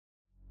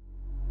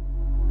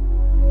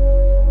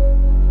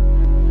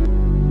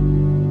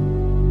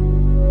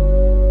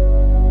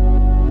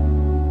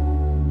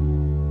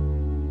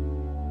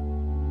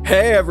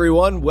Hey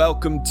everyone,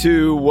 welcome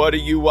to What Are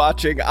You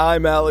Watching?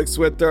 I'm Alex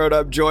Withrow.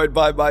 I'm joined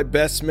by my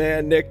best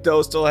man, Nick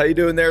Dostal. How you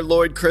doing there,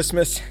 Lloyd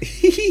Christmas?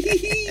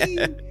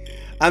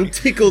 I'm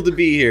tickled to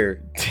be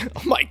here.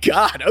 Oh my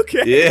God,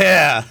 okay.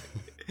 Yeah.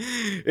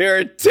 You're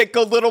a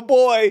tickled little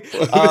boy.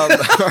 All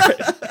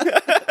right.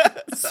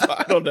 So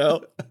I don't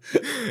know.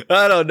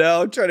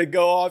 I'm trying to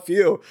go off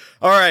you.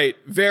 All right,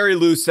 very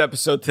loose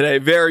episode today.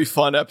 Very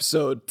fun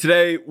episode.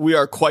 Today, we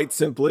are quite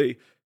simply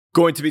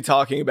going to be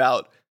talking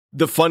about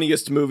the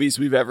funniest movies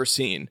we've ever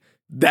seen.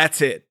 That's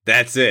it.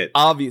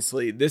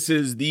 Obviously, this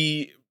is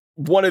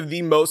one of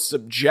the most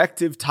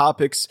subjective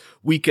topics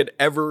we could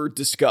ever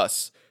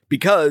discuss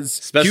because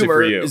especially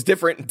humor is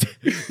different.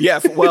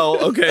 Yeah,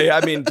 well, okay.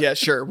 I mean, yeah,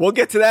 sure. We'll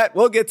get to that.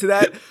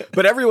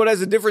 But everyone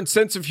has a different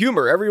sense of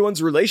humor.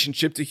 Everyone's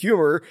relationship to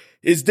humor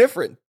is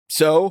different.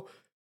 So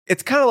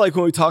it's kind of like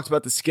when we talked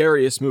about the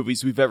scariest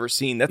movies we've ever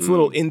seen. That's a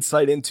little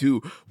insight into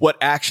what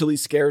actually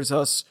scares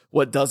us,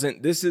 what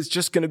doesn't. This is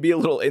just going to be a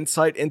little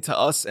insight into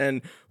us,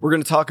 and we're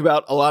going to talk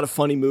about a lot of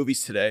funny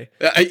movies today.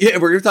 Yeah,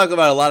 we're going to talk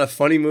about a lot of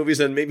funny movies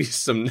and maybe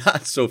some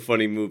not so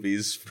funny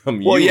movies from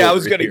you. Well, yeah, I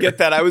was going to get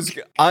that.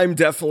 I'm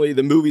definitely,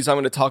 the movies I'm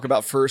going to talk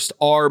about first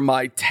are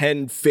my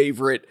 10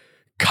 favorite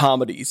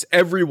comedies.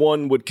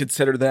 Everyone would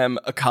consider them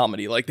a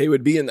comedy. Like, they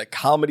would be in the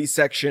comedy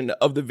section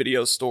of the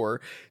video store.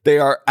 They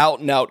are out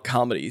and out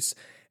comedies.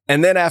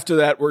 And then after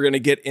that, we're going to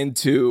get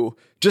into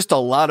just a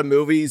lot of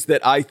movies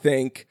that I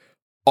think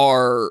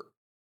are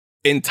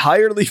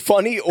entirely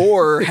funny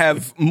or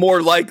have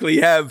more likely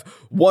have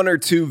one or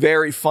two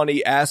very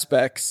funny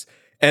aspects.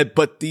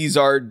 But these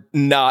are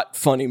not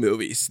funny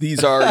movies.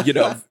 These are,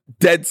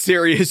 dead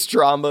serious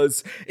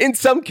dramas in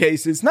some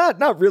cases.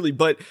 Not really,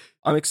 but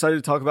I'm excited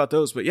to talk about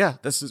those. But yeah,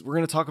 we're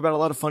going to talk about a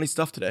lot of funny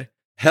stuff today.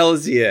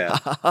 Hells yeah.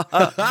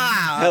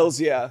 Hells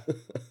yeah.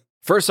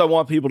 First, I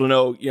want people to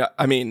know,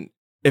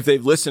 if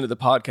they've listened to the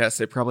podcast,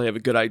 they probably have a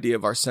good idea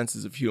of our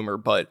senses of humor.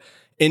 But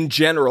in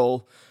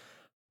general,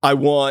 I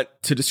want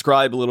to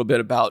describe a little bit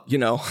about,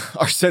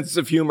 our sense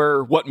of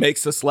humor, what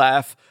makes us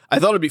laugh. I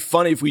thought it'd be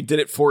funny if we did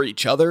it for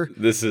each other.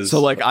 This is so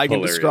like I can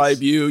hilarious.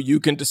 describe you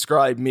can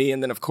describe me,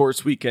 and then of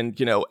course we can,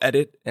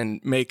 edit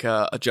and make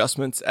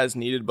adjustments as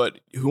needed.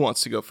 But who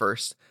wants to go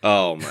first?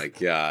 Oh my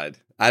God.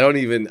 I'm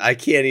just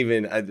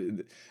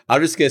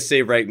going to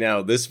say right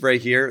now, this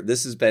right here,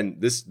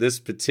 this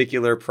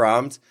particular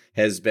prompt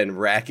has been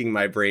racking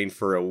my brain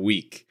for a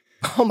week.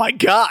 Oh my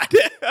God.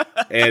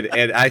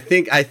 and I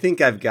think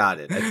I've got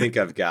it.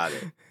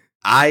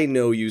 I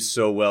know you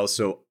so well,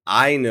 so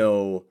I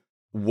know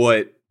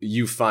what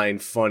you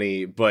find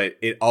funny, but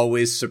it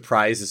always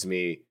surprises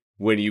me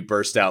when you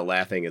burst out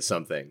laughing at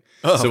something.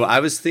 Oh. So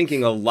I was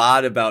thinking a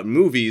lot about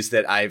movies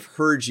that I've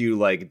heard you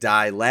like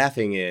die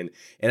laughing in,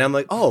 and I'm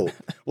like, oh,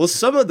 well,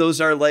 some of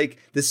those are like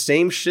the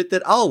same shit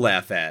that I'll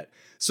laugh at.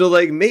 So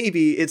like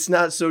maybe it's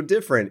not so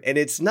different, and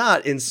it's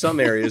not in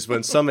some areas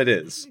when some it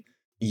is.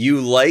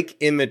 You like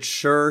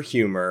immature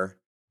humor,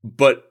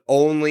 but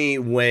only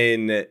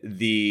when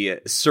the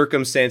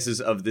circumstances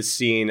of the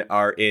scene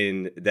are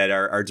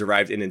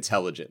derived in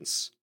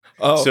intelligence.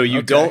 Oh, so you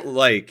okay. don't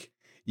like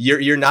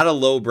you're not a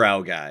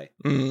lowbrow guy.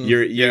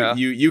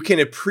 You can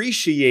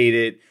appreciate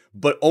it,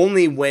 but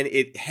only when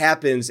it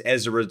happens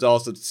as a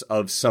result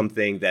of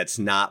something that's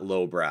not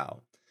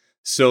lowbrow.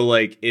 So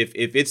like if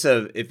it's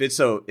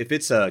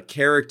a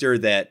character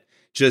that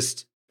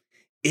just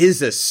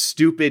is a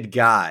stupid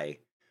guy,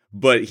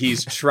 but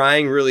he's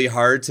trying really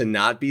hard to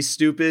not be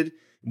stupid.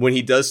 When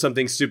he does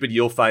something stupid,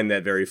 you'll find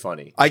that very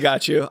funny. I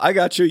got you.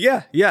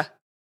 Yeah.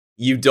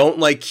 You don't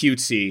like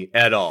cutesy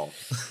at all.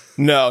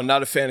 No,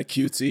 not a fan of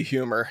cutesy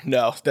humor.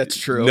 No, that's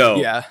true. No,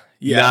 yeah,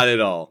 not at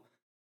all.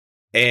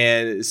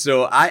 And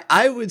so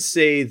I would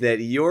say that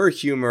your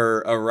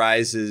humor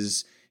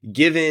arises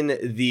given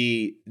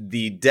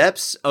the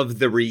depths of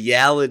the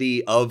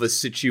reality of a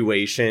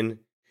situation,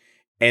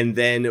 and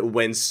then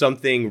when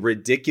something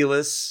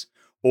ridiculous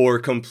or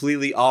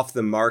completely off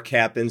the mark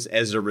happens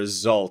as a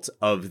result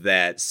of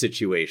that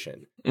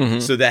situation. Mm-hmm.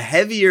 So the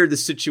heavier the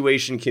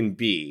situation can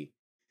be,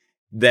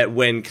 that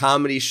when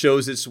comedy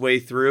shows its way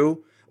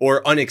through,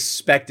 or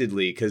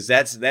unexpectedly, because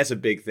that's a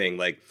big thing.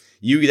 Like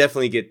you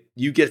definitely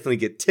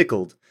get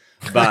tickled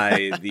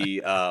by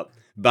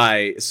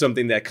by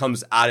something that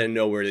comes out of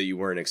nowhere that you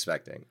weren't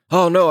expecting.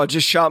 Oh no, I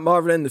just shot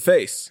Marvin in the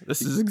face.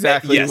 This is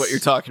exactly yes. what you're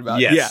talking about.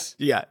 Yes.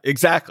 Yeah,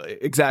 exactly.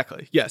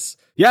 Yes.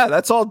 Yeah,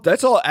 that's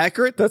all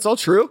accurate. That's all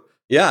true.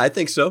 Yeah, I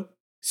think so.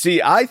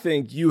 See, I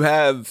think you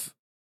have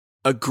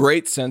a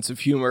great sense of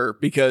humor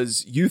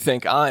because you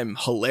think I'm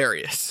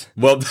hilarious.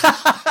 Well,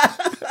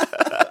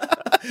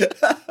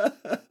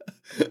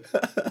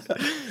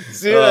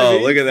 See what I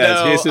mean? Look at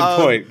that.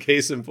 No,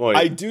 case in point.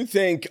 I do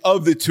think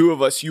of the two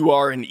of us, you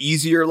are an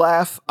easier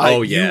laugh.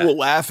 You will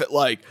laugh at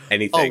like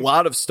anything. A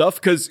lot of stuff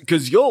because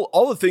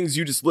all the things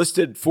you just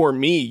listed for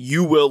me,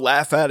 you will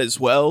laugh at as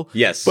well.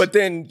 Yes. But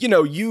then,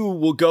 you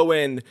will go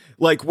in,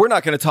 like, we're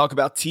not going to talk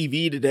about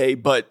TV today,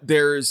 but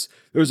there's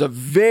there's a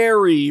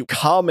very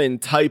common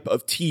type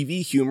of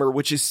TV humor,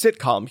 which is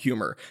sitcom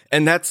humor.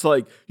 And that's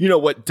like, you know,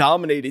 what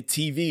dominated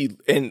TV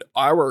in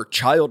our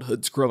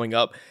childhoods growing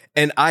up.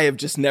 And I have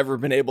just never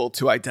been able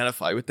to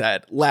identify with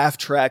that laugh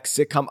track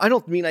sitcom. I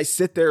don't mean I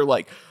sit there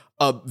like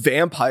a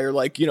vampire,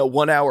 like, you know,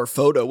 1 hour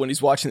photo when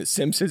he's watching The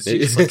Simpsons.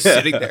 He's just like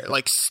sitting there,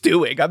 like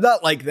stewing. I'm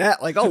not like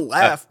that. Like, I'll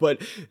laugh,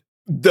 but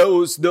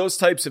those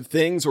types of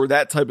things or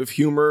that type of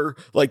humor,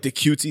 like the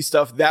cutesy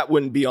stuff, that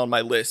wouldn't be on my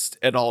list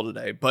at all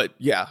today. But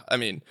yeah, I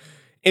mean,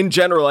 in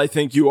general, I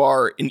think you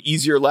are an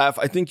easier laugh.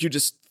 I think you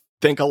just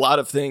think a lot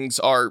of things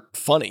are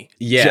funny,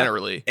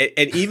 generally.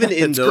 And even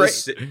in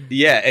those, and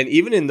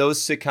even in those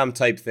sitcom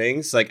type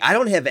things, like I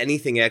don't have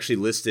anything actually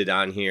listed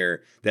on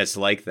here that's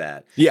like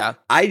that. Yeah.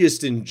 I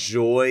just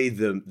enjoy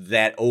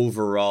that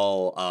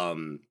overall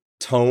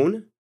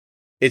tone.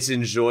 It's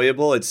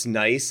enjoyable. It's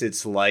nice.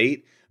 It's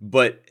light.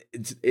 But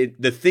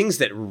the things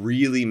that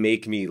really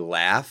make me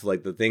laugh,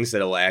 like the things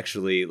that will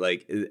actually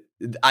like,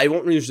 I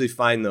won't usually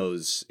find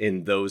those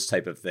in those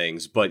type of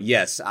things. But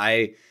yes,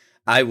 I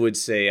would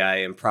say I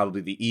am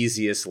probably the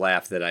easiest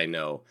laugh that I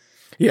know.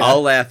 Yeah.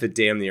 I'll laugh at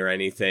damn near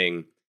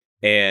anything.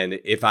 And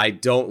if I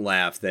don't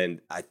laugh,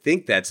 then I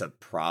think that's a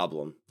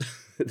problem.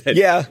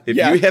 If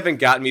you haven't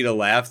got me to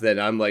laugh, then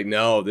I'm like,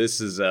 no,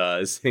 this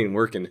ain't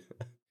working.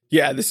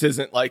 Yeah, this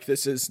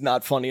is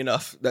not funny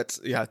enough. That's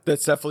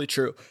definitely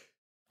true.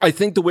 I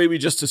think the way we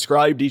just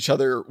described each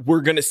other,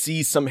 we're going to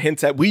see some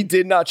hints at, we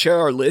did not share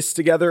our list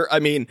together. I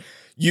mean,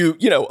 you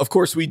know, of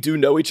course we do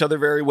know each other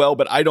very well,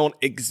 but I don't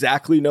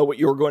exactly know what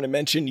you're going to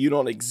mention. You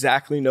don't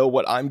exactly know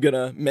what I'm going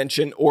to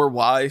mention or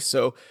why.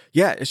 So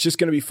yeah, it's just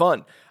going to be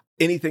fun.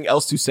 Anything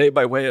else to say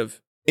by way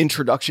of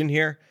introduction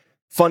here?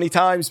 Funny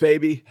times,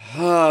 baby.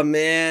 Oh,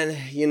 man.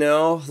 You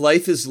know,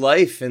 life is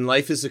life and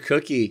life is a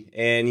cookie.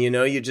 And, you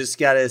know, you just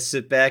got to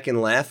sit back and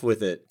laugh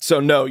with it. So,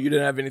 no, you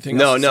didn't have anything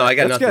else? No, I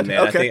got nothing,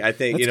 man. Okay. I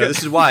think you know,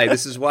 this is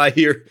why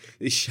you're,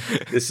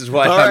 this is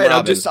why I'm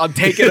Robin. I'm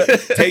taking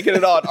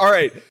it on. All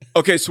right.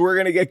 Okay, so we're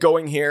going to get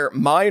going here.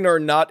 Mine are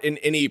not in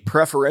any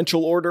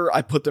preferential order.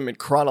 I put them in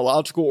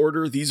chronological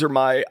order.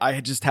 I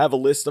just have a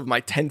list of my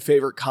 10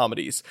 favorite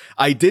comedies.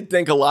 I did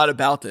think a lot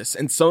about this,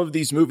 and some of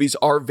these movies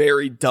are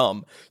very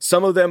dumb.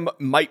 Some of them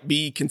might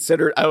be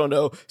considered, I don't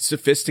know,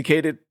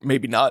 sophisticated,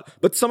 maybe not,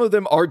 but some of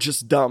them are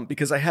just dumb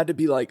because I had to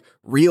be like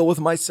real with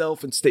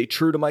myself and stay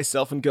true to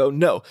myself and go,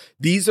 no,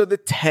 these are the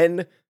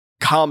 10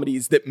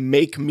 comedies that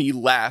make me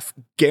laugh,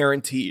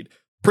 guaranteed.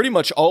 Pretty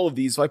much all of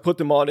these, if I put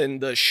them on in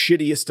the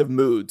shittiest of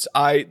moods,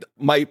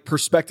 my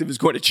perspective is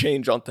going to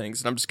change on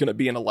things, and I'm just going to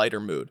be in a lighter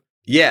mood.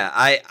 Yeah,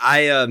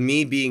 I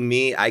me being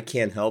me, I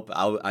can't help.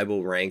 I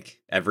will rank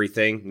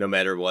everything, no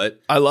matter what.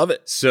 I love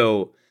it.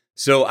 So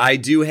I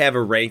do have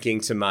a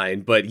ranking to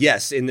mine, but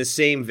yes, in the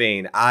same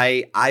vein,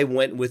 I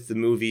went with the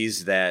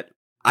movies that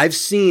I've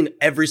seen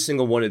every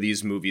single one of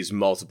these movies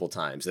multiple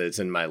times. That it's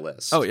in my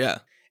list. Oh yeah,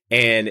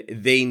 and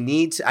they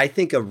need to. I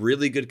think a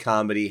really good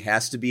comedy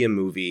has to be a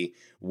movie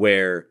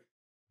where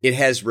it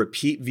has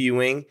repeat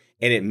viewing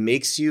and it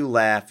makes you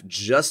laugh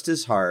just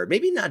as hard,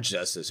 maybe not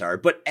just as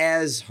hard, but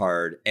as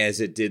hard as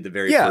it did the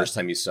very first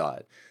time you saw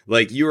it.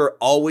 Like, you are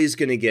always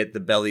going to get the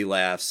belly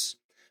laughs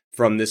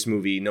from this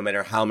movie, no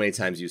matter how many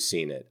times you've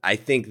seen it. I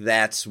think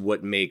that's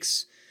what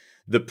makes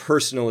the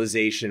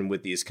personalization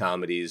with these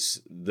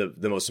comedies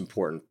the most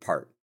important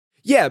part.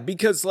 Yeah,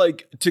 because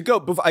like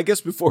I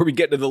guess before we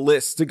get to the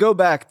list, to go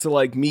back to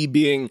like me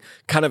being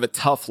kind of a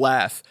tough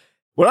laugh,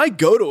 when I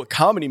go to a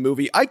comedy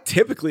movie, I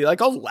typically,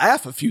 like, I'll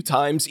laugh a few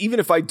times, even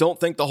if I don't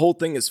think the whole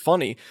thing is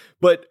funny.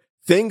 But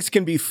things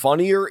can be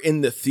funnier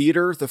in the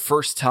theater the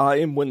first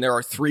time when there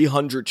are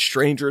 300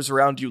 strangers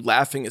around you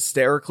laughing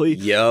hysterically.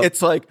 Yep.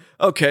 It's like,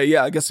 okay,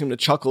 yeah, I guess I'm going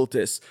to chuckle at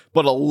this.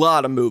 But a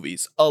lot of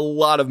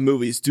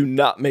movies do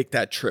not make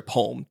that trip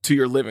home to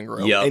your living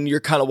room. Yep. And you're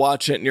kind of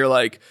watching it and you're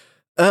like,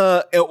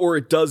 or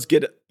it does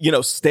get, you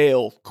know,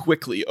 stale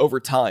quickly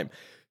over time.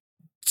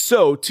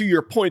 So, to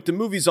your point, the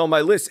movies on my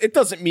list, it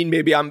doesn't mean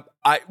maybe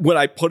when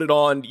I put it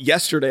on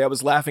yesterday, I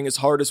was laughing as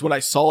hard as when I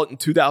saw it in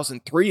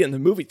 2003 in the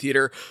movie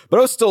theater, but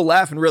I was still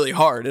laughing really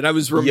hard. And I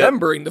was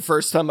remembering the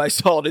first time I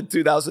saw it in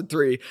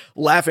 2003,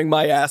 laughing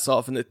my ass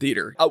off in the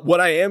theater. What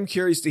I am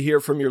curious to hear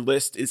from your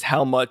list is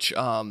how much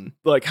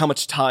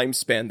time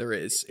span there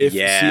is.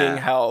 Seeing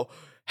how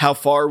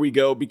far we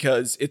go,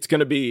 because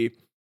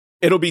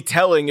it'll be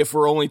telling if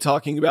we're only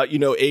talking about, you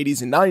know,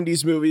 80s and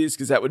 90s movies,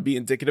 because that would be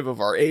indicative of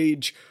our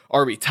age.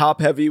 Are we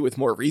top heavy with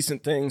more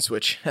recent things,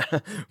 which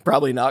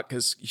probably not,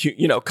 because,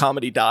 you know,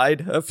 comedy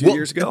died a few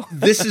years ago.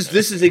 This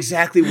is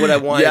exactly what I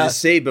wanted to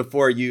say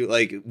before you,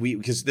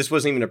 because this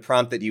wasn't even a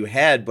prompt that you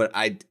had, but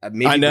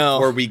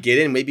before we get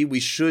in, maybe we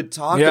should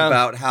talk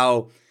about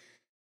how,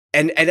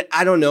 and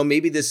I don't know,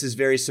 maybe this is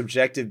very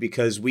subjective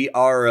because we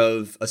are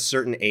of a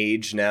certain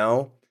age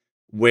now,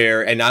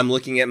 and I'm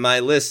looking at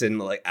my list and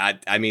like,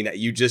 I mean,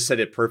 you just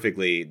said it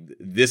perfectly.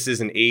 This is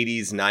an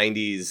 80s,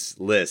 90s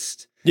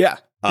list. Yeah.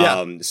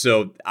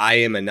 So I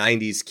am a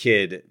 90s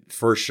kid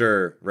for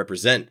sure,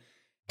 represent.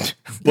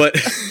 But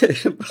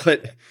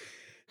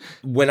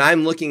when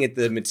I'm looking at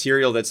the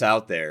material that's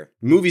out there,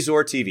 movies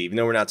or TV, even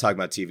though we're not talking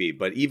about TV,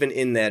 but even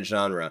in that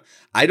genre,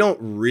 I don't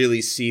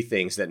really see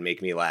things that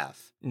make me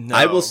laugh. No,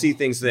 I will see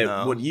things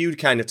that what you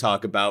kind of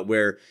talk about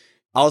where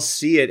I'll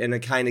see it and I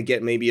kind of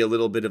get maybe a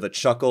little bit of a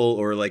chuckle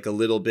or like a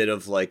little bit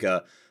of like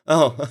a,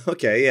 oh,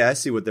 okay, yeah, I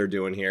see what they're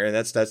doing here. And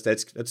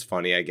that's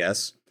funny, I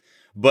guess.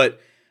 But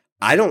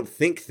I don't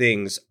think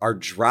things are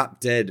drop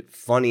dead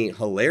funny,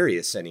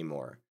 hilarious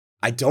anymore.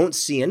 I don't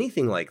see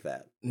anything like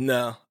that.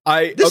 No.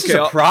 This is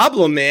a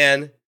problem,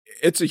 man.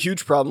 It's a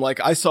huge problem. Like,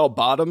 I saw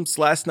Bottoms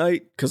last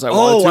night because I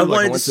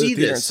wanted to see see the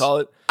theater this. and saw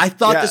it. I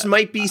thought this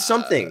might be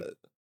something.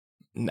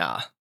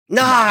 Nah,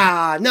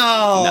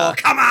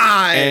 come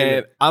on.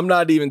 And I'm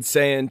not even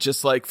saying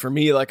just like for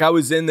me, like I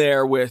was in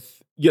there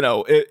with,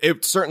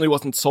 it certainly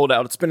wasn't sold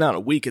out. It's been out a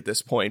week at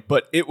this point,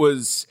 but it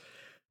was,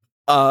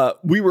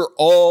 we were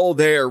all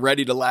there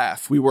ready to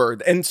laugh. We were.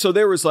 And so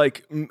there was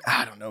like,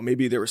 I don't know,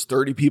 maybe there was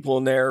 30 people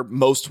in there.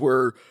 Most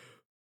were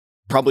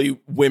probably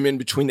women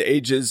between the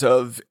ages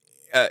of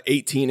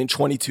 18 and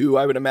 22,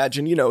 I would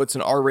imagine. It's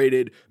an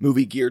R-rated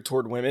movie geared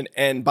toward women.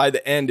 And by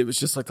the end, it was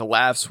just like the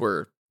laughs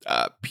were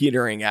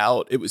petering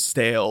out. It was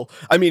stale.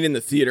 I mean, in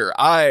the theater,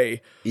 I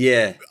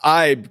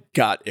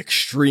got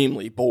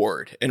extremely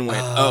bored and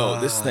went, oh,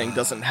 this thing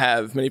doesn't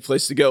have many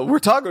places to go. We're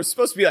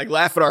supposed to be like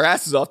laughing our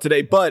asses off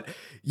today, but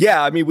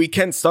yeah, I mean, we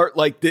can start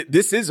like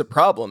this is a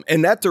problem.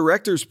 And that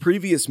director's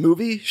previous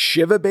movie,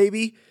 Shiva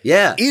Baby,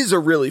 is a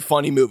really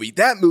funny movie.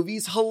 That movie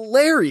is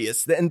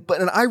hilarious. And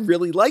I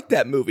really like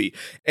that movie.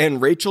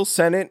 And Rachel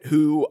Sennett,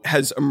 who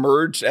has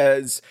emerged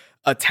as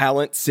a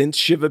talent since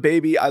Shiva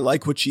Baby, I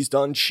like what she's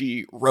done.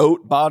 She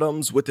wrote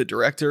Bottoms with the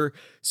director.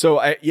 So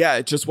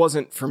it just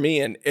wasn't for me.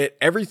 And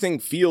everything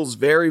feels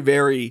very,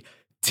 very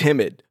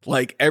timid.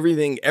 Like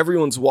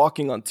everyone's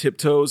walking on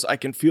tiptoes. I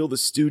can feel the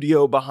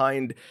studio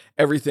behind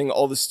everything,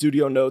 all the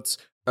studio notes.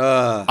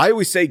 I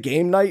always say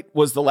Game Night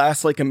was the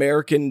last like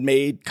American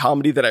made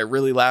comedy that I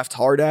really laughed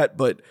hard at,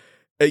 but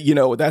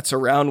that's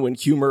around when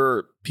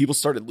people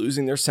started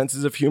losing their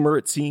senses of humor.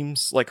 It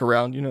seems like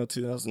around,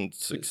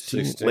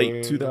 2016,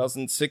 late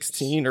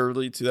 2016,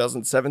 early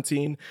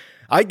 2017.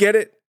 I get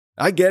it.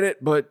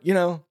 But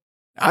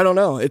I don't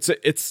know.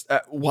 It's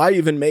why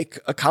even make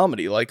a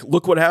comedy? Like,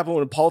 look what happened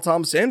when Paul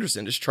Thomas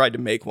Anderson just tried to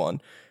make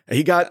one.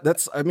 He got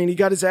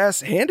his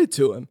ass handed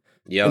to him.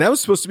 Yeah, and that was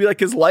supposed to be like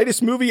his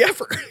lightest movie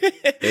ever.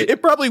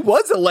 It probably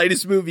was the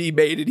lightest movie he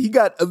made, and he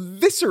got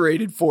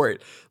eviscerated for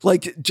it.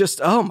 Like,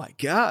 just oh my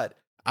god,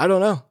 I don't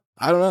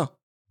know.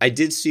 I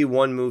did see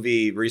one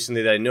movie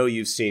recently that I know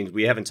you've seen.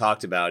 We haven't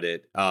talked about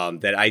it.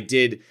 That I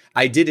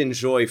did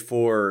enjoy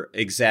for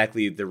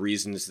exactly the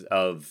reasons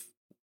of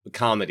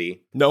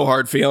comedy. No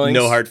Hard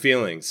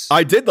Feelings.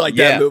 I did like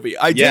that movie.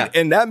 I did.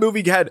 And that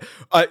movie had,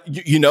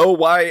 you know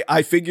why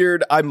I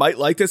figured I might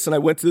like this and I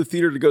went to the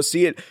theater to go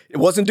see it. It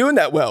wasn't doing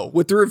that well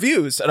with the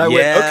reviews. And I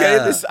went,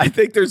 okay, I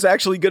think there's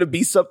actually going to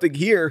be something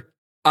here.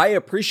 I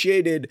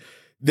appreciated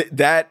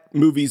that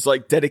movie's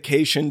like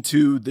dedication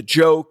to the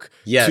joke,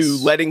 to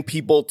letting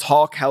people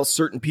talk how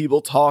certain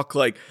people talk,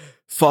 like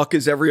fuck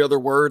is every other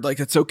word. Like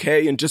that's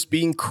okay. And just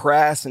being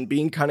crass and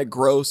being kind of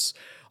gross.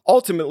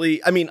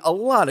 Ultimately, I mean, a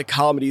lot of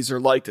comedies are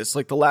like this.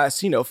 Like the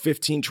last,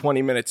 15,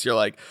 20 minutes, you're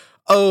like,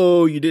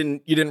 oh, you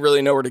didn't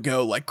really know where to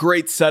go. Like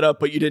great setup,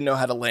 but you didn't know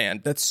how to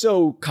land. That's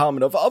so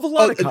common of a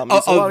lot of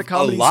comedies. A lot of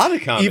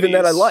comedies. Even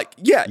that I like.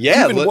 Yeah.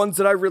 Even ones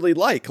that I really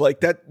like. Like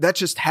that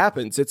just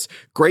happens. It's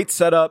great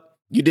setup.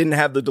 You didn't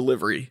have the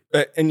delivery.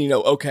 And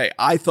okay,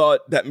 I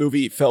thought that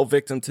movie fell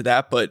victim to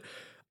that, but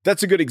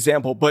that's a good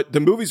example. But the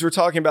movies we're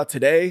talking about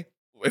today,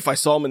 if I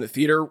saw them in the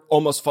theater,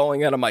 almost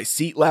falling out of my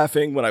seat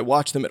laughing. When I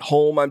watch them at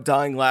home, I'm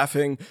dying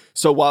laughing.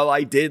 So while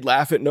I did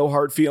laugh at No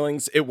Hard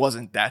Feelings, it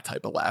wasn't that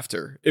type of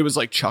laughter. It was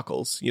like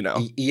chuckles,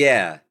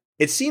 Yeah.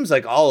 It seems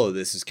like all of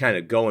this is kind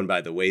of going by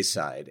the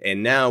wayside.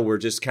 And now we're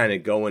just kind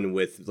of going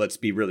with, let's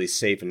be really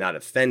safe and not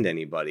offend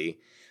anybody.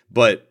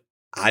 But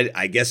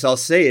I guess I'll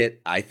say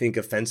it. I think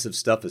offensive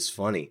stuff is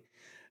funny.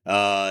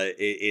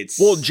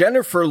 Well,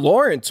 Jennifer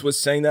Lawrence was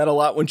saying that a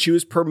lot when she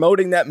was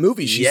promoting that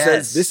movie. She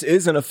says this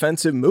is an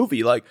offensive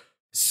movie. Like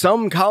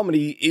some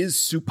comedy is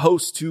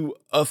supposed to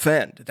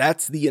offend.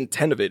 That's the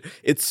intent of it.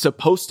 It's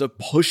supposed to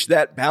push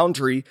that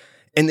boundary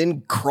and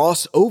then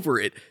cross over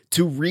it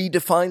to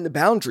redefine the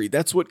boundary.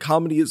 That's what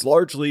comedy is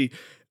largely.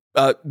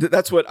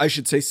 That's what I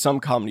should say some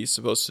comedy is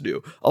supposed to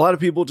do. A lot of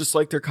people just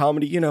like their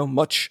comedy,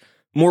 much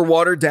more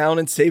watered down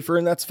and safer,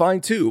 and that's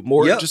fine too.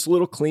 Just a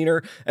little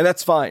cleaner, and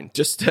that's fine.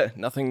 Just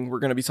nothing we're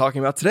going to be talking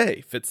about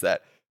today fits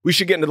that. We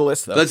should get into the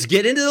list, though. Let's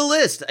get into the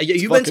list.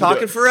 You've been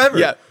talking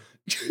forever.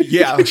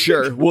 Yeah,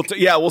 sure.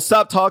 We'll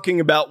stop talking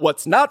about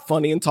what's not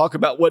funny and talk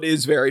about what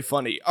is very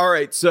funny. All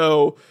right,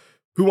 so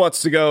who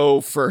wants to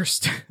go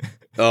first?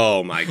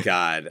 Oh my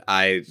God.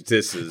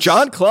 This is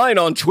John Klein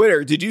on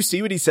Twitter. Did you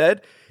see what he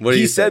said?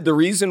 He said the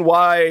reason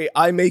why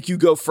I make you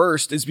go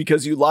first is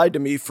because you lied to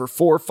me for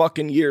 4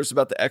 fucking years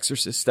about the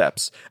Exorcist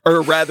steps,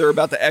 or rather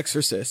about the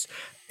Exorcist.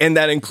 And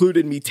that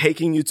included me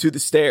taking you to the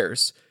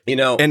stairs. You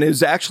know, And it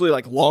was actually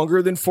like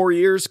longer than 4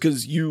 years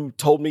because you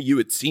told me you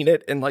had seen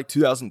it in like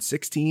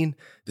 2016.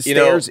 The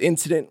stairs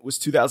incident was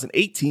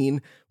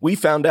 2018. We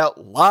found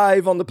out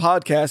live on the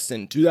podcast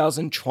in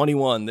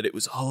 2021 that it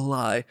was all a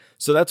lie.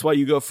 So that's why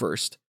you go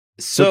first.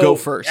 So go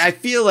first. I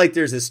feel like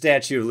there's a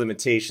statute of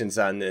limitations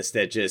on this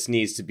that just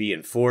needs to be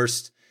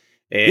enforced.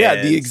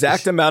 Yeah, the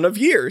exact amount of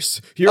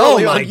years. You're Oh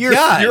only my on year.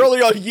 God. You're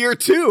only on year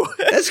 2.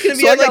 That's going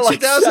to be So at like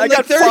 2030. I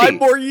got 5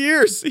 more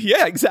years.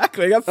 Yeah,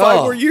 exactly. I got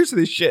 5 more years of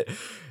this shit.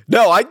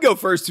 No, I'd go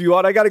first if you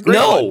want. I got a great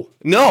one.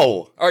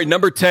 No. All right,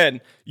 number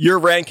 10. Your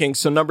ranking.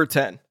 So number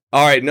 10.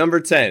 All right, number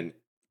 10.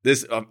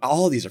 This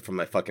all of these are from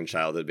my fucking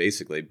childhood,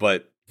 basically,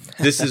 but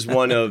this is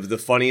one of the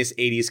funniest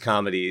 80s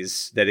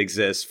comedies that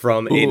exists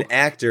from an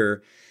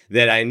actor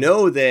that I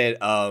know that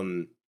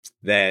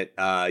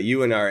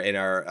you and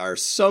our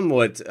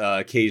somewhat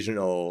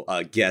occasional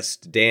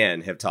guest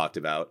Dan have talked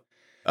about.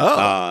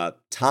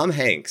 Tom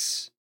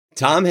Hanks.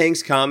 Tom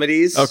Hanks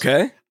comedies.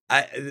 Okay.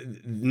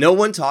 No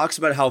one talks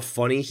about how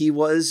funny he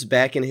was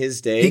back in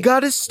his day. He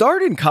got his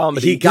start in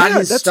comedy. He got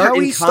his start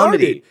in comedy.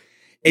 Started.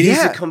 And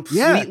he's a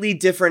completely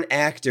different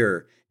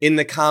actor in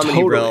the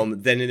comedy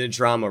realm than in the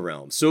drama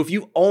realm. So if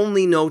you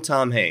only know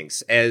Tom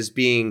Hanks as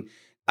being,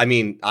 I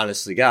mean,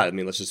 honestly, God, I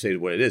mean, let's just say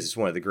what it is. It's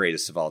one of the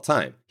greatest of all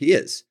time. He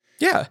is.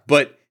 Yeah.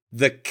 But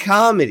the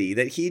comedy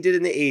that he did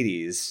in the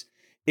 80s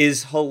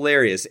is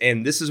hilarious.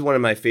 And this is one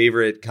of my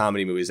favorite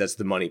comedy movies. That's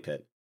The Money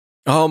Pit.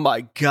 Oh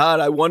my God.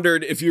 I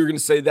wondered if you were going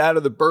to say that or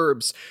The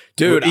Burbs.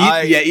 Dude,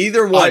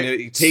 either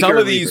one. Some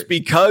of these,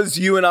 because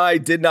you and I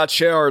did not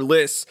share our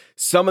lists,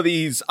 some of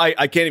these,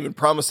 I can't even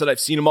promise that I've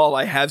seen them all.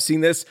 I have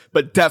seen this,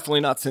 but definitely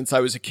not since I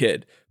was a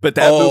kid. But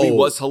that movie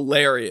was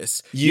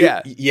hilarious.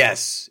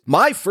 Yes.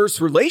 My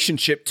first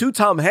relationship to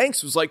Tom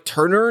Hanks was like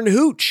Turner and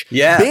Hooch.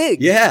 Yeah.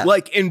 Big. Yeah.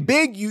 Like in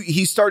Big,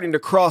 he's starting to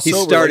cross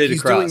over.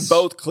 He's doing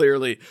both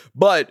clearly.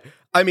 But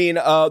I mean,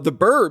 The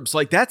Burbs,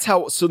 like that's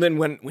how. So then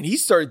when he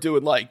started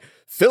doing like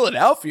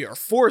Philadelphia or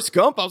Forrest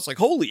Gump, I was like,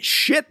 holy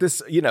shit,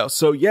 this,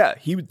 so yeah,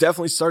 he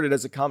definitely started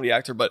as a comedy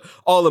actor, but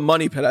The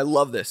Money Pit, I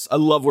love this. I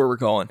love where we're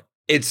going.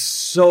 It's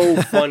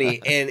so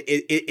funny. And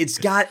it's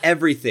got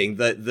everything.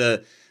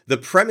 The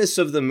premise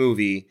of the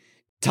movie,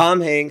 Tom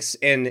Hanks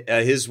and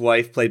his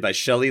wife, played by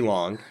Shelley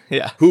Long,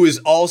 who is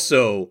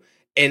also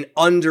an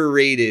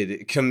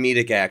underrated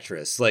comedic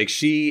actress. Like,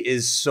 she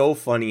is so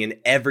funny in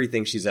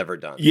everything she's ever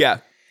done.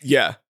 Yeah.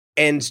 Yeah.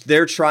 And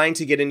they're trying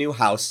to get a new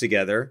house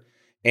together,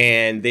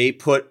 and they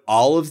put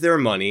all of their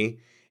money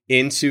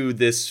into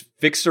this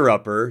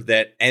fixer-upper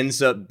that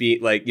ends up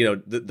being like,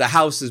 the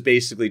house is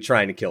basically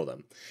trying to kill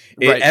them.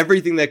 Right.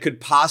 Everything that could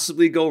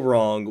possibly go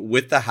wrong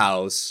with the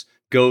house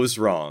goes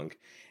wrong.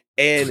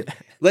 And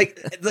like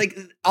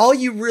all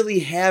you really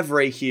have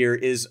right here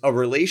is a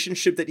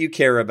relationship that you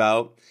care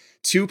about,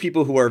 two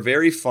people who are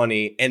very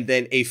funny, and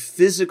then a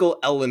physical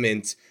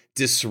element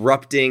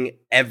disrupting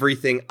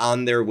everything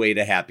on their way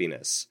to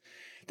happiness.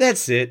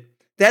 That's it.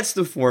 That's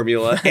the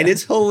formula, and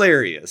it's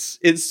hilarious.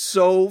 It's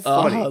so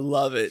funny. Oh, I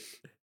love it.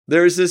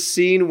 There's a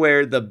scene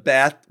where the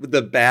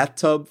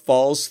bathtub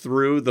falls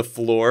through the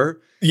floor.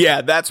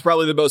 Yeah, that's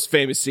probably the most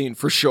famous scene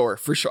for sure.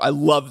 For sure. I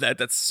love that.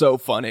 That's so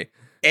funny.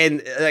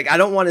 And like, I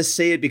don't want to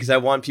say it because I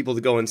want people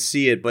to go and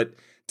see it, but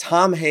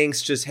Tom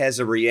Hanks just has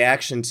a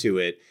reaction to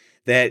it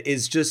that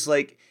is just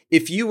like,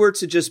 if you were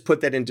to just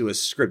put that into a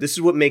script, this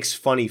is what makes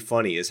funny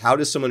is how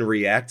does someone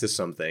react to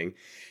something?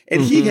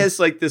 And he has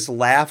like this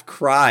laugh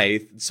cry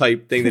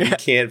type thing that he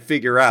can't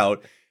figure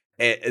out.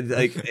 And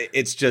like,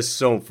 it's just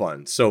so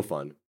fun. So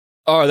fun.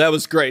 Oh, that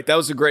was great. That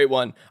was a great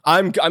one.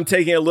 I'm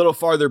taking it a little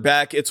farther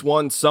back. It's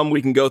some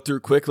we can go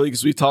through quickly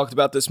because we've talked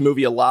about this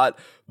movie a lot.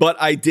 But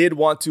I did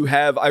want to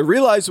I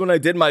realized when I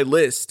did my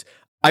list,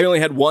 I only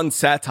had one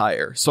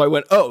satire. So I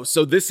went,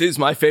 so this is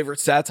my favorite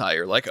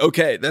satire. Like,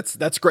 okay,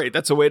 that's great.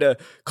 That's a way to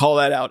call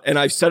that out. And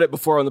I've said it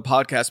before on the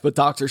podcast, but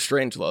Dr.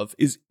 Strangelove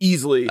is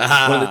easily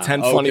one of the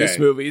 10 funniest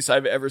movies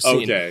I've ever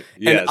seen. Okay.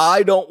 Yes. And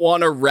I don't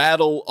want to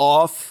rattle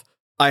off.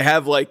 I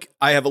have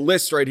a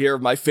list right here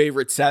of my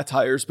favorite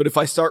satires, but if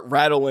I start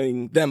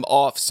rattling them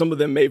off, some of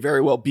them may very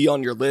well be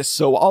on your list.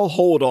 So I'll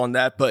hold on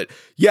that. But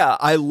yeah,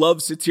 I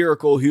love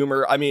satirical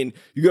humor. I mean,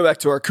 you go back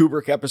to our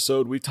Kubrick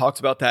episode, we talked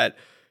about that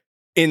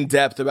in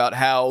depth about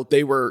how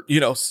they were,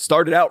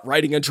 started out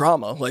writing a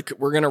drama. Like,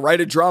 we're going to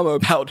write a drama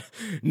about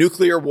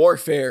nuclear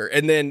warfare.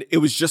 And then it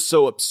was just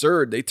so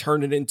absurd. They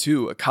turned it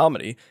into a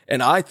comedy.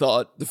 And I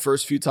thought the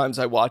first few times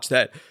I watched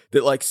that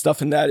like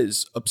stuff in that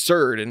is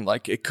absurd and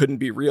like it couldn't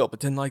be real.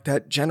 But then like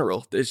that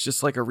general is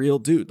just like a real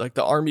dude, like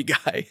the army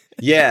guy.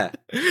 Yeah.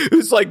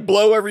 Who's like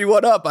blow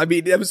everyone up. I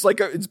mean, it was like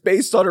it's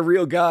based on a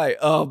real guy.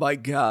 Oh my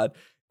God.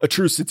 A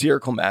true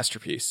satirical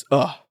masterpiece.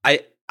 Oh,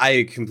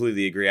 I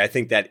completely agree. I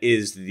think that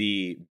is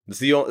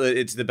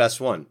it's the best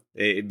one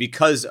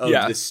because of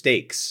the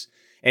stakes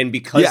and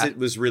because it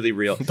was really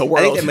real. I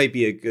think that might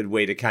be a good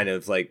way to kind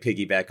of like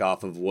piggyback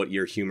off of what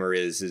your humor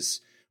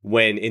is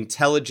when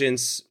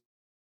intelligence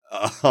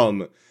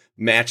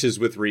matches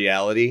with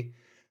reality.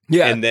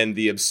 Yeah. And then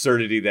the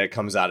absurdity that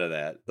comes out of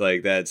that.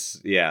 Like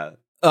that's, yeah.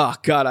 Oh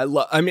God,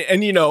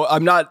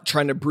 I'm not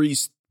trying to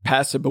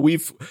past it, but we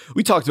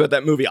talked about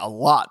that movie a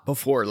lot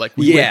before. Like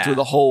we went through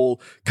the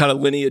whole kind of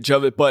lineage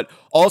of it. But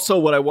also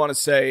what I want to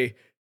say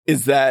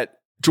is that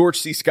George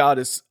C. Scott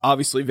is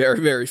obviously very,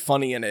 very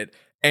funny in it.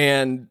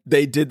 And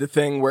they did the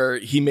thing where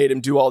he made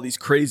him do all these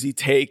crazy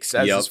takes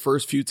as his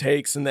first few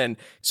takes. And then,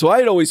 so I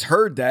had always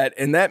heard that.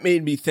 And that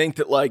made me think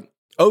that like,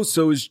 oh,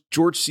 so is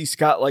George C.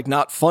 Scott like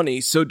not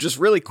funny? So just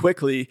really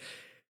quickly,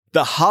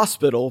 The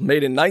Hospital,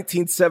 made in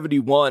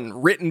 1971,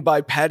 written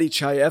by Paddy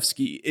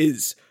Chayefsky,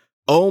 is,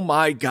 oh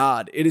my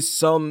God, it is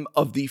some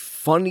of the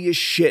funniest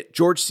shit.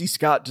 George C.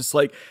 Scott, just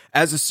like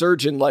as a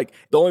surgeon, like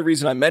the only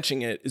reason I'm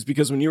mentioning it is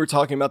because when you were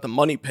talking about the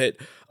money pit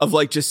of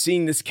like just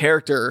seeing this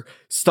character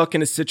stuck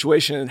in a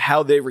situation and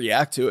how they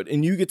react to it.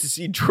 And you get to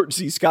see George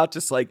C. Scott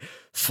just like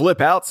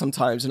flip out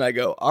sometimes. And I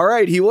go, all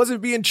right, he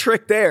wasn't being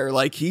tricked there.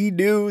 Like he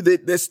knew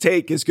that this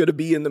take is going to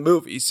be in the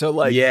movie. So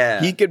like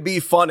he could be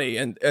funny,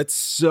 and it's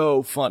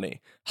so funny.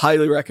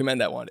 Highly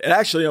recommend that one. It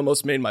actually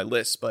almost made my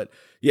list, but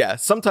yeah,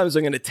 sometimes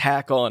I'm going to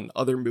tack on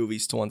other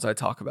movies to ones I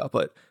talk about,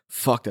 but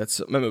fuck,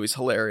 that movie's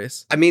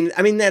hilarious. I mean,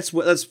 that's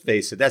what, let's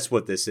face it, that's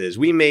what this is.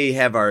 We may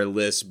have our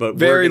list, but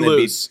very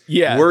loose.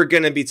 We're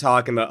going to be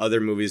talking about other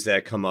movies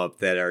that come up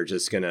that are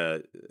just going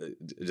to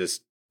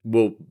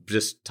we'll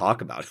just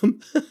talk about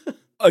them.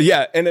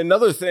 Yeah, and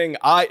another thing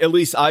I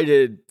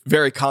did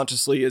very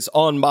consciously is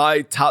on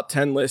my top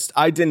 10 list,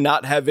 I did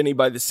not have any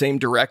by the same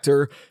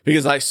director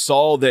because I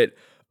saw that,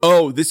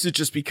 oh, this is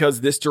just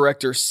because this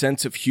director's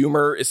sense of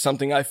humor is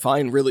something I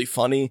find really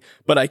funny,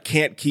 but I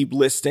can't keep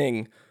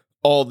listing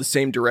all the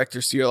same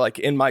directors here, like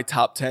in my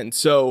top 10.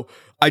 So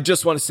I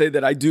just want to say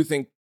that I do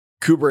think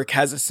Kubrick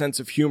has a sense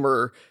of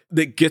humor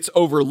that gets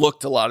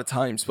overlooked a lot of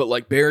times, but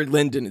like Barry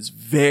Lyndon is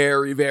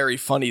very, very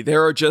funny.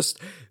 There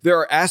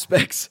are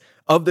aspects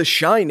of The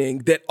Shining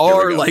that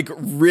are like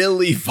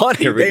really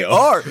funny. They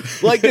are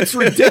like, it's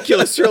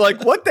ridiculous. You're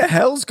like, what the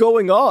hell's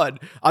going on?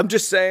 I'm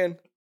just saying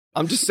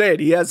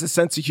he has a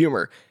sense of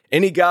humor.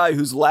 Any guy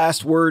whose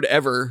last word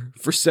ever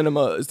for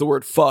cinema is the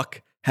word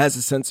fuck has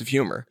a sense of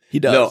humor. He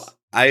does. No,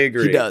 I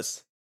agree. He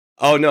does.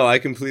 Oh, no, I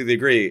completely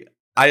agree.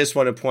 I just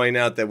want to point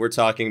out that we're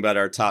talking about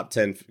our top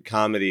 10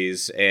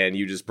 comedies, and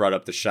you just brought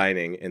up The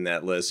Shining in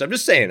that list. I'm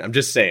just saying.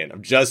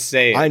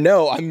 I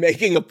know. I'm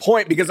making a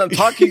point because I'm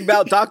talking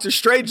about Dr.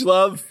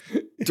 Strangelove,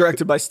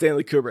 directed by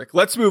Stanley Kubrick.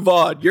 Let's move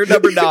on. You're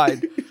number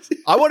 9.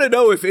 I want to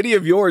know if any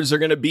of yours are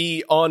going to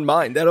be on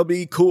mine. That'll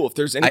be cool if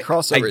there's any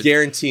crossovers. I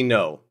guarantee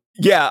no.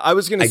 Yeah, I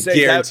was going to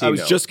say that. I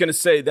was just going to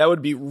say that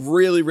would be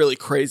really, really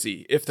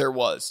crazy if there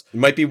was. It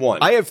might be one.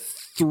 I have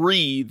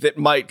 3 that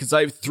might, because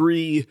I have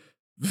 3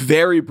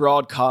 very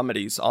broad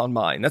comedies on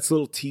mine. That's a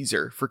little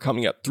teaser for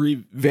coming up.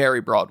 3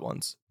 very broad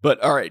ones.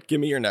 But all right, give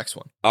me your next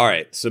one. All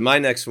right, so my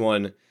next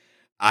one,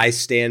 I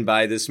stand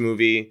by this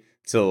movie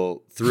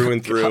till through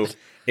and through. God.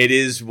 It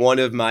is one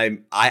of my,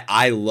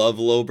 I love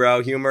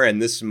lowbrow humor,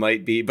 and this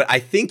might be, but I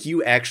think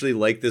you actually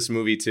like this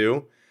movie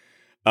too.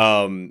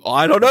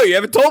 I don't know. You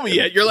haven't told me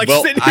yet. You're like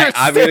sitting here.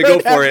 I'm going to go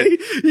for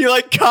it. You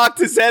like cocked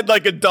his head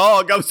like a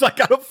dog. I was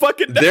like, I don't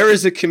fucking know. There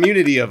is a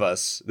community of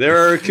us. There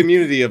are a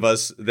community of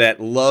us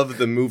that love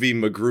the movie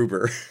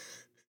MacGruber.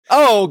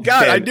 Oh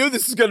God, I knew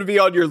this was going to be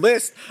on your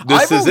list.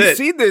 I've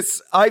seen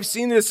this. I've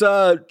seen this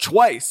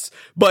twice,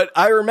 but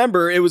I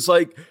remember it was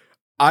like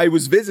I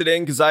was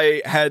visiting because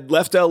I had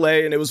left LA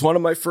and it was one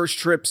of my first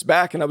trips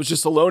back, and I was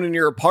just alone in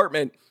your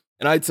apartment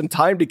and I had some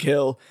time to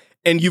kill.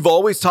 And you've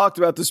always talked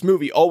about this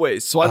movie,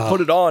 always. So I put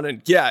it on,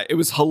 and yeah, it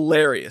was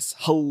hilarious.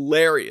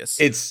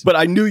 But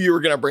I knew you were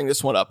going to bring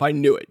this one up. I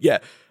knew it. Yeah.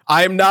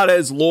 I am not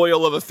as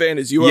loyal of a fan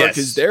as you are,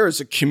 because there is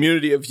a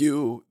community of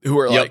you who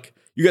are like,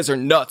 you guys are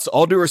nuts.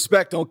 All due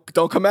respect.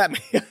 Don't come at me.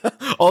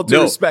 All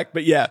due respect.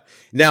 But yeah.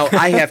 Now,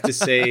 I have to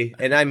say,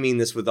 and I mean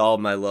this with all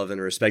my love and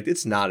respect,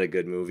 it's not a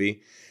good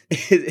movie.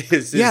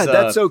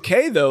 That's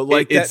okay though.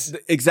 Like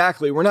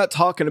exactly. We're not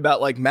talking about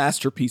like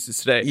masterpieces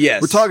today.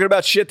 Yes, we're talking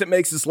about shit that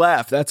makes us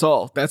laugh. That's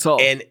all.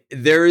 And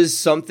there is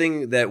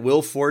something that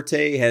Will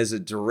Forte has a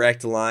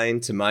direct line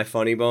to my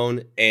funny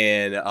bone,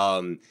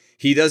 and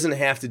he doesn't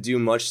have to do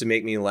much to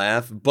make me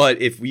laugh.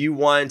 But if you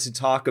wanted to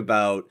talk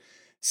about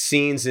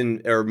scenes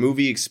or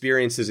movie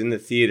experiences in the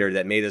theater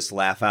that made us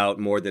laugh out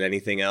more than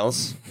anything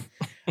else,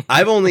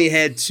 I've only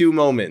had 2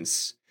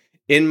 moments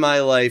in my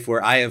life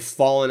where I have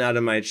fallen out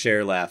of my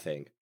chair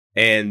laughing,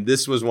 and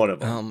this was one of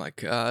them. Oh my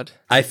God.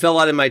 I fell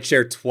out of my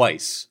chair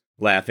twice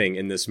laughing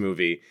in this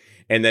movie,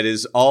 and that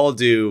is all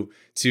due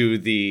to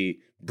the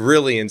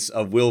brilliance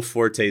of Will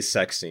Forte's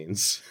sex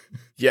scenes.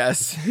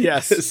 Yes.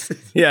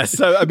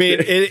 So, I mean,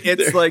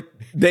 it's like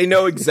they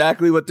know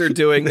exactly what they're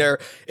doing there.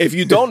 If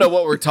you don't know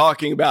what we're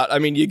talking about, I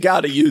mean, you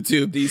got to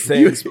YouTube these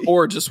things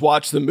or just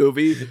watch the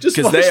movie,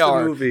 because they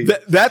are. Movie.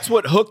 That's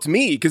what hooked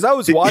me, because I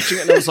was watching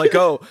it and I was like,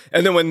 oh,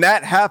 and then when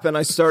that happened,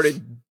 I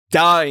started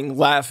dying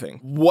laughing.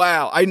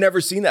 Wow, I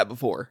never seen that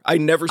before. I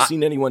never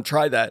seen anyone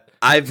try that.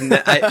 I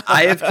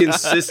have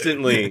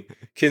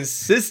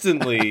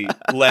consistently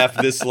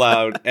laughed this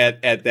loud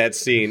at that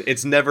scene.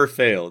 It's never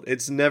failed.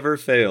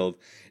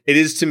 It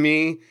is, to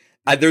me,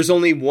 There's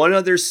only one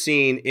other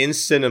scene in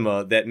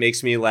cinema that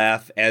makes me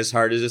laugh as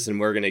hard as this, and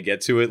we're gonna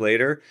get to it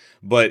later.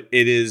 But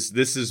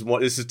this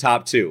is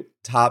top two.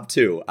 Top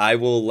two. I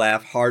will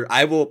laugh hard.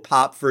 I will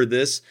pop for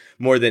this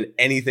more than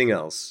anything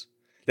else.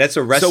 That's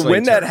a wrestling. So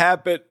when term. that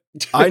happened,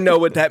 I know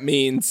what that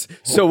means.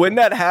 So when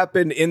that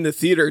happened in the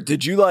theater,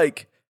 did you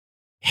like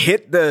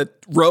hit the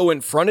row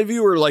in front of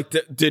you, or like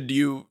did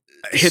you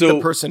hit the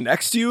person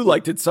next to you?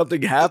 Like, did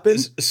something happen?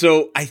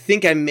 So I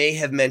think I may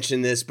have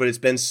mentioned this, but it's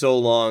been so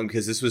long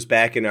because this was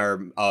back in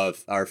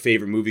our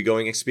favorite movie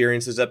going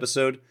experiences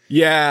episode.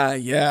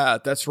 Yeah,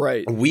 that's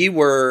right. We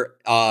were,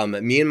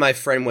 me and my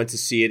friend went to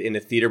see it in a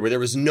theater where there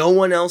was no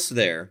one else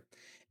there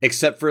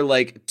except for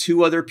like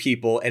two other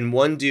people, and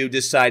one dude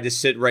decided to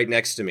sit right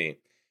next to me.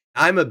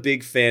 I'm a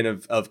big fan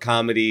of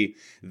comedy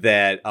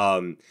that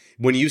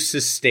when you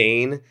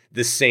sustain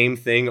the same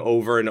thing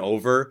over and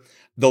over,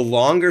 the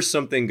longer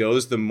something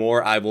goes, the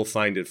more I will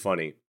find it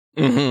funny.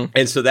 Mm-hmm.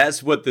 And so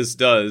that's what this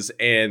does.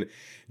 And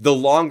the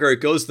longer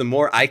it goes, the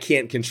more I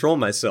can't control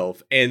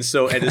myself. And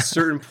so at a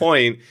certain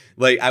point,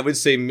 like I would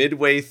say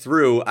midway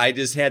through, I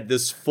just had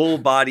this full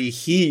body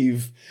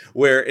heave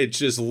where it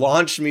just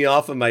launched me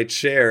off of my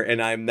chair.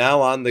 And I'm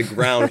now on the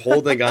ground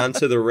holding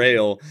onto the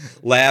rail,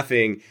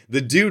 laughing.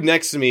 The dude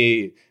next to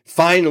me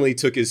finally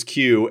took his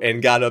cue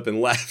and got up and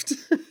left.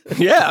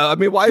 Yeah, I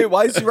mean,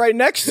 why is he right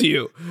next to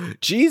you?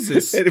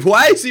 Jesus. And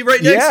why is he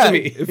right next to me?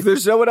 If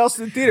there's no one else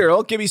in the theater,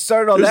 don't get me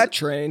started on that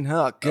train.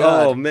 Oh,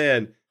 God. Oh,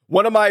 man.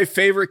 One of my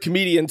favorite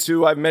comedians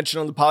who I've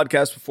mentioned on the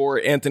podcast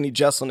before, Anthony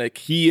Jeselnik,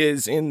 he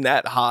is in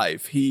that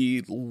hive.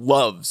 He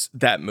loves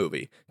that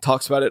movie.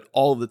 Talks about it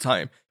all the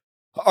time.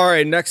 All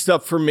right, next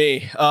up for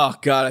me. Oh,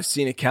 God, I've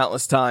seen it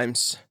countless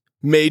times.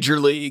 Major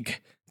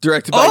League.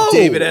 Directed by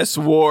David S.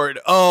 Ward.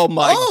 Oh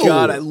my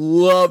God, I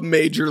love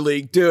Major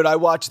League. Dude, I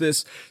watched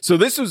this. So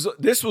this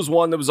was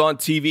one that was on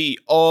TV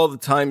all the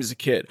time as a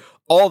kid.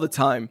 All the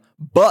time.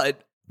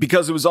 But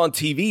because it was on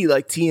TV,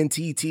 like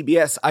TNT,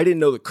 TBS, I didn't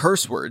know the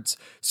curse words.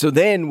 So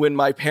then when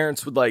my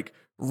parents would like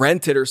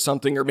rent it or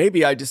something, or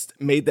maybe I just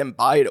made them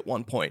buy it at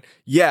one point.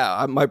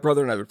 Yeah, my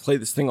brother and I would play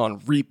this thing on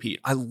repeat.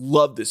 I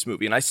love this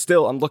movie, and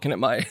I'm looking at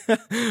my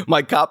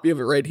my copy of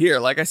it right here.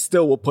 Like, I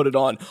still will put it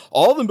on.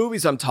 All the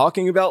movies I'm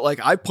talking about,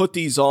 like, I put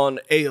these on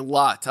a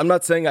lot. I'm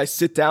not saying I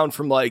sit down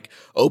from like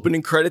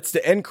opening credits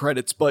to end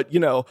credits, but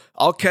you know,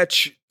 I'll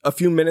catch a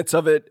few minutes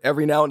of it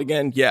every now and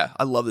again. Yeah,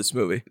 I love this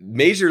movie.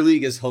 Major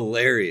League is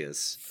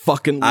hilarious.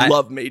 Fucking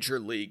love Major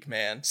League,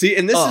 man. See,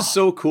 and this is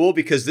so cool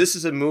because this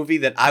is a movie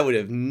that I would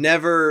have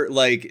never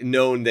like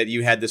known that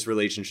you had this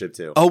relationship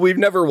to. Oh, we've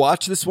never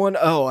watched this one?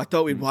 Oh, I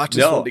thought we'd watch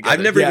this one together. I've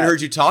never even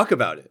heard you talk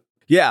about it.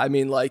 Yeah, I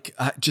mean, like,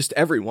 just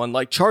everyone.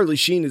 Like, Charlie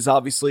Sheen is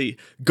obviously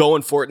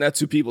going for it, and that's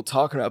who people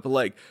talking about. But,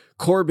 like,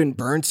 Corbin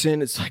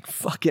Burnson is, like,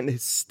 fucking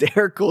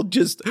hysterical,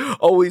 just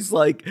always,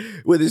 like,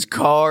 with his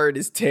car and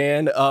his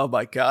tan. Oh,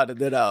 my God. And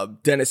then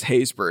Dennis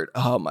Haysbert.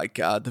 Oh, my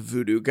God, the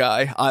voodoo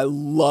guy. I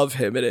love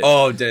him in it.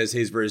 Oh, Dennis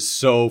Haysbert is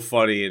so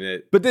funny in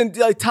it. But then,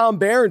 like, Tom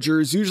Berenger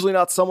is usually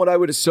not someone I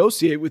would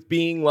associate with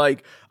being,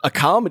 like, a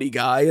comedy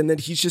guy. And then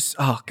he's just,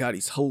 oh, God,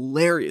 he's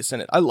hilarious in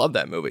it. I love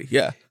that movie.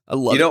 Yeah, I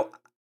love it. You know,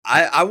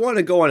 I want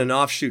to go on an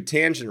offshoot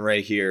tangent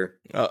right here.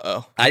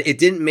 Uh-oh. It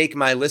didn't make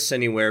my list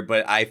anywhere,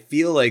 but I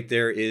feel like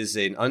there is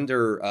an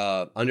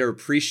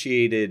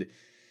underappreciated,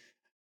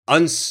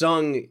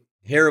 unsung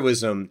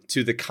heroism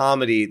to the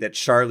comedy that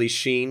Charlie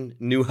Sheen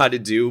knew how to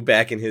do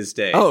back in his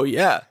day. Oh,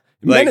 yeah.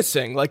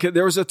 Menacing. Like,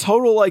 there was a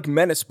total, like,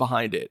 menace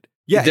behind it.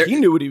 Yeah, he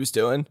knew what he was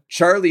doing.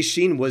 Charlie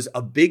Sheen was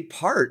a big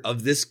part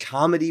of this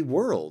comedy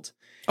world.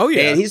 Oh,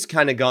 yeah. And he's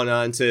kind of gone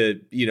on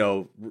to, you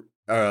know,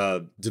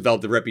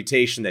 develop the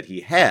reputation that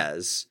he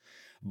has,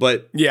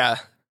 but yeah,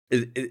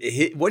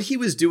 what he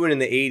was doing in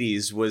the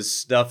 80s was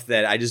stuff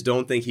that I just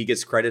don't think he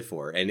gets credit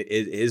for, and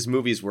his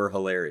movies were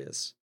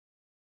hilarious.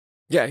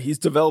 Yeah, he's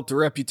developed a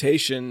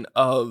reputation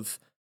of,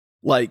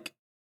 like,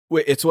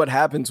 it's what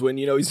happens when,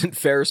 you know, he's in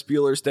Ferris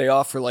Bueller's Day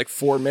Off for like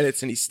 4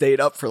 minutes and he stayed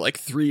up for like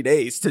 3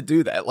 days to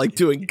do that, like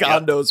doing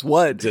God knows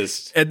what.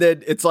 And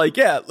then it's like,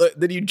 yeah,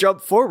 then you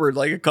jump forward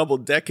like a couple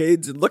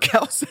decades and look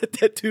how sad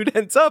that dude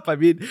ends up. I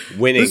mean,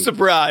 winning. Who's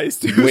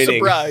surprised? Who's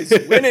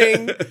surprised?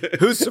 Winning.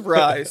 Who's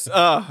surprised?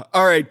 All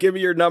right, give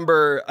me your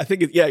number. I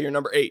think your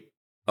number 8.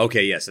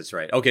 Okay, yes, that's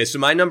right. Okay, so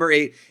my number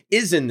 8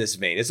 is in this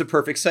vein. It's a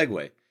perfect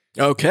segue.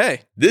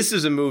 Okay. This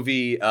is a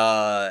movie,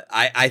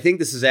 I think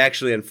this is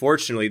actually,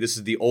 unfortunately, this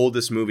is the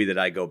oldest movie that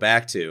I go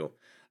back to,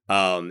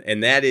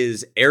 and that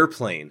is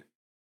Airplane.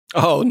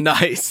 Oh,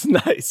 nice.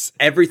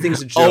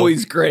 Everything's a joke.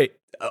 Always great.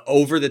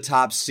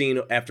 Over-the-top scene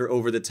after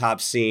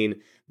over-the-top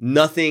scene.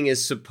 Nothing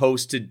is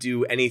supposed to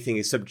do anything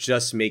except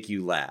just make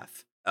you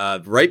laugh.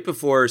 Right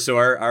before, so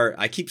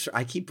I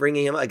keep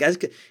bringing him up. Guys,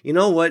 you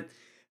know what?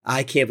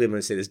 I can't believe I'm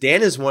going to say this.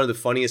 Dan is one of the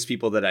funniest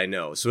people that I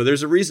know. So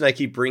there's a reason I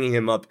keep bringing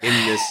him up in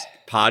this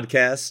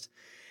podcast.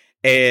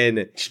 And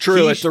it's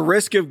true. At the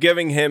risk of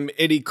giving him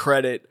any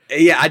credit.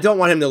 Yeah, I don't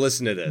want him to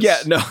listen to this. Yeah,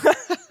 no.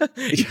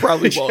 He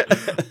probably won't.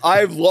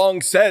 I've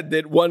long said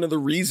that one of the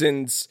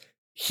reasons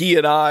he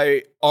and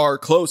I are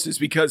close is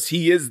because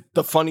he is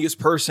the funniest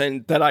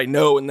person that I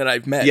know and that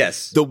I've met.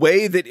 Yes. The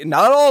way that,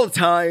 not all the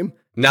time,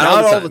 not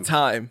all the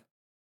time,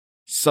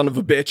 son of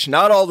a bitch,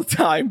 not all the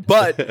time,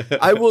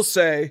 but I will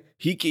say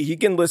he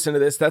can listen to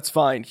this. That's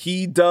fine.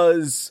 He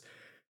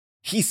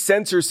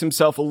censors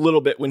himself a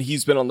little bit when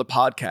he's been on the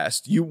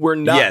podcast. You were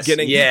not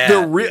getting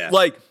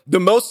like the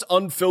most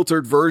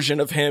unfiltered version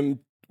of him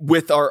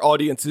with our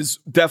audience is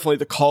definitely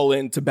the call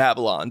in to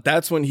Babylon.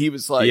 That's when he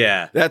was like,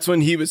 that's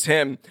when he was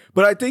him.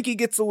 But I think he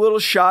gets a little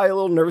shy, a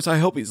little nervous. I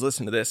hope he's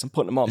listening to this. I'm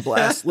putting him on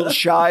blast. A little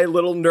shy, a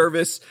little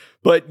nervous.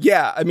 But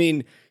yeah, I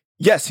mean,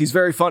 yes, he's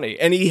very funny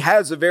and he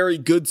has a very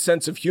good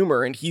sense of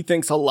humor and he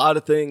thinks a lot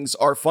of things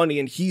are funny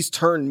and he's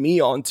turned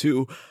me on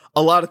to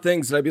a lot of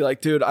things that I'd be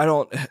like, dude,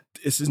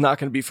 this is not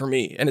going to be for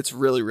me. And it's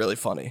really, really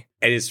funny.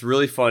 And it's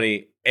really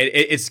funny. And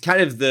it's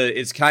kind of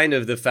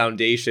the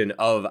foundation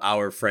of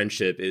our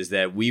friendship is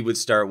that we would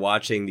start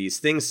watching these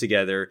things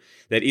together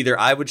that either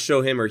I would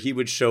show him or he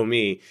would show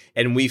me.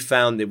 And we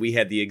found that we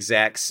had the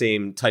exact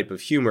same type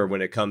of humor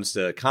when it comes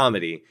to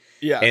comedy.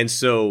 Yeah. And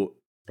so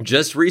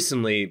just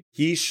recently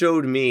he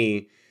showed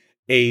me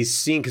a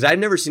scene because I'd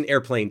never seen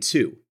Airplane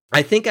 2.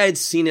 I think I had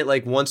seen it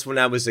like once when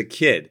I was a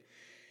kid.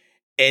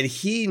 And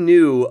he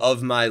knew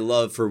of my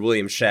love for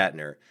William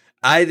Shatner.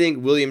 I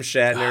think William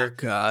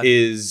Shatner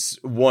is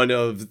one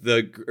of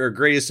the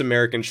greatest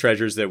American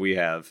treasures that we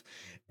have.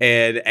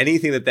 And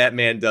anything that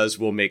man does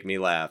will make me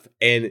laugh.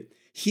 And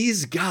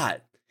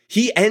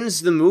he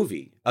ends the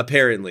movie,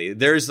 apparently.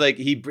 There's like,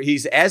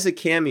 he's as a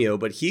cameo,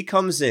 but he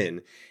comes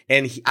in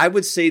and I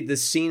would say the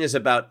scene is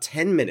about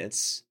 10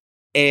 minutes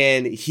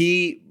and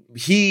he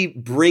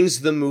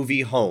brings the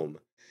movie home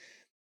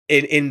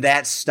in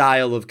that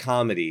style of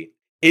comedy.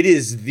 It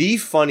is the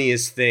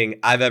funniest thing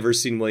I've ever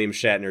seen William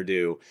Shatner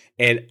do.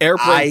 And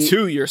Airplane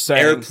 2, you're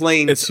saying?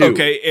 Airplane 2.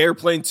 Okay,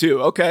 Airplane 2.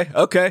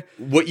 Okay.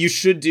 What you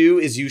should do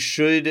is you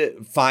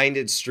should find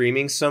it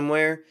streaming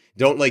somewhere.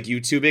 Don't like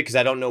YouTube it because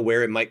I don't know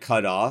where it might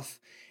cut off.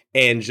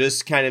 And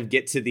just kind of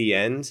get to the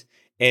end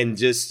and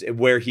just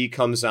where he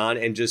comes on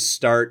and just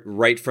start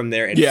right from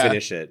there and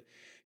finish it.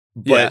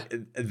 But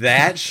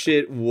that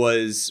shit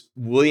was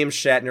William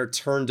Shatner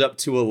turned up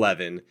to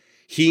 11.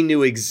 He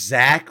knew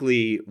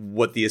exactly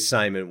what the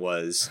assignment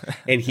was,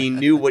 and he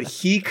knew what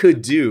he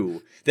could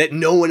do that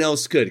no one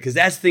else could. Because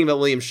that's the thing about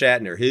William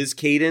Shatner. His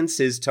cadence,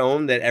 his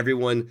tone that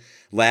everyone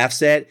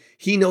laughs at,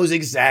 he knows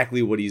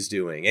exactly what he's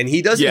doing. And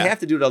he doesn't have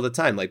to do it all the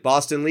time. Like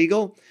Boston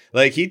Legal,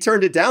 like he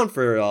turned it down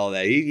for all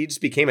that. He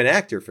just became an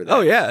actor for that. Oh,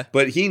 yeah.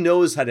 But he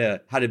knows how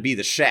to be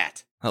the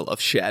Shat. I love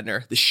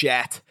Shatner, the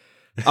Shat.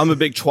 I'm a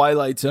big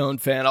Twilight Zone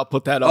fan. I'll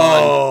put that on.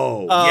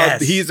 Oh,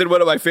 yes. He's in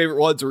one of my favorite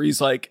ones where he's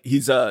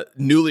a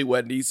newlywed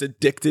and he's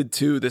addicted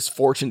to this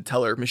fortune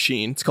teller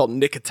machine. It's called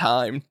Nick of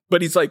Time.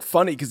 But he's like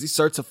funny because he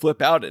starts to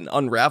flip out and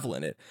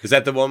unraveling it. Is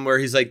that the one where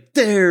he's like,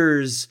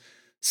 there's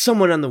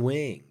someone on the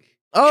wing?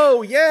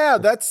 Oh, yeah.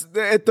 That's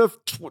at the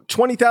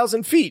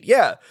 20,000 feet.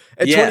 Yeah.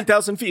 At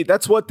 20,000 feet.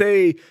 That's what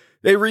they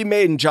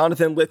remade, and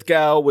Jonathan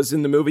Lithgow was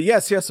in the movie.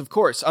 Yes, of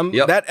course.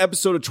 That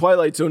episode of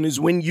Twilight Zone is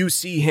when you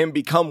see him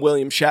become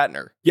William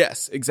Shatner.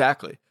 Yes,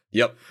 exactly.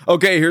 Yep.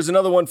 Okay, here's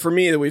another one for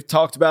me that we've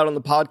talked about on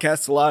the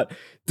podcast a lot.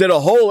 Did a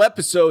whole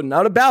episode,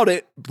 not about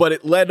it, but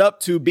it led up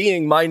to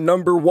being my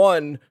number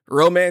one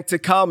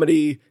romantic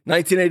comedy,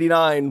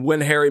 1989,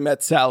 When Harry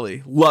Met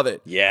Sally. Love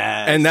it.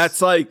 Yes. And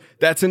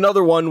that's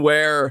another one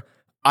where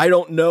I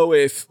don't know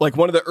if, like,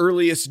 one of the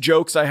earliest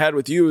jokes I had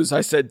with you is I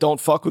said, don't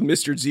fuck with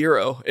Mr.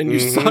 Zero. And you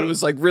thought it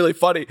was, like, really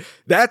funny.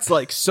 That's,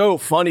 like, so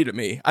funny to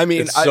me. I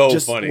mean,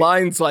 funny.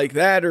 Lines like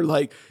that or,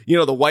 like, you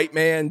know, the white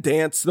man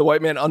dance, the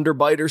white man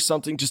underbite or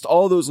something, just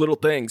all those little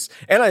things.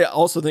 And I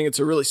also think it's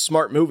a really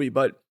smart movie,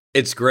 but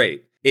it's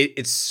great.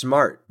 It's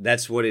smart.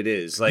 That's what it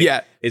is. Like,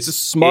 it's a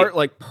smart,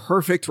 like,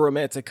 perfect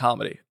romantic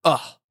comedy. Ugh.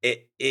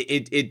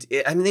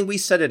 I mean, we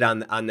said it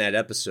on that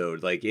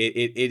episode. Like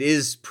it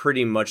is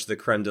pretty much the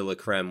creme de la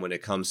creme when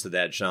it comes to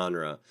that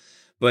genre.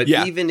 But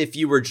even if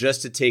you were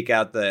just to take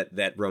out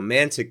that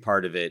romantic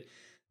part of it,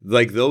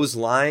 like those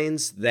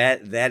lines,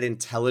 that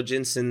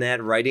intelligence in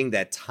that writing,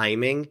 that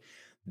timing,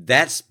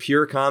 that's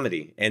pure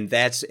comedy. And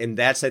that's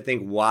I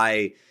think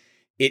why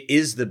it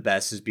is the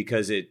best is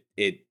because it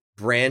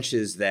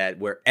branches that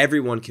where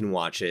everyone can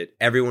watch it,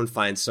 everyone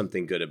finds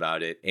something good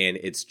about it, and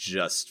it's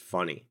just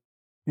funny.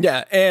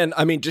 Yeah, and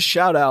I mean, just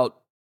shout out.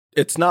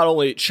 It's not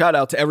only shout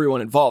out to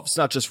everyone involved. It's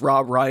not just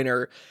Rob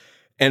Reiner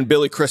and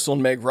Billy Crystal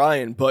and Meg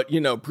Ryan, but, you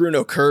know,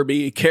 Bruno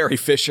Kirby, Carrie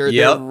Fisher,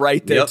 they're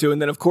right there too.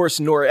 And then, of course,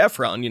 Nora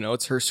Ephron, you know,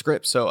 it's her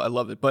script. So I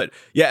love it. But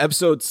yeah,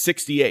 episode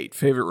 68,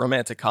 favorite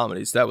romantic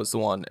comedies. That was the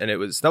one. And that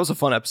was a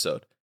fun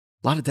episode.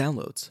 A lot of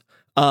downloads.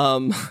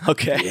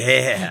 Okay.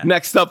 Yeah.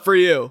 Next up for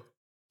you.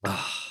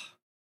 Oh,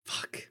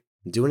 fuck.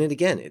 I'm doing it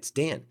again. It's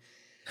Dan.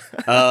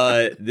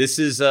 This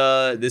is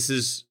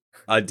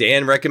a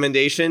Dan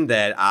recommendation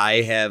that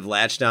I have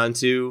latched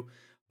onto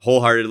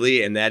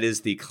wholeheartedly, and that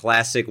is the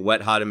classic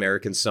Wet Hot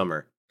American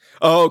Summer.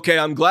 Oh, okay.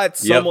 I'm glad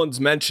someone's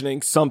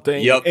mentioning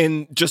something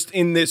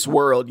in this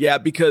world. Yeah,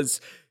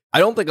 because I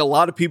don't think a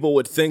lot of people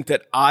would think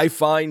that I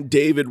find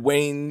David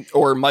Wayne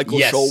or Michael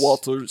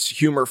Showalter's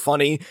humor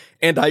funny,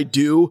 and I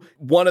do.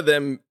 One of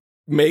them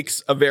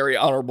makes a very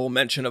honorable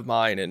mention of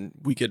mine, and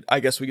I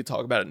guess we could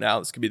talk about it now.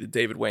 This could be the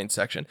David Wayne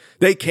section.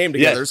 They came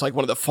together. Yes. It's like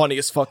one of the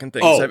funniest fucking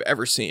things I've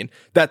ever seen.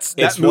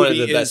 It's one of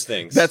the best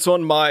things. That's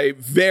on my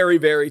very,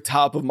 very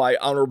top of my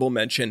honorable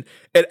mention.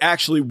 It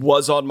actually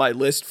was on my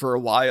list for a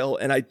while,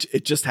 and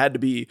it just had to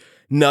be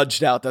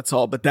nudged out. That's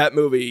all. But that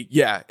movie,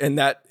 yeah, and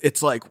that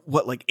it's like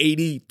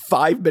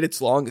 85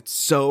 minutes long. It's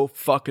so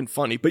fucking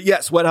funny. But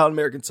yes, Wet Hot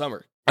American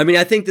Summer. I mean,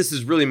 I think this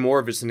is really more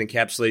of just an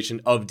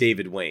encapsulation of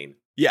David Wayne.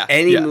 Yeah.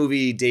 Any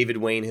movie David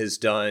Wayne has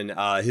done,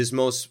 his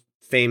most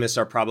famous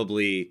are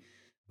probably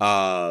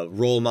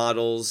Role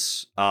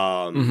Models,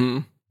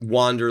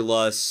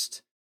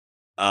 Wanderlust.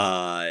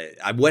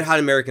 Wet Hot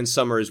American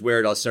Summer is where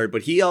it all started,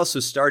 but he also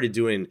started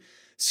doing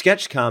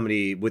sketch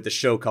comedy with a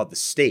show called The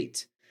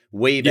State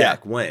way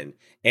back when.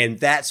 And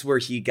that's where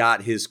he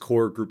got his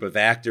core group of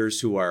actors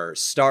who are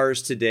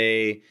stars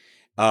today.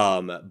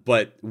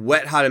 But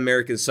Wet Hot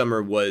American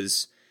Summer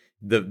was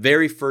the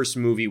very first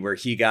movie where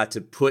he got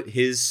to put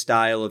his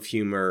style of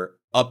humor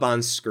up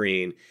on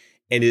screen,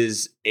 and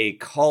is a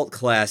cult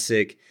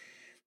classic.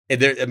 And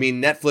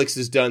Netflix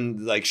has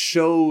done like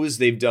shows.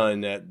 They've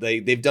done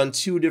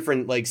 2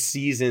 different like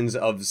seasons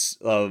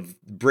of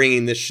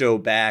bringing this show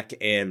back,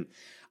 and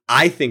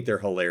I think they're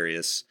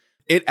hilarious.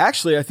 It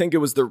actually, I think it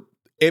was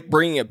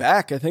bringing it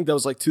back. I think that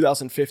was like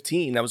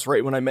 2015. That was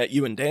right when I met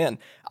you and Dan.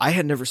 I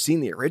had never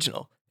seen the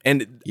original.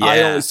 And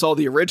I only saw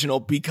the original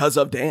because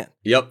of Dan.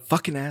 Yep.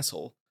 Fucking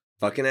asshole.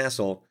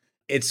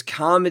 It's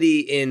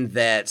comedy in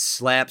that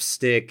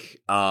slapstick,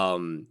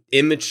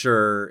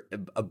 immature,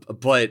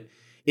 but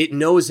it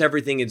knows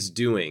everything it's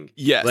doing.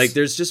 Yes. Like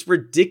there's just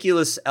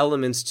ridiculous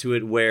elements to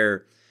it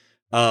where,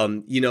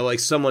 like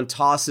someone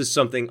tosses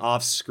something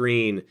off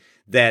screen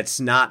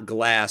that's not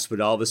glass, but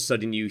all of a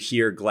sudden you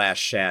hear glass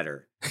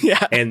shatter.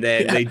 Yeah. And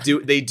then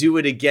they do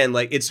it again.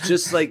 Like it's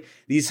just like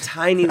these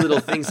tiny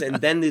little things. And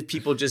then the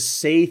people just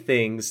say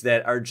things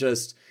that are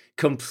just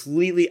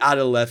completely out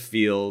of left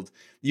field.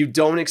 You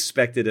don't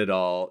expect it at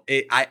all.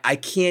 I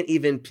can't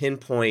even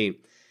pinpoint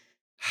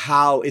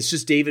how. It's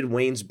just David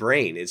Wayne's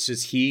brain. It's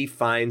just he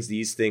finds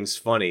these things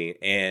funny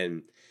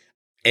and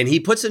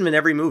he puts them in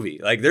every movie.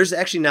 Like there's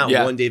actually not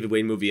one David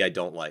Wayne movie I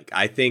don't like.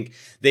 I think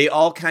they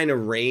all kind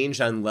of range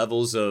on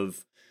levels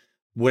of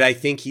what I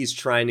think he's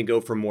trying to go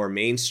for more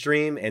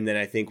mainstream, and then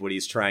I think what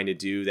he's trying to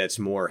do that's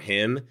more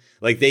him.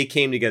 Like they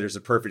came together as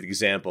a perfect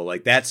example.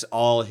 Like that's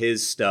all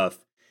his stuff.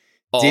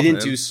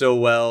 Didn't do so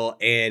well,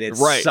 and it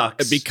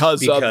sucks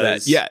because of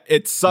that. Yeah,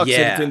 it sucks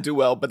that it didn't do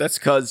well, but that's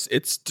because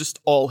it's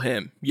just all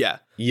him. Yeah.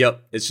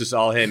 Yep, it's just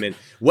all him. And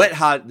Wet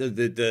Hot,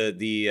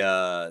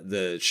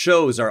 the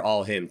shows are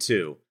all him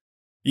too.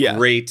 Yeah,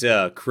 great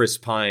Chris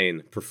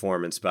Pine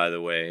performance, by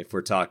the way. If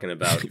we're talking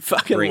about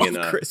bringing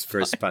up Chris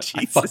Pine,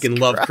 I fucking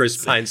love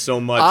Chris Pine so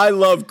much. I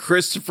love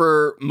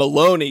Christopher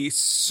Maloney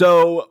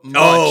so much.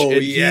 Oh,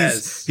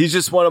 yes, he's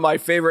just one of my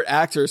favorite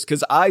actors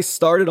because I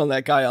started on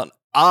that guy on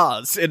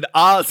Oz, and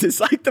Oz is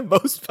like the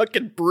most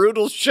fucking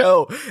brutal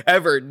show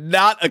ever.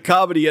 Not a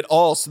comedy at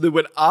all. So then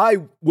when I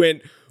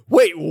went,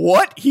 wait,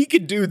 what? He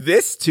could do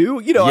this too?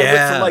 I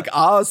went from like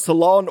Oz to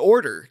Law and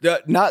Order.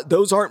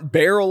 Those aren't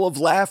barrel of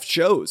laugh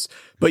shows.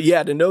 But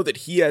yeah, to know that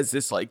he has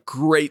this like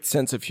great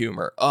sense of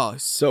humor. Oh,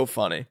 so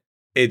funny.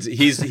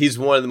 He's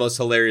one of the most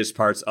hilarious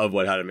parts of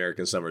Wet Hot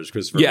American Summer is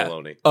Christopher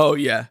Maloney. Oh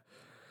yeah.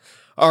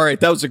 All right,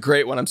 that was a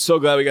great one. I'm so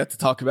glad we got to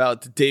talk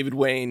about the David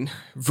Wayne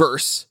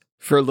verse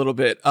for a little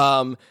bit.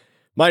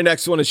 My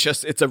next one is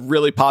it's a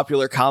really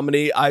popular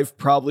comedy. I've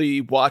probably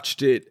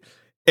watched it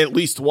at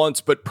least once,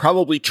 but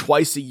probably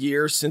twice a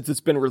year since it's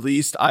been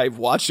released. I've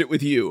watched it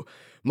with you.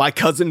 My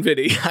Cousin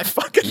Vinny. I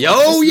fucking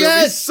love this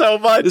movie so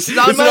much. This is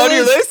on my on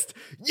your list?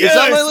 Yes,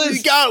 it's on my list.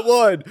 You got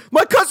one.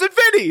 My Cousin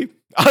Vinny.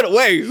 Out of the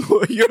way.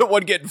 You're the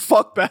one getting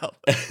fucked about.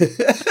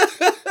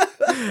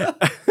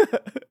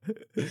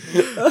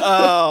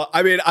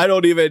 I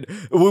don't even.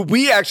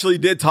 We actually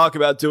did talk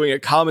about doing a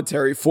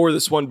commentary for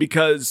this one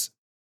because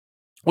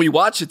we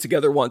watched it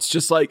together once,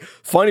 just like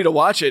funny to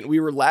watch it. And we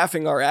were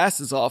laughing our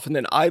asses off. And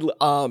then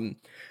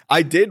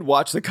I did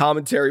watch the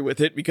commentary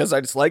with it because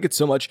I just like it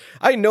so much.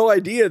 I had no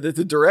idea that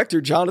the director,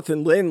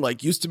 Jonathan Lynn,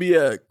 like used to be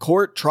a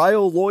court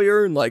trial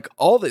lawyer and like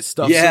all this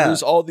stuff. Yeah. So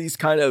there's all these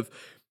kind of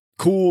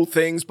cool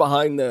things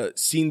behind the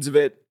scenes of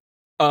it.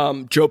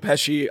 Joe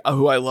Pesci,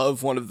 who I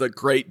love, one of the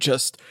great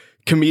just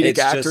comedic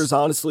actors,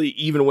 honestly.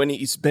 Even when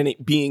he's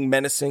being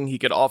menacing, he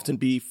could often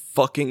be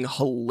fucking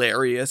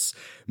hilarious.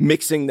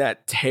 Mixing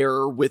that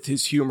terror with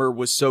his humor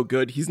was so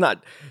good. He's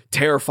not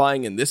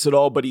terrifying in this at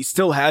all, but he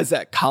still has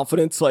that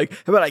confidence. Like,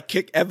 how about I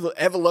kick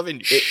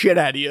ever-loving shit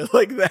out of you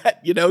like that?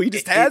 He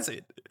just has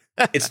it.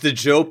 It's the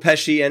Joe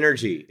Pesci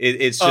energy.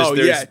 It's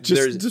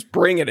just just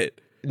bringing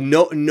it.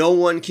 No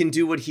one can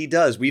do what he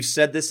does. We've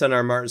said this on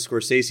our Martin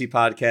Scorsese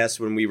podcast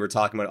when we were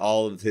talking about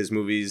all of his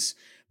movies,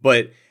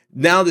 but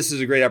now this is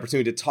a great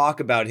opportunity to talk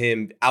about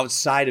him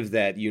outside of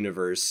that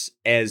universe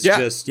as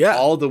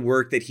all the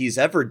work that he's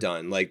ever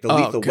done, like the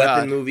Lethal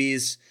Weapon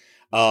movies,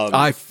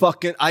 I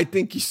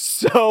think he's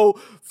so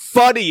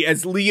funny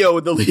as Leo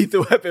in the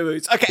Lethal Weapon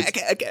movies.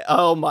 Okay.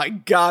 Oh my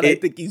God, I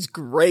think he's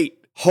great.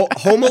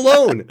 Home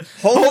Alone.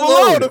 Home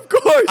Alone, of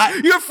course.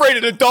 You're afraid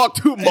of the dog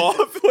too, Mom.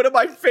 One of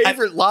my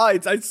favorite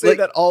lines. I say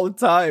that all the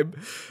time.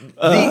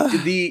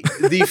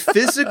 The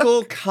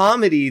physical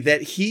comedy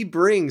that he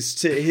brings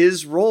to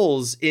his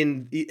roles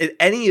in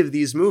any of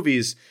these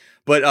movies.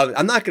 But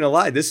I'm not going to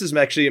lie. This is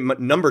actually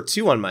number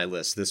 2 on my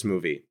list, this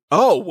movie.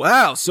 Oh,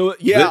 wow. So,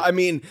 yeah, I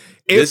mean,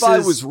 if I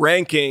was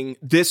ranking,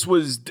 this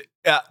was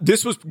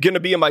going to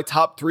be in my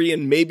top 3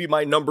 and maybe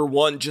my number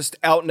 1, just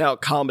out and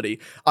out comedy.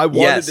 I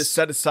wanted to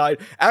set aside.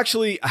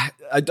 Actually,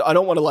 I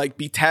don't want to like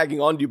be tagging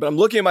on to you, but I'm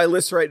looking at my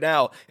list right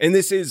now. And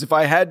this is, if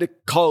I had to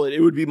call it, it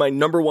would be my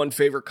number 1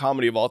 favorite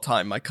comedy of all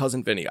time, My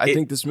Cousin Vinny. I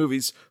think this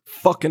movie's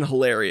fucking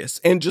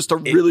hilarious and just a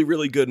really,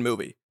 really good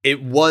movie.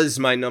 It was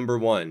my number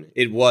 1.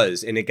 It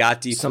was, and it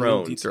got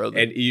dethroned.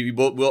 And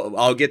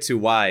I'll get to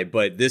why,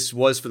 but this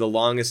was for the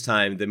longest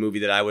time the movie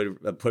that I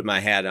would put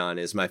my hat on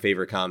as my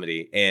favorite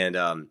comedy. And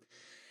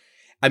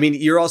I mean,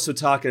 you're also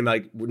talking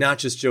about not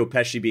just Joe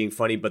Pesci being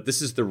funny, but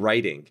this is the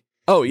writing.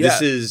 Oh, yeah.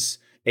 This is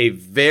a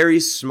very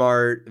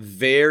smart,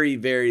 very,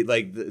 very,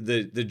 like,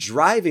 the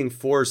driving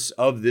force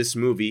of this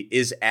movie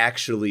is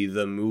actually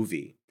the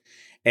movie.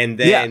 And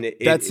then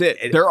that's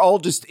it. They're all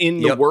just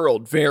in the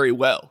world very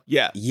well.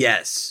 Yeah.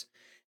 Yes.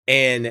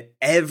 And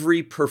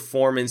every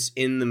performance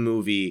in the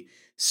movie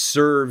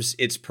serves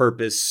its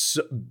purpose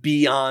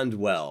beyond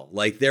well.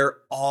 Like, they're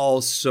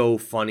all so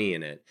funny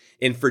in it,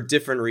 and for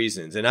different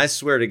reasons. And I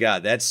swear to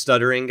God, that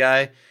stuttering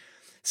guy.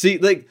 See,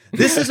 like,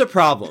 this is a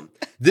problem.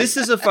 This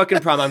is a fucking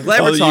problem. I'm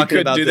glad we're talking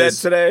about this. You couldn't do that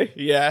today?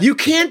 Yeah. You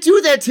can't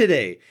do that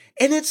today.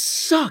 And it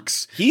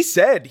sucks. He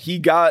said he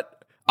got...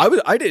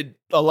 I did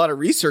a lot of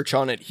research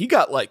on it. He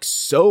got like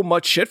so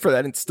much shit for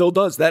that and still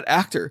does. That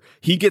actor,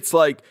 he gets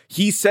like,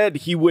 he said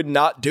he would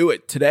not do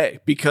it today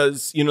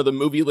because, you know, the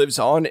movie lives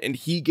on and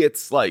he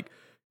gets like,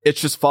 it's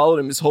just followed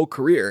him his whole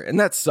career. And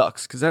that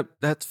sucks because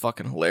that's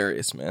fucking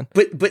hilarious, man.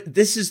 But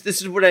this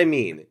is what I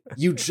mean.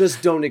 You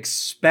just don't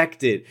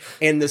expect it.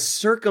 And the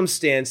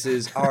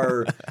circumstances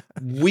are,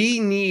 we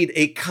need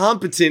a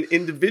competent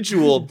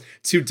individual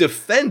to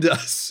defend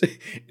us.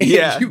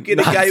 And you get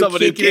a guy who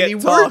can't get any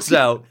words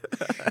out.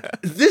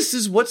 This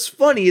is what's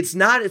funny. It's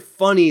not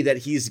funny that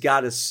he's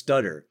got a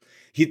stutter.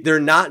 They're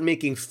not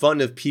making fun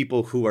of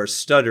people who are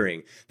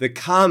stuttering. The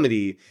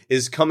comedy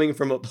is coming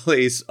from a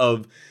place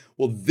of,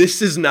 well,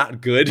 this is not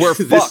good. We're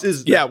fucked.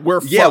 We're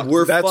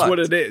fucked. That's fucked. what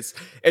it is.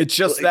 It's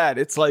just that.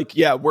 It's like,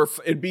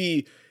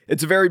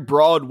 it's a very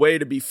broad way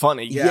to be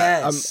funny.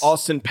 Yeah. Yes.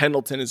 Austin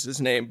Pendleton is his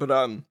name. But,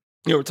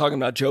 we're talking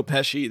about Joe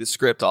Pesci, the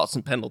script,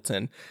 Austin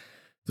Pendleton.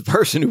 The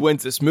person who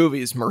wins this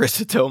movie is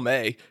Marissa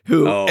Tomei,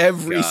 who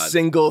every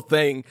single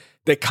thing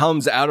that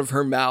comes out of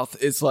her mouth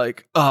is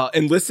like,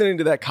 and listening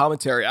to that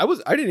commentary, I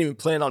didn't even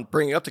plan on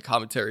bringing up the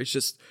commentary. It's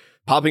just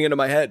popping into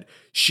my head.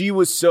 She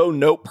was so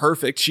note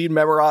perfect. She'd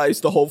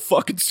memorized the whole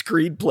fucking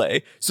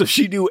screenplay. So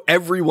she knew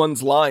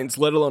everyone's lines,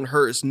 let alone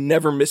hers.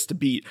 Never missed a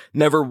beat.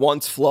 Never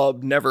once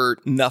flubbed. Never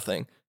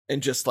nothing.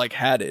 And just like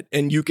had it.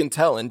 And you can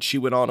tell. And she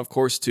went on, of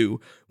course, to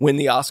win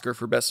the Oscar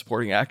for Best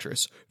Supporting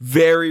Actress.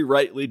 Very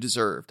rightly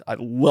deserved. I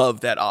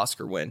love that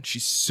Oscar win.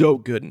 She's so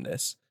good in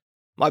this.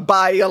 My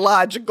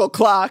biological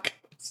clock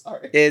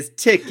is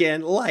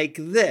ticking like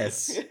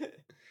this.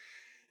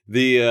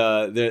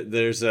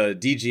 There's a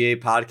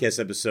DGA podcast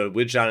episode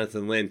with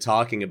Jonathan Lynn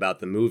talking about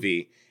the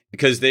movie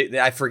because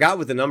I forgot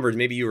what the numbers,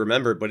 maybe you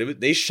remember, but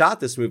they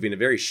shot this movie in a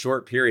very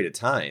short period of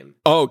time.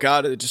 Oh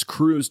God, it just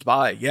cruised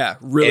by. Yeah,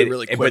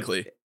 really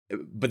quickly.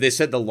 But they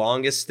said the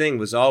longest thing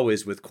was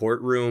always with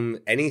courtroom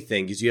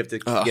anything because you have to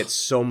get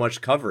so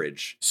much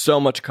coverage. So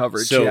much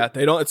coverage. So, yeah,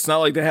 it's not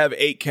like they have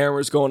 8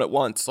 cameras going at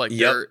once. Like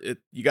you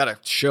got to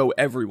show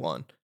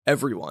everyone.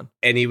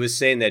 And he was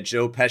saying that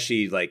Joe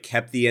Pesci like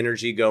kept the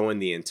energy going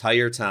the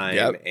entire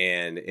time,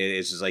 and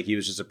it's just like he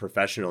was just a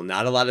professional.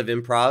 Not a lot of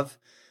improv,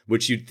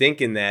 which you'd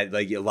think in that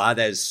like a lot of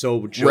that is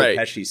so Joe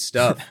Pesci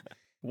stuff.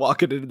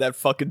 Walking into that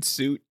fucking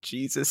suit,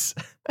 Jesus.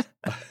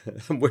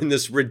 Wearing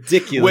this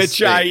ridiculous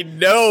which I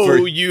know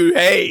you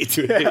hate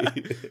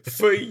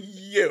for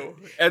you.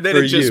 And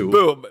then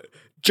boom.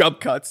 Jump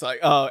cuts like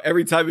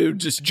every time it would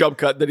just jump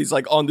cut that he's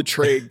like on the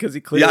train because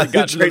he clearly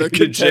got another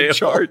contempt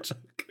charge.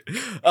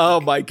 Oh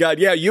my God.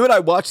 Yeah, you and I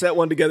watched that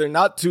one together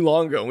not too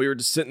long ago and we were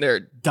just sitting there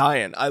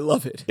dying. I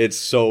love it. It's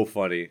so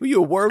funny. Are you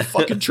a worm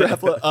fucking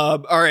traveler? All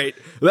right.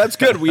 Well, that's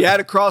good. We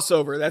had a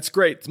crossover. That's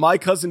great. My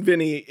Cousin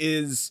Vinny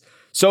is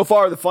so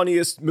far the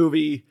funniest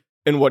movie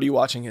in What Are You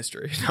Watching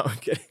history. No, I'm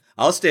kidding.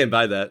 I'll stand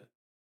by that.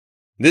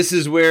 This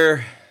is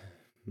where,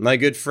 my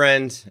good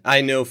friend,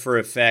 I know for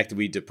a fact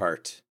we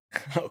depart.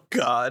 Oh,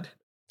 God.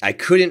 I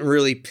couldn't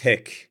really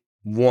pick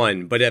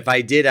one, but if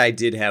I did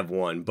have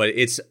one. But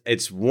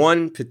it's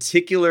one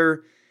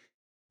particular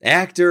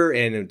actor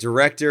and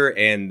director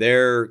and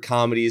their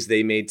comedies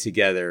they made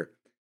together.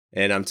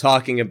 And I'm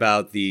talking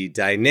about the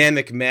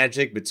dynamic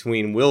magic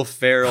between Will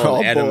Ferrell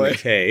and Adam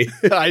McKay.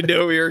 I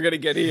knew we were going to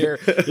get here.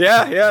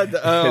 Yeah.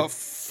 Oh,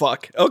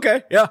 fuck.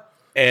 Okay, yeah.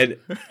 And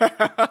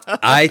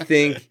I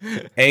think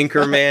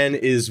Anchorman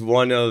is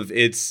one of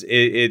this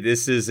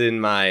is in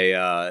my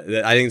I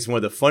think it's one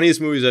of the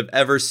funniest movies I've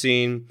ever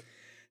seen.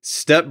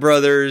 Step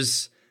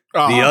Brothers,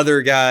 The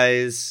Other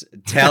Guys,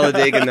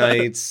 Talladega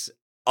Nights,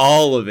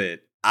 all of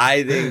it.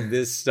 I think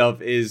this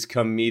stuff is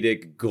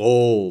comedic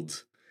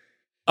gold.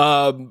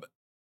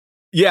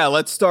 Yeah,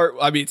 let's start.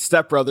 I mean,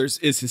 Step Brothers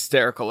is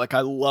hysterical. Like, I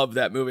love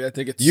that movie. I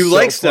think it's You so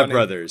like Step funny.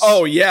 Brothers?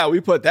 Oh, yeah,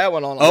 we put that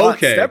one on a lot.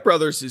 Okay. Step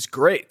Brothers is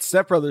great.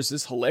 Step Brothers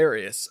is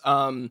hilarious.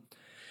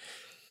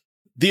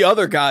 The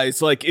Other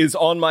Guys, like, is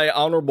on my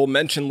honorable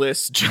mention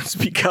list just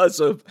because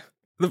of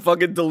the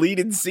fucking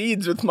deleted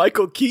scenes with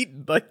Michael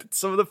Keaton. Like,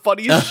 some of the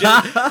funniest shit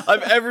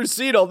I've ever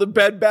seen. All the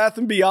Bed Bath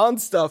 &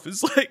 Beyond stuff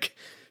is like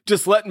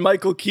just letting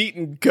Michael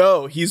Keaton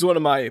go. He's one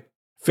of my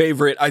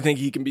favorite. I think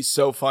he can be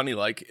so funny.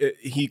 Like,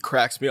 he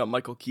cracks me up.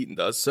 Michael Keaton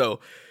does. So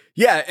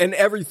yeah, and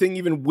everything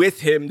even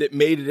with him that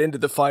made it into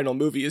the final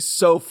movie is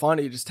so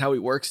funny, just how he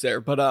works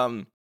there. But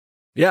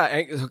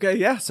yeah, okay,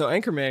 yeah. So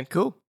Anchorman,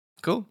 cool.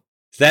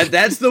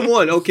 That's the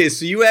one. Okay,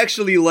 so you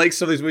actually like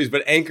some of these movies,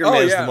 but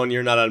Anchorman is the one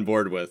you're not on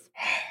board with.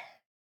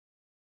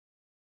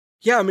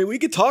 Yeah, I mean, we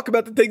could talk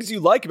about the things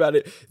you like about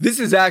it. This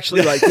is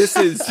actually like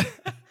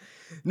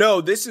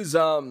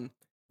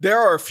there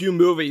are a few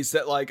movies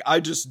that like I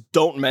just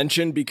don't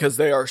mention because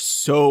they are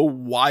so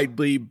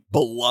widely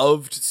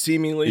beloved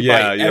seemingly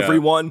by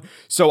everyone.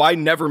 So I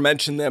never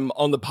mention them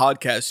on the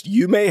podcast.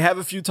 You may have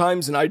a few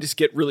times and I just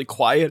get really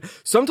quiet.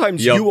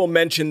 Sometimes you will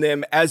mention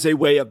them as a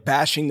way of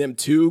bashing them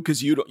too,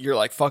 because you're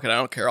like, fuck it, I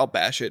don't care, I'll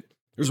bash it.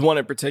 There's one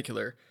in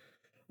particular.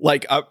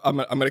 Like, I'm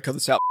going to cut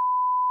this out.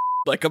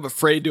 Like, I'm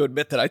afraid to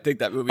admit that I think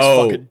that movie's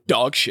fucking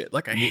dog shit.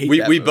 Like, I hate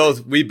that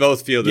movie. We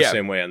both feel the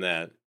same way on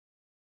that.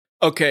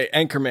 Okay,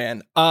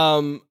 Anchorman.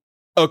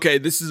 Okay,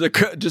 this is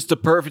just a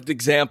perfect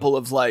example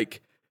of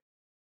like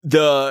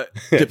the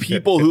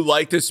people who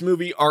like this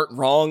movie aren't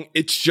wrong.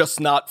 It's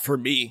just not for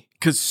me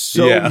because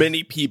so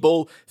many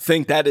people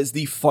think that is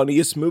the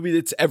funniest movie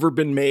that's ever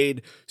been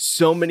made.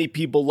 So many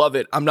people love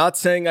it. I'm not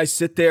saying I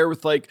sit there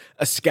with like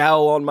a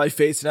scowl on my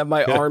face and have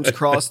my arms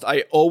crossed.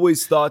 I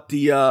always thought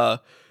the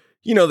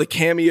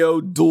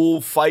cameo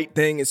duel fight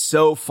thing is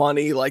so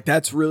funny. Like,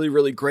 that's really,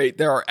 really great.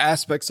 There are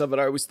aspects of it.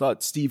 I always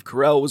thought Steve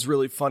Carell was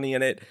really funny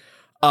in it.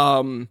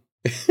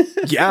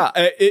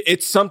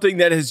 It's something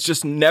that has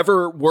just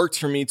never worked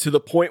for me to the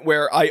point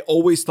where I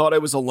always thought I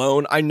was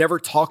alone. I never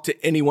talked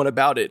to anyone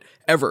about it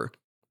ever.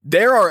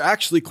 There are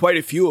actually quite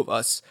a few of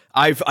us.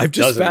 I've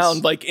just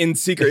found like in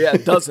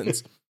secret,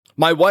 dozens.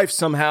 My wife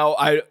somehow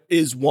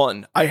is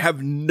one. I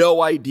have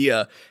no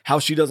idea how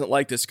she doesn't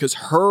like this because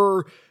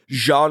her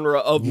genre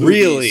of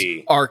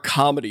movies are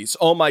comedies.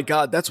 Oh my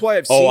God. That's why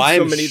I've seen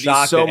so many of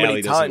these so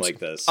many times. Like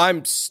this.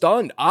 I'm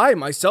stunned. I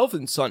myself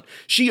am stunned.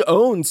 She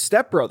owns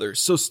Step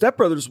Brothers. So Step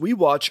Brothers we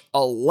watch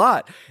a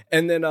lot.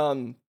 And then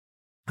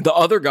The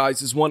Other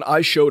Guys is one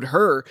I showed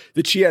her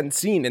that she hadn't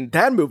seen. And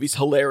that movie's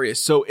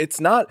hilarious. So it's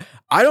not,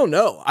 I don't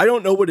know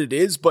what it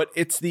is, but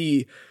it's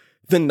the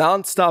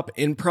nonstop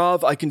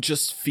improv. I can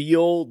just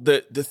feel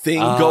the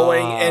thing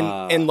going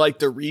and like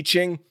the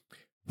reaching.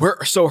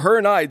 So her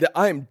and I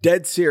am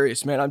dead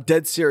serious, man. I'm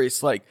dead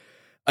serious. Like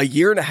a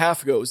year and a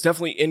half ago, it was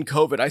definitely in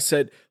COVID. I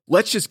said,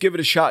 let's just give it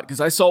a shot because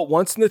I saw it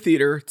once in the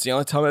theater. It's the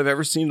only time I've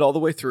ever seen it all the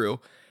way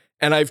through.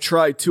 And I've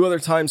tried 2 other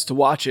times to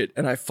watch it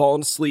and I've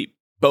fallen asleep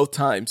both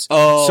times.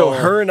 Oh. So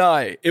her and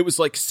I, it was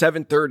like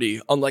 7:30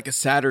 on like a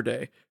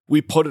Saturday.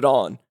 We put it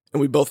on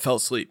and we both fell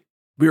asleep.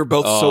 We were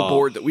both so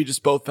bored that we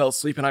just both fell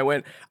asleep. And I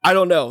went, I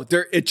don't know.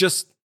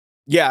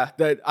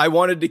 That I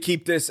wanted to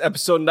keep this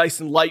episode nice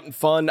and light and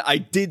fun. I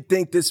did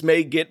think this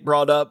may get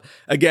brought up.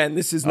 Again,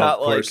 this is not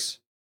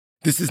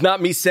this is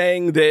not me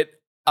saying that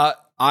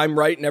I'm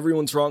right and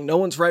everyone's wrong. No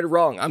one's right or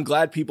wrong. I'm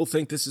glad people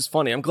think this is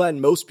funny. I'm glad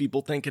most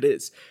people think it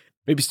is.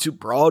 Maybe it's too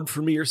broad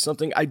for me or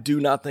something. I do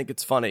not think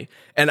it's funny.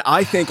 And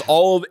I think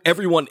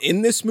everyone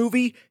in this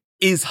movie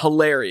is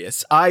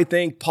hilarious. I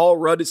think Paul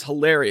Rudd is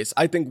hilarious.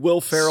 I think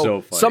Will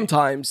Ferrell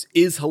sometimes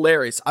is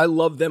hilarious. I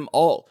love them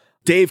all.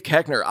 Dave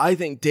Koechner. I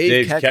think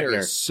Dave Koechner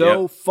is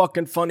so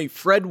fucking funny.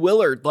 Fred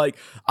Willard. Like,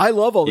 I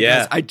love all the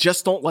guys. I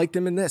just don't like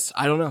them in this.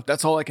 I don't know.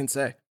 That's all I can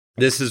say.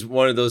 This is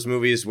one of those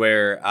movies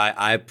where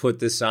I put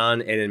this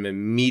on and am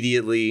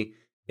immediately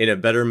in a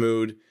better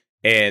mood.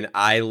 And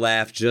I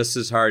laugh just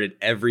as hard at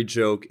every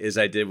joke as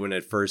I did when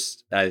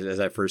as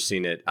I first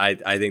seen it.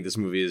 I think this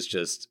movie is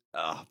just,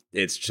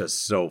 it's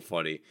just so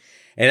funny.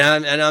 And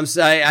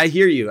I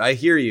hear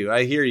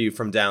you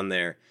from down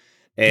there.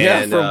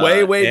 And, from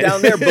way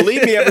down there.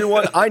 Believe me,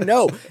 everyone, I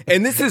know.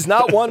 And this is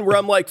not one where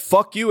I'm like,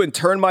 fuck you and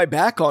turn my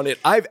back on it.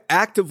 I've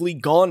actively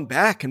gone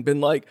back and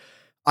been like,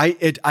 I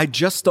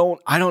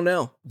don't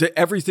know.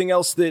 Everything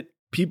else that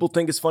people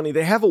think is funny,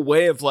 they have a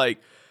way of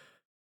like,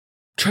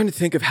 trying to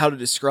think of how to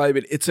describe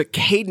it. It's a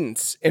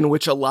cadence in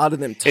which a lot of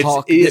them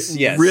talk.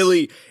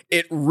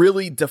 It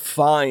really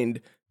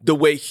defined the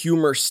way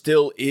humor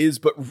still is,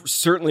 but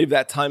certainly of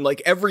that time,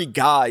 like every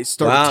guy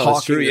started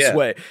talking this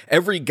way.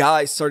 Every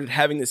guy started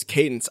having this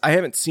cadence. I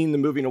haven't seen the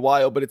movie in a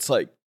while, but it's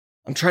like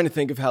I'm trying to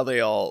think of how they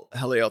all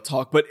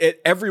talk, but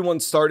everyone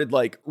started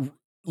like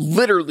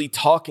literally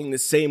talking the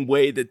same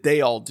way that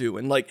they all do,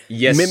 and like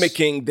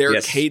mimicking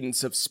their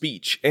cadence of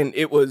speech. And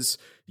it was,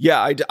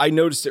 I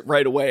noticed it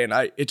right away,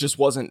 and it just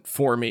wasn't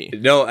for me.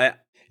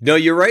 No,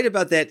 you're right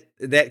about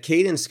that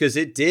cadence, because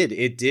it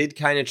did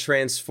kind of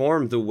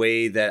transform the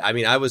way that, I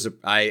mean, I was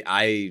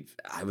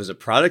a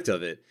product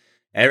of it.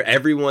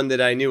 Everyone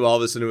that I knew all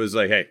of a sudden was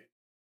like, hey,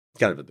 it's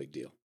kind of a big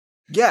deal.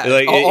 Yeah,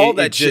 like, all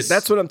that shit.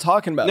 That's what I'm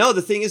talking about. No,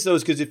 the thing is, though,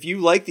 is because if you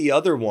like the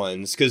other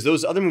ones, because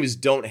those other movies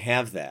don't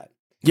have that.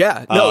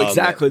 Yeah, no,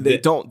 exactly. They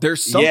don't.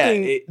 There's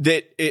something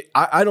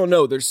I don't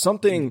know. There's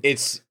something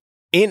it's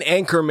in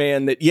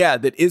Anchorman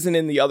that isn't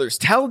in the others.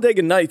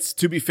 Talladega Nights,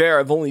 to be fair,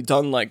 I've only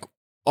done like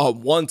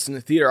once in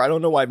the theater. I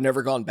don't know why I've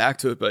never gone back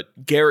to it,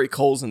 but Gary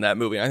Cole's in that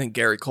movie. I think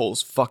Gary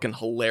Cole's fucking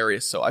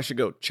hilarious, so I should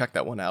go check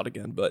that one out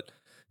again. But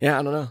yeah,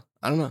 I don't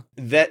know.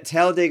 That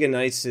Talladega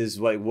Nights is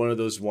like one of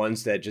those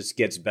ones that just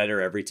gets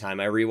better every time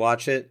I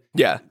rewatch it.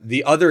 Yeah.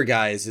 The Other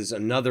Guys is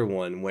another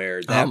one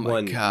where that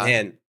one, God.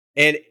 Man,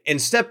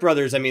 and Step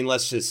Brothers, I mean,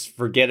 let's just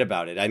forget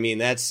about it. I mean,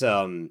 that's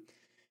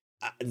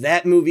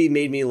that movie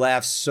made me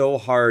laugh so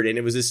hard, and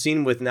it was a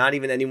scene with not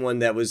even anyone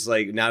that was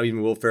like, not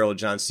even Will Ferrell,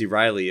 John C.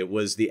 Reilly. It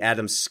was the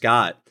Adam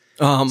Scott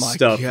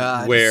stuff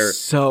where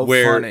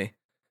funny.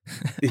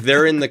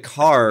 They're in the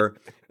car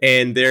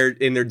and they're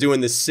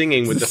doing the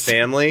singing with the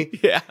family.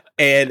 Yeah.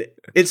 And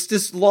it's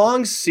this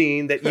long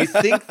scene that you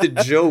think the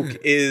joke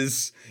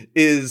is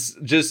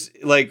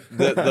just like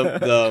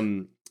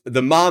the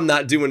mom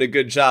not doing a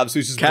good job, so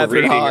she's just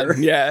Catherine berating Hahn. her.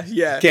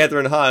 Yeah.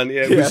 Catherine Hahn.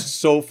 Yeah, it was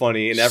so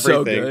funny and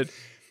everything. So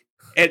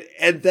good.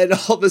 And then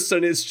all of a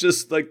sudden it's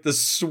just like the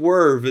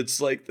swerve.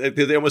 It's like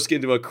they almost get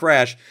into a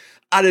crash.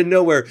 Out of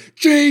nowhere,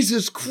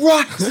 Jesus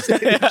Christ!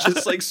 And it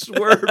just like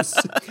swerves,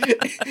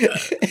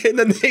 and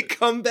then they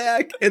come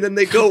back, and then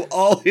they go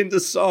all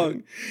into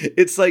song.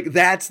 It's like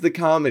that's the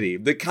comedy.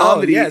 The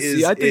comedy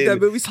is. I think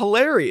that movie's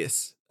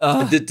hilarious.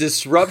 The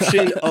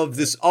disruption of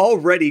this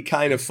already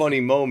kind of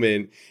funny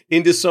moment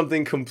into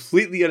something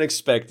completely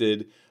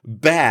unexpected.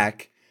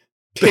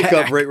 Pick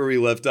up right where we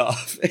left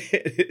off.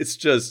 It's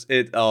just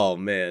it. Oh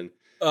man.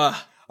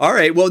 All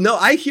right. Well, no,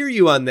 I hear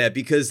you on that,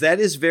 because that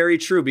is very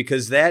true,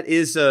 because that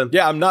is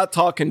I'm not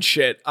talking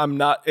shit.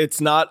 It's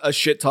not a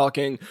shit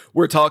talking.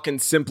 We're talking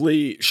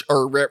simply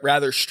or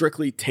rather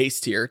strictly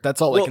taste here.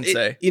 That's all I can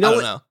say. You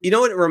know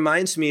what it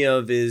reminds me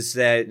of is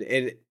that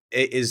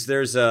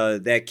there's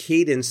that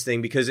cadence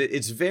thing, because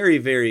it's very,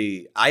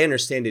 very, I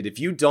understand it. If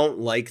you don't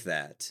like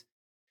that,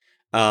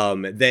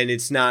 then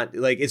it's not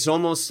like, it's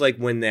almost like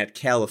when that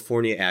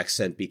California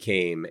accent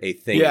became a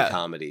thing in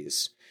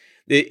comedies.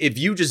 If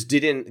you just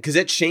didn't, because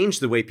it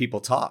changed the way people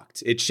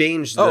talked. It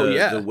changed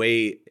the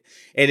way,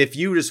 and if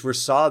you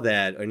just saw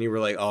that and you were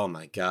like, oh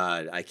my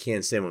God, I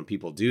can't stand when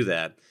people do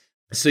that.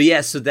 So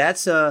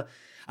that's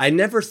I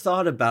never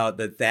thought about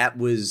that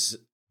was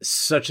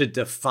such a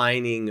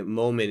defining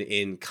moment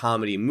in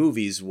comedy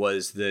movies,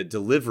 was the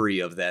delivery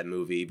of that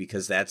movie,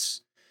 because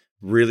that's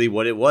really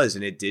what it was,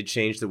 and it did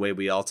change the way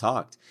we all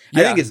talked.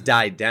 I think it's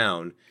died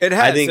down. It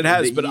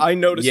has, but I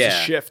noticed a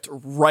shift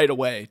right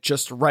away,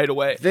 just right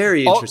away.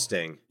 Very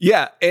interesting.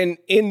 And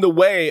in the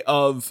way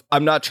of,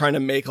 I'm not trying to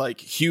make like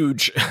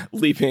huge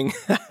leaping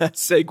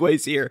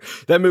segues here.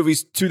 That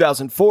movie's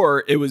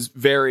 2004. It was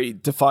very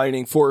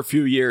defining for a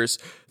few years.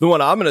 The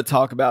one I'm going to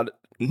talk about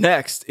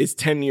next is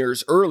 10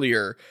 years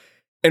earlier.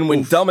 And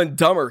when Dumb and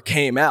Dumber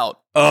came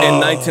out in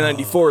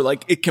 1994,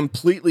 like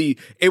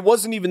it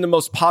wasn't even the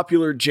most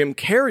popular Jim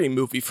Carrey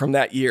movie from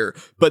that year,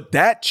 but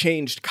that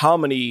changed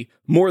comedy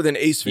more than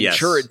Ace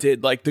Ventura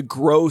did. Like the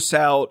gross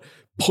out,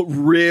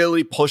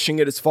 really pushing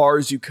it as far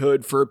as you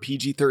could for a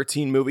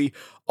PG-13 movie,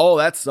 all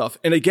that stuff.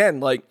 And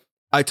again, like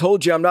I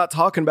told you, I'm not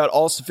talking about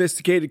all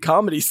sophisticated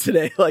comedies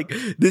today. Like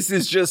this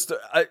is just,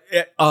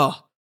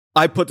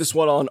 I put this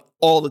one on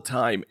all the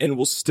time and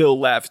will still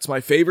laugh. It's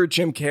my favorite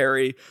Jim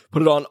Carrey.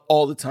 Put it on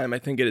all the time. I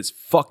think it is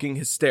fucking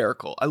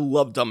hysterical. I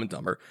love Dumb and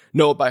Dumber.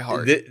 Know it by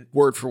heart.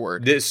 Word for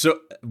word.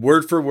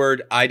 Word for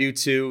word. I do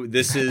too.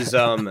 This is,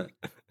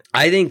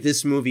 I think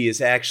this movie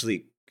is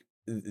actually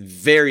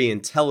very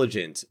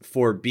intelligent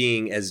for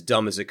being as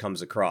dumb as it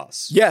comes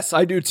across. Yes,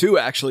 I do too,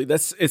 actually.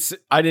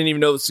 I didn't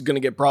even know this was going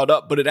to get brought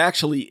up, but it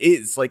actually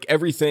is. Like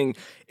everything,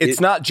 it's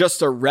not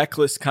just a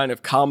reckless kind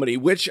of comedy,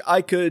 which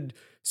I could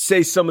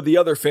say some of the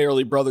other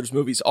Farrelly Brothers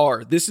movies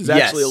are. This is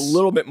actually a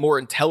little bit more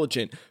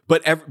intelligent,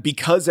 but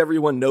because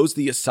everyone knows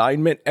the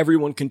assignment,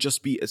 everyone can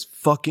just be as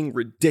fucking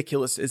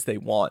ridiculous as they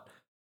want.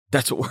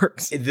 That's what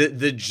works.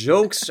 The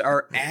jokes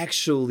are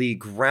actually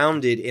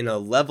grounded in a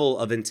level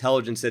of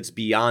intelligence that's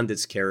beyond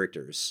its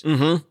characters.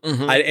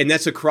 And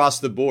that's across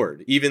the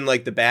board, even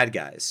like the bad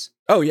guys.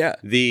 Oh yeah.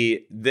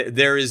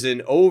 There's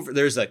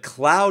a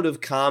cloud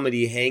of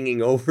comedy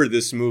hanging over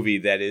this movie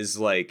that is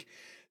like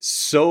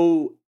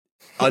so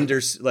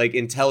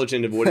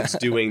intelligent of what it's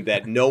doing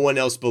that no one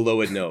else below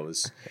it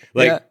knows.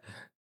 Like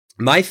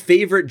my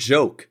favorite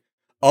joke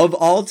of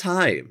all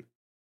time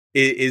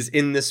is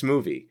in this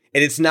movie,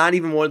 and it's not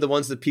even one of the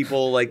ones that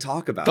people like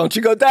talk about. Don't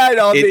you go die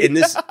on me. In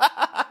this,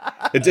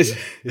 It's just,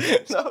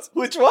 No,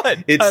 which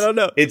one? I don't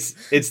know.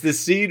 It's the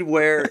scene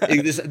where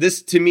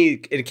this to me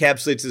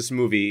encapsulates this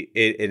movie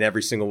in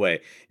every single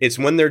way. It's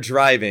when they're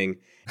driving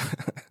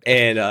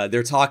and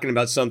they're talking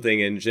about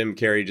something, and Jim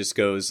Carrey just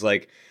goes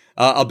like,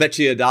 "I'll bet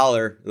you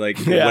 $1," like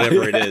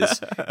whatever it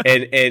is,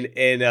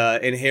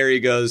 and Harry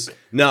goes,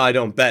 "No, I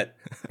don't bet,"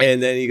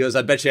 and then he goes,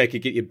 "I bet you I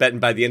could get you betting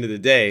by the end of the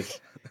day,"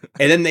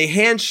 and then they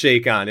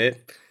handshake on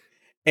it,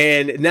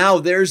 and now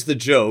there's the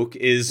joke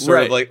is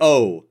sort of like,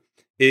 oh.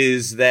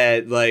 Is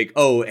that like,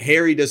 oh,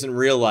 Harry doesn't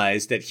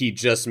realize that he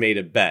just made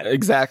a bet.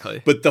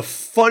 Exactly. But the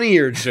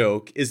funnier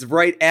joke is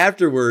right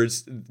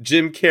afterwards,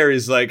 Jim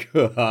Carrey's like,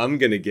 I'm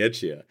going to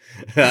get you.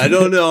 I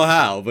don't know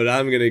how, but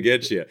I'm going to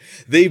get you.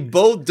 They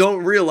both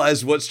don't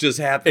realize what's just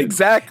happened.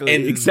 Exactly.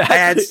 And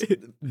exactly.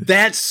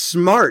 that's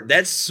smart.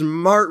 That's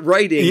smart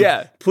writing.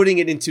 Yeah. Putting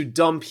it into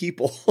dumb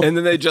people. And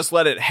then they just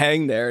let it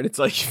hang there, and it's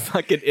like, you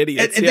fucking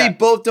idiots. And they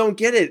both don't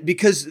get it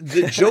because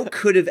the joke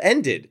could have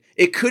ended.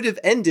 It could have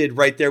ended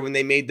right there when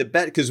they made the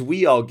bet because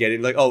we all get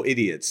it. Like, oh,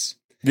 idiots.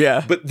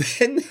 Yeah. But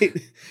then they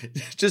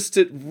just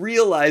to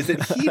realize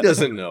that he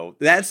doesn't know.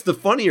 That's the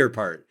funnier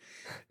part.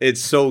 It's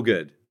so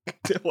good.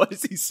 What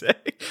does he say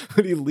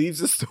when he leaves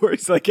the store?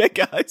 He's like, "Hey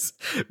guys,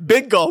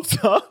 big gulps,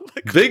 huh?"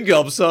 Like, big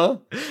gulps, huh?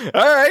 All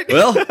right.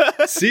 Well,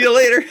 see you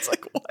later. It's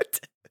like, what?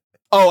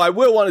 Oh, I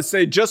will want to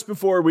say just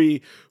before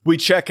we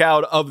check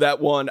out of that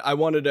one,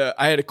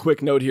 I had a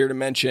quick note here to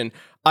mention.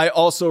 I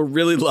also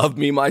really love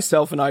Me,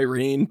 Myself, and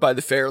Irene by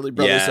the Farrelly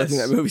Brothers. Yes. I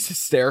think that movie's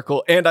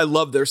hysterical. And I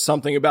love There's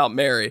Something About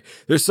Mary.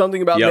 There's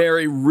Something About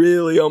Mary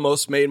really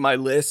almost made my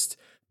list,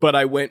 but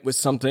I went with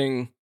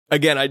something,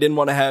 again, I didn't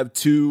want to have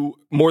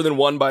more than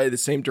one by the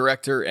same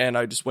director, and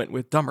I just went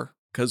with Dumber,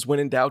 because when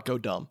in doubt, go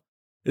dumb.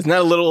 Isn't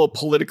that a little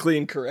politically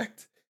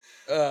incorrect?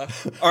 All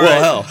right.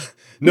 Hell,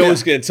 no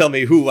one's going to tell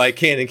me who I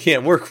can and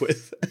can't work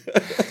with.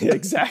 Yeah,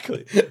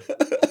 exactly.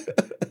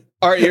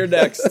 All right, you're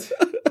next.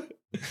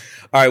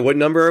 All right, what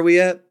number are we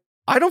at?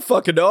 I don't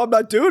fucking know. I'm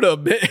not doing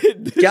them.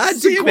 God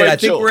damn it, I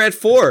think we're at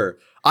 4.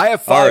 I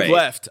have 5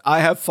 left. I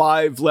have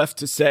 5 left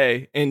to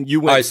say, and you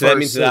went all right, first. so that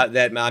means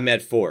that I'm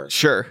at 4.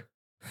 Sure.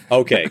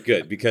 Okay,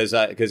 good, because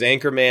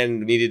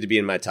Anchorman needed to be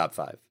in my top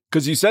 5.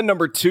 Because you said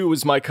number 2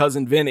 was My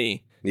Cousin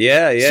Vinny.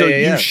 Yeah.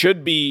 You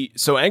should be,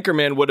 so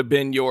Anchorman would have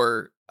been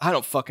your, I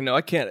don't fucking know.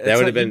 I can't. That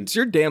would have been. It's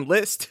your damn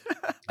list.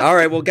 All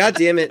right, well, God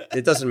damn it.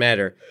 It doesn't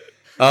matter.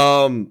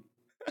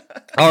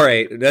 All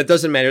right, that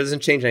doesn't matter. It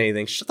doesn't change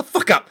anything. Shut the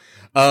fuck up.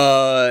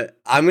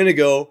 I'm gonna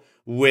go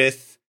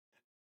with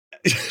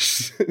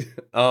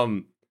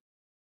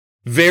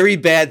Very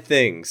Bad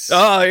Things.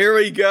 Oh, here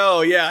we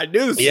go. Yeah, I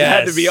knew this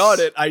had to be on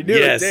it. I knew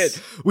it did.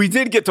 We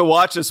did get to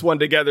watch this one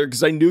together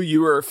because I knew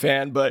you were a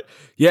fan. But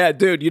yeah,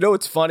 dude, you know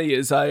what's funny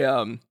is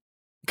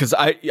because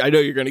I know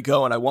you're going to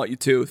go and I want you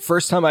to.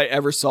 First time I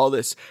ever saw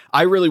this,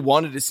 I really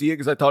wanted to see it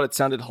because I thought it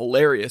sounded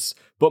hilarious.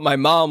 But my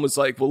mom was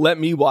like, well, let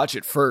me watch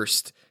it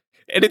first.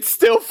 And it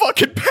still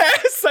fucking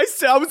passed.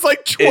 I was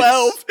like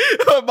 12.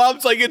 My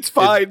mom's like, it's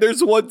fine.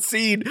 There's one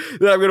scene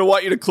that I'm going to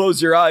want you to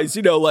close your eyes,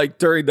 like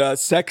during the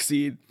sex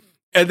scene.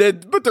 And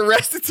then, but the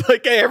rest, it's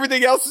like, hey,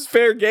 everything else is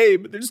fair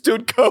game. They're just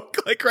doing coke,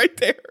 like right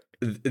there.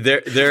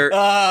 They're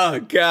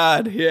oh,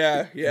 God.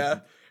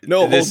 Yeah.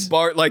 No holds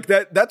barred. Like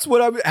that's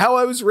how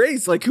I was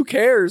raised. Like, who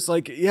cares?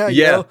 Like,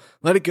 yeah.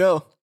 Let it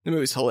go. The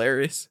movie's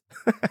hilarious.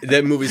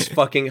 That movie's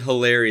fucking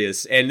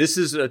hilarious. And this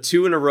is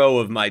 2 in a row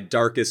of my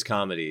darkest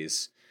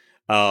comedies.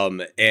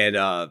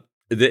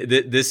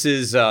 This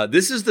is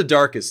the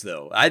darkest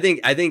though. I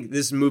think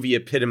this movie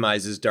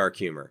epitomizes dark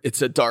humor.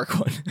 It's a dark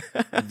one.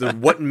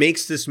 What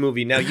makes this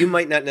movie, now you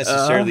might not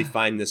necessarily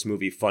find this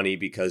movie funny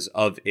because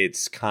of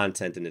its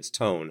content and its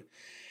tone.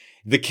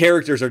 The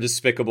characters are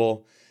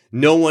despicable.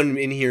 No one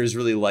in here is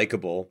really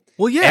likable.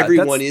 Well, yeah,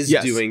 everyone is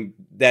doing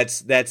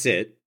that's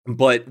it.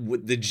 But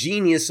the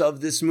genius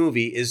of this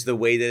movie is the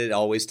way that it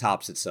always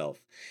tops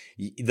itself.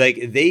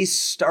 Like, they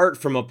start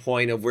from a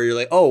point of where you're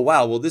like, oh,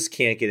 wow, well, this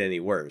can't get any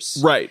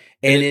worse. Right.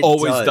 And it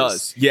always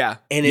does. Yeah.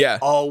 And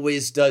it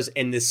always does.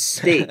 And the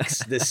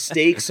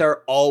stakes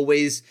are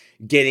always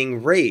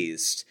getting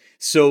raised.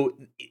 So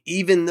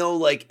even though,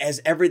 like,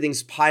 as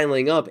everything's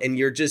piling up and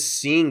you're just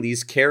seeing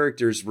these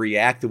characters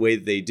react the way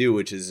that they do,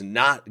 which is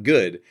not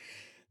good.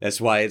 That's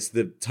why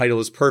the title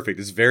is perfect.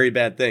 It's Very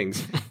Bad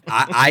Things.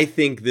 I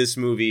think this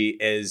movie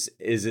is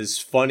as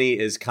funny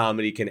as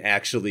comedy can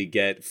actually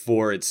get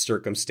for its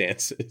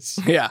circumstances.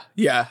 Yeah.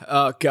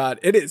 Oh, God.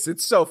 It is.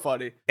 It's so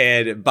funny.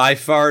 And by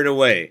far and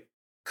away,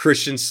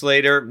 Christian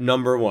Slater,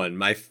 number 1.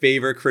 My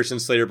favorite Christian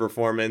Slater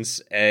performance.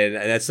 And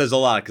that says a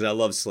lot because I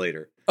love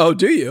Slater. Oh,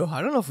 do you?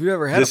 I don't know if we've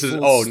ever had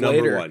Slater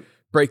number 1.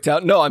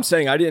 Breakdown. No, I'm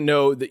saying I didn't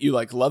know that you,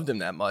 like, loved him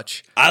that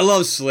much. I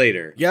love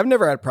Slater. Yeah, I've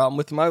never had a problem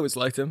with him. I always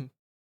liked him.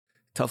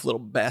 Tough little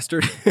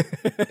bastard.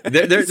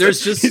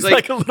 There's just he's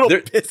like a little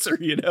pisser,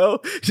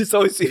 Just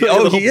always seems like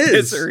a little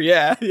pisser.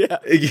 Yeah.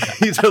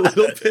 He's a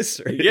little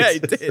pisser. Yeah, he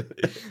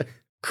did.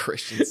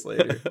 Christian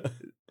Slater.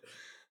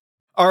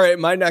 All right,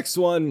 my next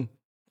one.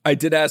 I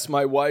did ask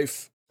my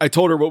wife. I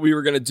told her what we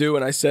were going to do,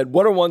 and I said,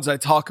 what are ones I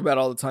talk about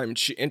all the time?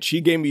 And she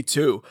gave me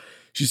 2.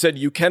 She said,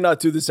 you cannot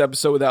do this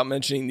episode without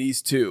mentioning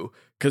these two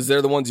because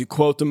they're the ones you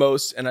quote the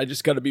most. And I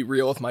just got to be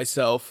real with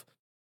myself.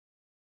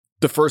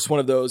 The first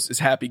one of those is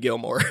Happy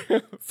Gilmore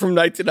from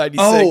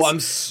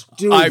 1996.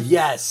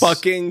 I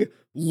fucking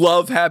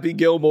love Happy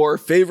Gilmore.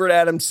 Favorite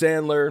Adam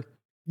Sandler.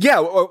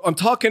 Yeah, I'm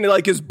talking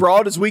like as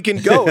broad as we can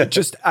go. It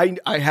just I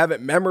have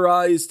it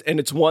memorized, and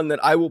it's one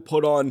that I will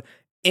put on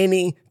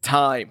any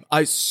time.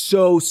 I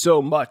so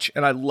much,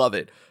 and I love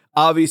it.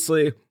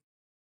 Obviously,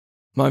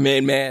 my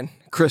main man,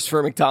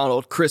 Christopher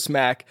McDonald, Chris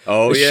Mack,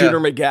 Shooter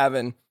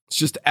McGavin. It's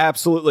just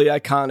absolutely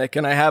iconic.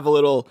 And I have a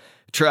little,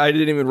 I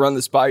didn't even run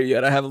this by you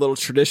yet. I have a little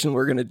tradition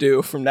we're going to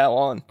do from now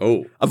on.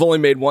 Oh. I've only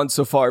made one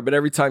so far, but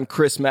every time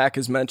Chris Mack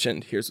is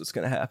mentioned, here's what's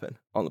going to happen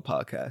on the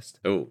podcast.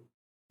 Oh.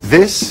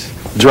 This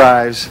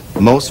drives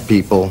most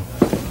people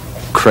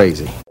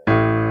crazy.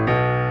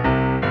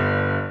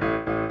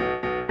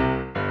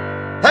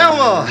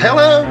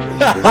 Hello.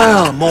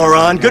 Wow,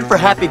 moron. Good for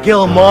Happy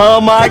Gilmore.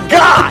 Oh, my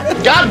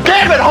God. God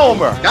damn it,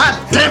 Homer.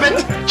 God damn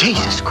it.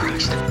 Jesus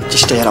Christ.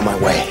 Just stay out of my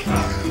way.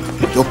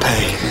 You'll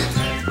pay.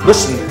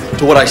 Listen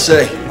to what I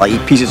say. I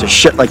eat pieces of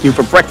shit like you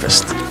for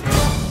breakfast.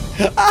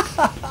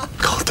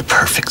 Call it the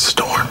perfect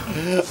storm.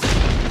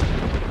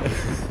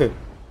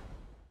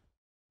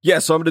 Yeah,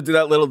 so I'm going to do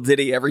that little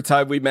ditty every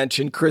time we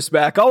mention Chris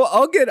Mack.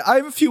 I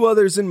have a few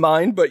others in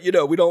mind, but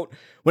we don't,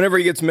 whenever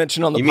he gets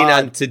mentioned on the pod. You mean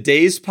on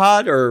today's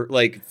pod or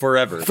like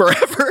forever?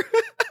 Forever.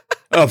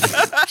 Oh.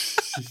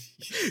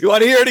 You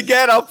want to hear it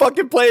again? I'll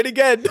fucking play it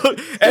again.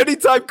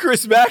 Anytime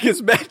Chris Mack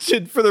is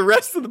mentioned for the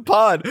rest of the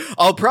pod,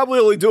 I'll probably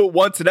only do it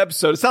once an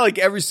episode. It's not like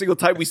every single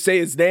time we say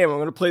his name, I'm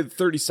going to play the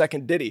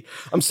 30-second ditty.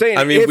 I'm saying,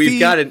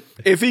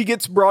 if he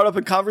gets brought up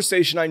in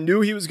conversation, I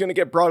knew he was going to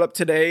get brought up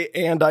today,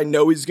 and I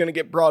know he's going to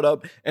get brought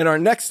up in our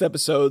next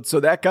episode. So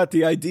that got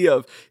the idea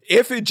of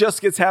if it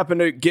just happen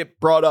to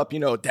get brought up,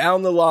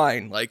 down the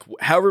line, like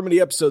however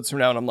many episodes from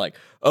now, and I'm like,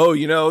 oh,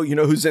 you know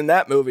who's in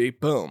that movie?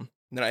 Boom.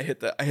 And then I hit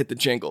the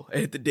jingle. I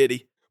hit the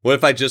ditty. What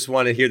if I just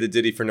want to hear the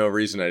ditty for no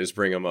reason? I just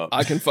bring them up.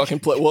 I can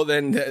fucking play. Well,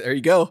 then there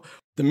you go.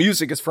 The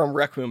music is from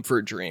Requiem for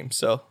a Dream.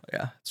 So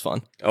yeah, it's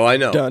fun. Oh, I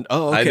know. Done.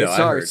 Oh, okay. I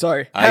know,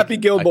 Sorry. Happy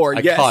Gilmore. I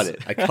yes. caught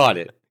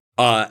it.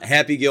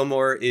 Happy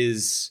Gilmore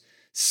is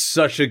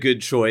such a good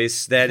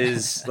choice. That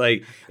is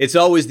like, it's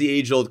always the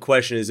age old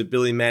question. Is it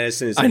Billy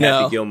Madison? Is it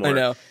Happy Gilmore? I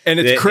know. And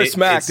it's Chris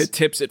Mack that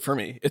tips it for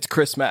me. It's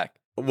Chris Mack.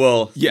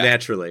 Well, yeah.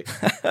 Naturally.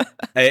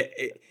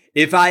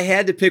 If I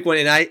had to pick one,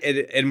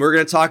 and we're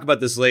going to talk about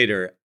this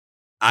later,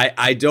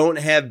 I don't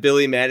have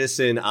Billy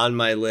Madison on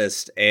my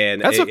list,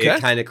 and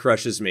it kind of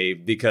crushes me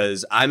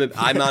because I'm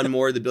on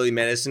more of the Billy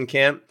Madison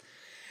camp.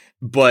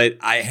 But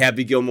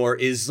Happy Gilmore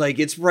is like,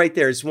 it's right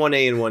there. It's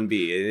 1A and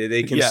 1B.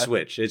 They can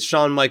switch. It's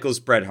Shawn Michaels,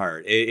 Bret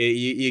Hart.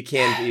 You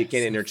can't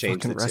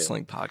interchange the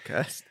wrestling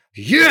podcast.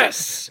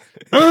 Yes.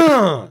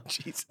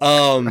 Jesus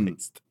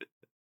Christ.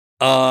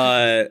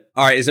 All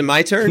right, is it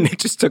my turn? Nick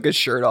just took his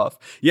shirt off.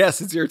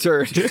 Yes, it's your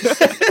turn.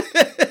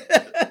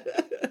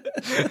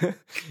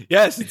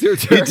 Yes, it's your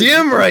turn. You're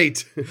damn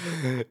right.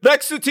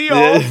 Next to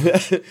T.O.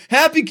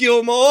 Happy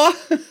Gilmore.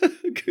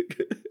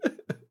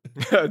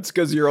 It's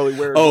because you're only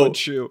wearing one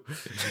shoe.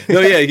 No,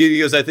 yeah, he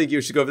goes, I think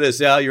you should go for this.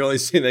 Yeah, you're only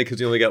saying that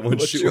because you only got one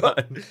shoe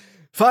on.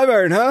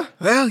 5-iron, huh?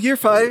 Well, you're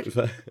fired.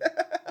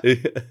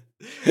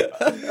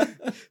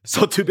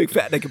 So two big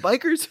fat naked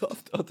bikers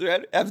out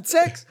there having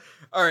sex.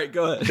 All right,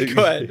 go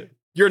ahead.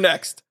 You're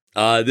next.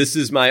 This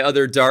is my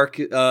other dark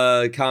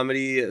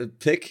comedy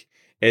pick,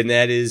 and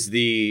that is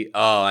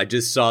I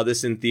just saw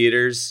this in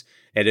theaters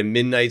at a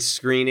midnight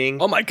screenning.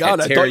 Oh my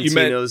God, I thought you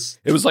meant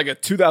it was like a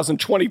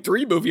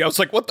 2023 movie. I was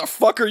like, what the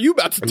fuck are you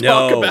about to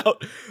talk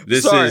about?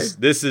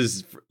 This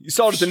is you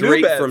saw it at the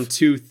straight New Bev. from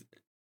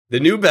the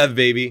New Bev,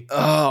 baby.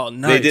 Oh,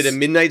 nice. They did a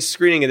midnight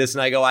screening of this,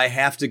 and I go, I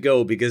have to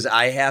go because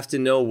I have to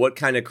know what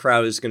kind of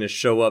crowd is going to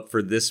show up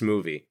for this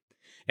movie.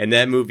 And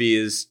that movie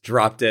is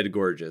Drop Dead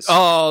Gorgeous.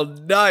 Oh,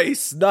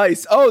 nice.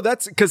 Oh,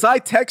 that's because I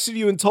texted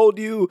you and told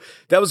you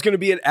that was going to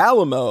be at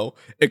Alamo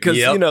because,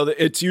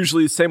 it's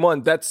usually the same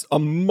one. That's a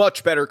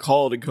much better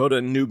call to go to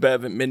New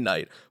Bev at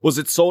midnight. Was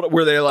it sold?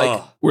 Were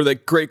they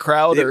great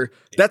crowd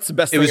that's the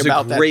best thing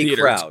about that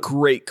theater. Crowd. It's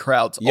great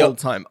crowds all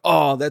the time.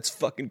 Oh, that's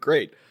fucking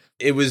great.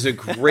 It was a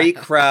great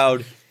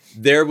crowd.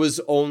 There was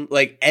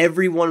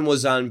everyone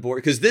was on board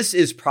because this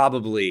is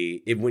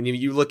probably when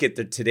you look at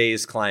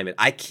today's climate,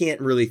 I can't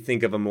really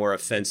think of a more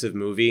offensive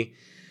movie.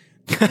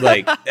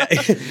 Like,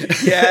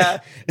 yeah,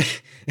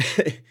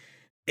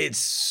 it's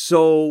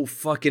so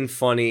fucking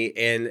funny,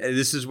 and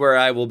this is where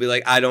I will be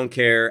like, I don't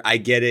care, I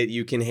get it.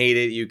 You can hate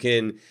it, you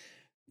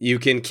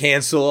can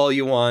cancel all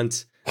you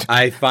want.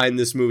 I find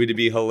this movie to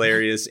be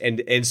hilarious,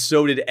 and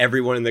so did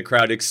everyone in the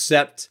crowd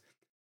except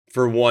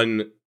for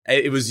one.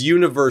 It was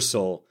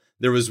universal.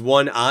 There was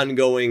one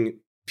ongoing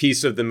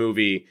piece of the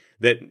movie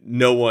that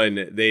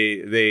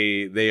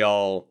they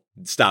all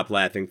stopped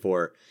laughing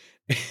for.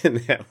 And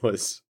that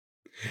was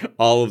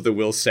all of the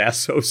Will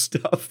Sasso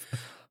stuff.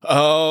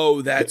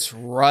 Oh, that's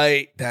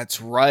right. That's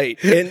right.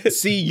 And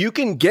see, you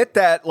can get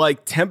that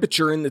like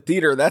temperature in the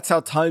theater. That's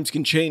how times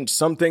can change.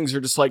 Some things are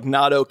just like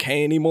not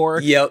okay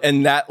anymore. Yep.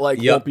 And that like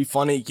won't be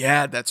funny.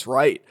 Yeah, that's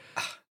right.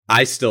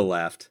 I still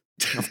laughed.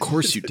 Of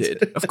course you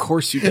did. Of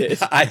course you did.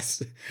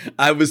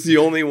 I was the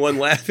only one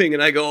laughing,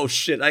 and I go, oh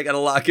shit, I gotta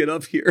lock it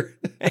up here.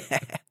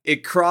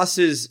 It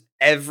crosses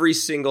every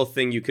single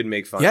thing you could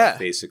make fun of,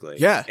 basically.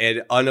 Yeah.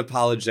 And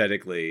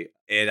unapologetically.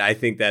 And I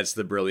think that's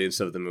the brilliance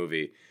of the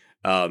movie.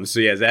 So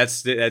yeah, that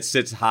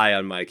sits high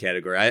on my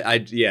category.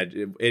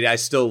 I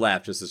still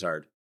laugh just as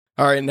hard.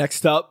 All right,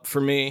 next up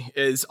for me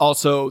is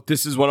also,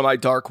 this is one of my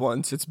dark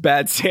ones. It's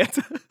Bad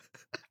Santa.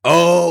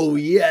 Oh,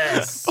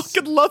 yes. I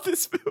fucking love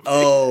this movie.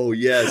 Oh,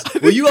 yes.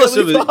 Well, you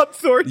also,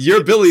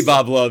 your Billy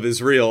Bob love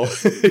is real.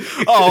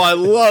 Oh, I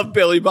love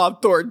Billy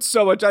Bob Thornton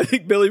so much. I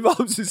think Billy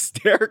Bob's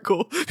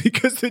hysterical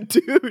because the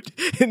dude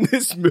in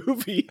this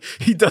movie,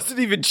 he doesn't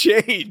even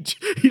change.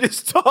 He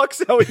just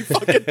talks how he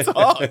fucking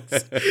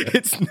talks.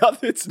 It's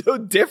nothing. It's no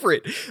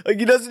different. Like,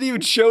 he doesn't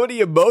even show any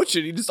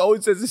emotion. He just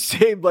always has the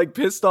same, like,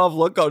 pissed off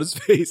look on his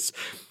face.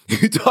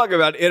 You talk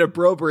about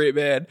inappropriate,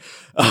 man.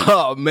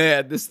 Oh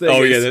man, this thing.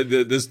 Oh yeah,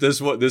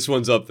 this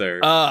one's up there.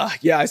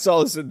 Yeah, I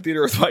saw this in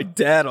theater with my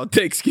dad on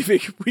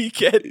Thanksgiving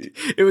weekend.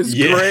 It was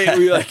great.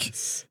 We like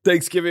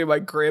Thanksgiving at my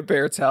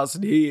grandparents' house,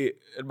 and he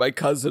and my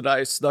cousin and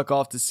I snuck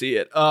off to see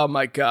it. Oh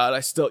my god,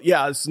 this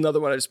is another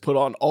one I just put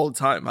on all the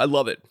time. I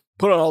love it.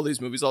 Put on all these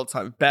movies all the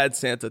time. Bad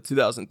Santa,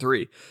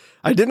 2003.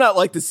 I did not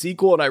like the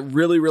sequel, and I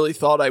really, really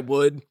thought I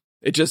would.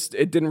 It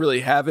didn't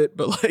really have it,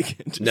 but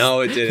like, no,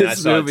 it didn't. I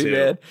saw movie, it too.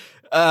 Man.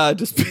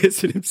 Just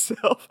pissing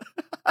himself.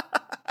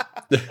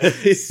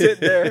 He's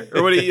sitting there,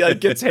 or when he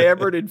gets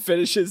hammered and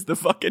finishes the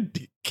fucking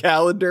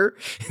calendar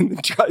and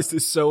then tries to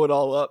sew it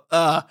all up.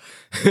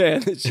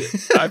 Man,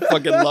 I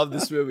fucking love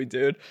this movie,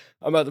 dude.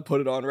 I'm about to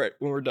put it on right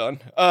when we're done.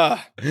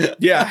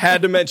 Yeah,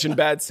 had to mention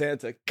Bad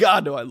Santa.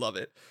 God, no, I love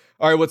it.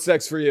 All right, what's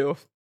next for you?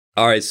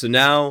 All right, so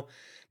now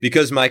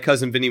because my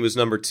cousin Vinny was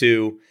number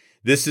 2,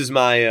 this is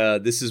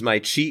my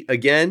cheat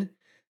again.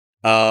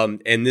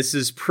 And this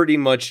is pretty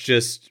much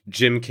just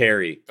Jim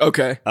Carrey.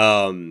 Okay.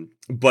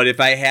 But if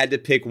I had to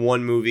pick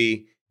one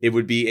movie, it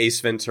would be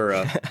Ace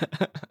Ventura.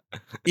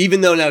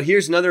 Even though now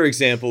here's another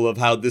example of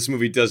how this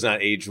movie does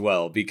not age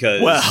well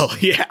because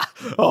yeah.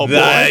 Oh boy.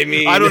 I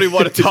mean, I don't even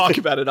want to talk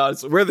about it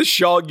honestly. Where the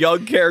Sean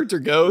Young character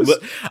goes.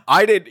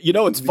 I didn't, you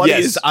know what's funny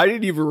is I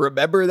didn't even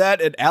remember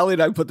that, and Allie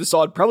and I put this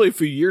on probably a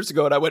few years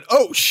ago, and I went,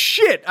 oh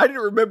shit, I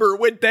didn't remember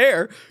it went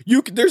there.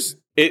 You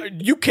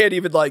can't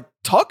even like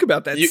talk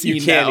about that scene.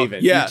 You can't now.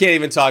 even. Yeah. You can't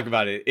even talk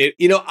about it.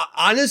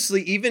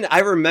 Honestly, even I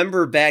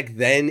remember back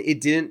then, it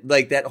didn't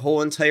like that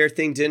whole entire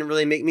thing didn't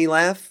really make me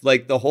laugh.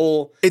 Like the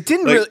whole, it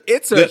didn't really.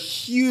 It's a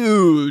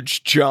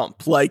huge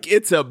jump. Like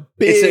it's a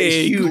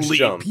huge leap.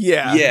 Jump.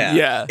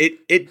 Yeah.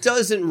 It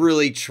doesn't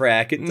really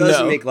track. It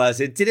doesn't make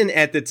less. It didn't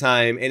at the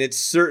time, and it's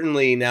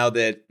certainly now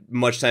that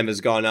much time has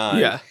gone on.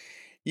 Yeah.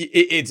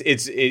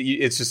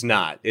 It's just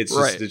not. It's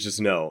just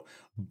no.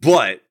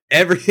 But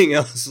everything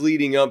else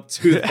leading up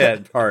to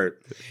that part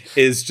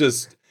is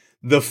just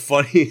the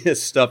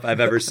funniest stuff I've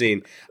ever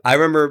seen. I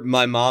remember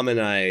my mom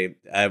and I,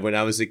 when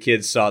I was a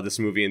kid, saw this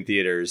movie in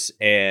theaters,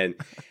 and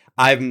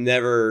I've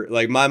never,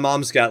 like, my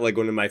mom's got like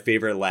one of my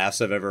favorite laughs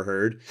I've ever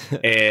heard,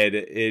 and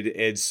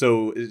it's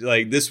so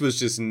like this was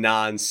just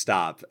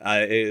nonstop.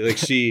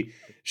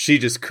 She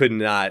just could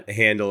not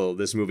handle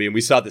this movie, and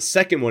we saw the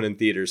second one in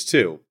theaters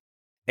too,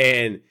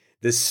 and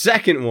the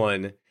second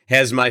one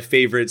has my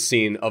favorite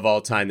scene of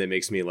all time that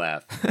makes me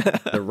laugh.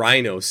 The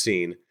rhino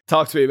scene.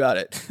 Talk to me about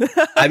it.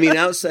 I mean,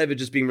 outside of it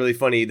just being really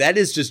funny, that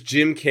is just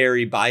Jim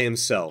Carrey by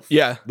himself.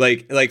 Yeah.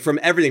 Like from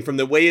everything, from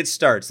the way it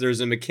starts, there's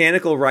a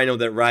mechanical rhino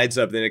that rides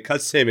up, then it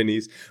cuts him and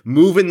he's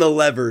moving the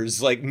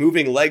levers, like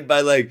moving leg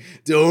by leg.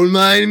 Don't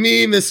mind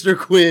me, Mr.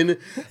 Quinn.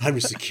 I'm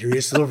just a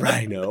curious little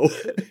rhino.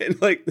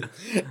 And like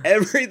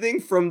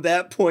everything from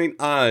that point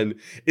on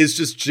is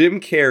just Jim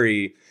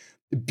Carrey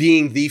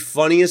being the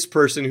funniest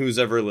person who's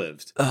ever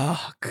lived.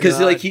 Oh, because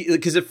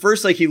at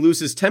first like he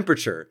loses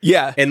temperature.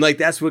 Yeah. And like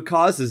that's what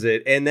causes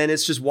it. And then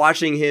it's just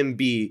watching him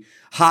be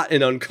hot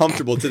and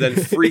uncomfortable to then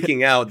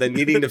freaking out, then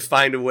needing to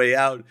find a way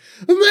out.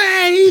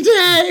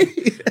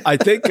 Mayday! I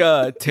think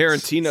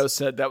Tarantino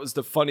said that was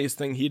the funniest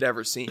thing he'd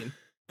ever seen.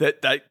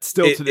 That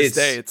still to this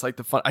day, it's like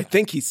the fun. I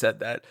think he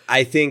said that.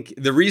 I think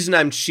the reason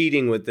I'm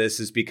cheating with this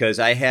is because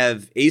I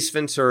have Ace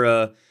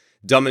Ventura,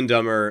 Dumb and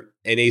Dumber,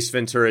 and Ace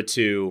Ventura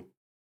 2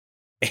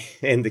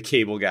 and the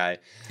Cable Guy,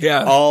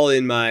 all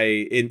in my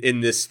in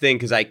this thing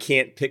because I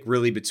can't pick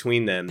really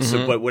between them. Mm-hmm.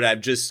 So, but what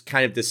I've just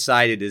kind of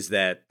decided is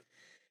that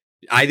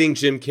I think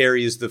Jim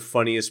Carrey is the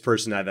funniest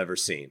person I've ever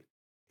seen,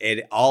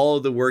 and all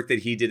of the work that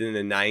he did in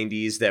the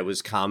 '90s that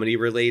was comedy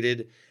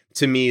related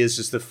to me is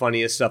just the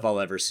funniest stuff I'll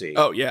ever see.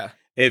 Oh yeah,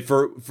 and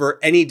for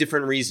any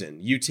different reason,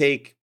 you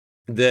take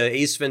the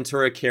Ace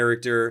Ventura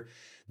character,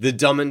 the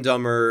Dumb and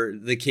Dumber,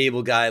 the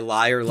Cable Guy,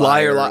 Liar.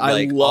 Like,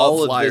 I love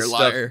all of Liar, this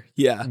Liar. Stuff.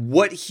 Yeah.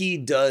 What he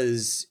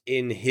does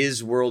in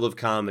his world of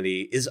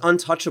comedy is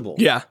untouchable.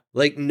 Yeah.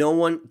 Like no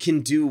one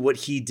can do what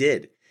he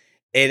did.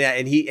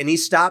 And he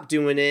stopped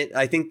doing it.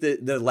 I think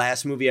the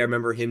last movie I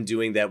remember him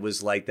doing that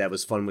was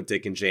Fun with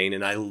Dick and Jane,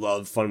 and I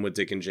love Fun with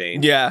Dick and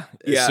Jane. Yeah.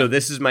 So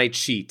this is my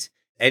cheat.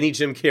 Any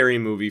Jim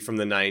Carrey movie from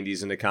the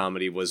 90s in a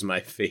comedy was my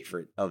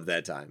favorite of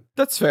that time.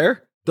 That's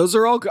fair. Those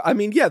are all, I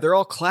mean, yeah, they're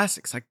all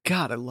classics. Like,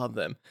 God, I love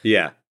them.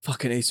 Yeah.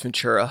 Fucking Ace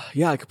Ventura.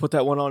 Yeah, I could put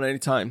that one on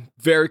anytime.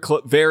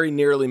 Very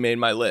nearly made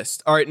my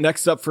list. All right,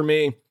 next up for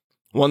me,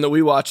 one that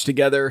we watched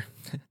together.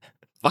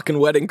 Fucking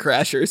Wedding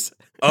Crashers.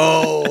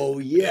 Oh,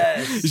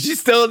 yes. Is she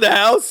still in the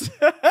house?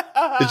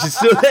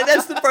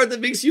 That's the part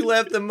that makes you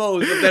laugh the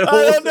most of that whole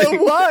I don't thing.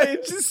 know why.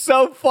 It's just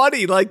so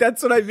funny. Like,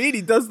 that's what I mean.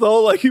 He does the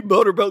whole, like, you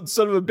motorboat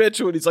son of a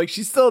bitch when he's like,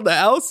 she's still in the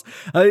house.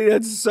 I think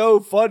that's so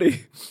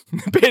funny.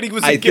 The painting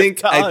was a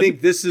gift I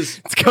think this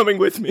is... It's coming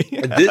with me.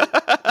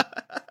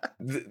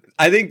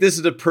 I think this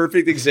is a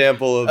perfect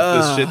example of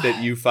the shit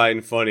that you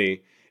find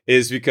funny.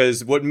 Is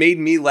because what made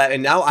me laugh,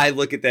 and now I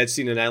look at that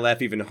scene and I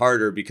laugh even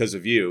harder because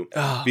of you.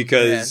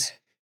 Because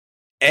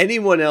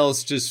anyone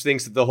else just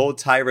thinks that the whole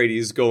tirade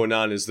he's going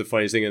on is the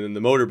funniest thing, and then the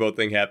motorboat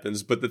thing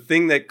happens. But the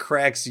thing that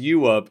cracks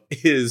you up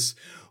is,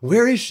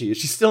 where is she? Is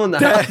she still in the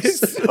house? That is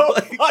so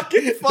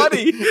fucking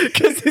funny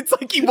because it's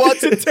like he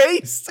wants a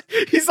taste.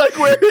 He's like,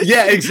 where is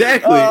Yeah, she?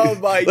 exactly. Oh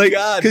my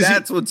God.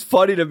 That's what's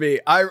funny to me.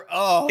 I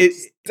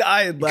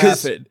dying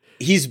laughing.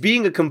 He's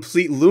being a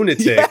complete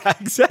lunatic. Yeah,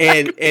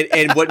 exactly.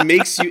 And what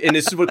makes you, and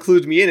this is what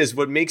clued me in, is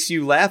what makes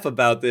you laugh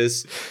about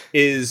this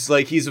is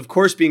like, he's of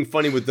course being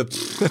funny with the,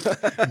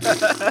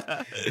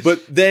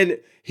 but then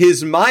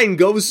his mind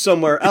goes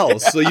somewhere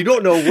else. So you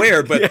don't know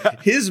where,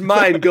 but his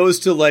mind goes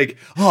to like,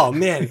 oh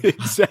man,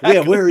 Exactly.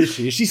 yeah, where is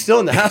she? Is she still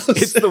in the house?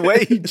 It's the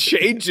way he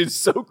changes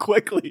so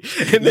quickly.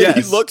 And then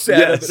he looks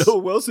at him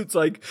and Wilson's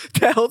like,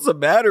 the hell's the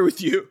matter with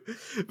you?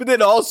 But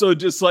then also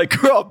just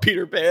like, oh,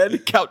 Peter Pan,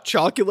 Count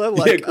Chocula.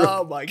 Like,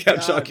 oh my God. Count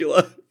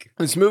Chocula.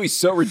 This movie's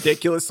so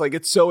ridiculous. Like,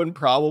 it's so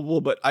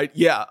improbable. But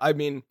I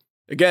mean,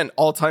 again,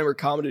 all-timer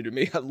comedy to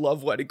me. I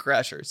love Wedding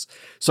Crashers.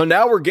 So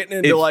now we're getting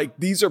into like,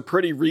 these are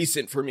pretty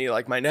recent for me.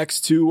 Like my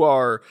next two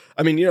are,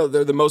 I mean,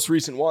 they're the most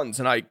recent ones.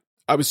 And I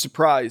was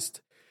surprised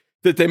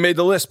that they made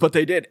the list, but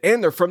they did.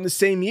 And they're from the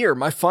same year.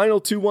 My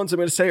final two ones I'm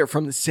going to say are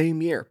from the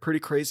same year. Pretty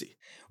crazy.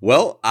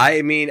 Well,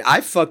 I mean,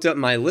 I fucked up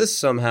my list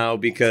somehow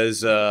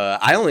because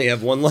I only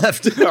have one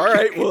left. All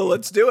right, well,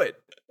 let's do it.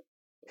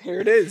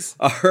 Here it is.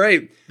 All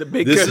right.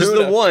 This is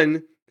the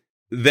one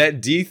that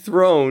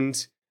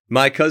dethroned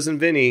My Cousin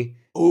Vinny.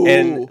 Ooh.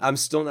 And I'm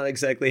still not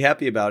exactly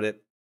happy about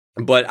it.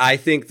 But I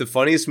think the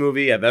funniest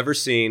movie I've ever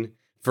seen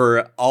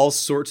for all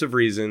sorts of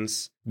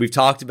reasons. We've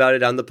talked about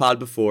it on the pod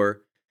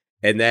before.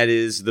 And that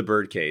is The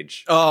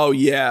Birdcage. Oh,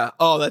 yeah.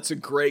 Oh, that's a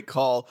great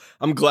call.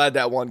 I'm glad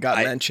that one got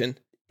mentioned.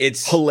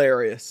 It's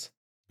hilarious.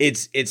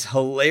 It's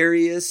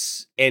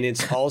hilarious, and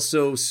it's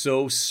also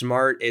so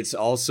smart. It's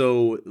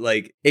also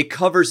like it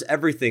covers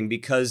everything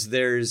because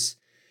there's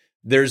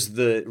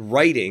the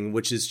writing,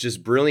 which is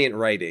just brilliant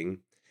writing.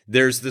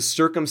 There's the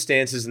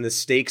circumstances and the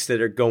stakes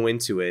that go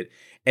into it.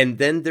 And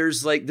then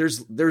there's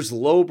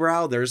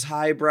lowbrow, there's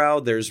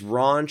highbrow, there's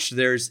raunch,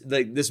 there's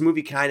like this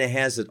movie kind of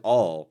has it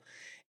all.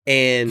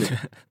 And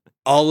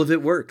all of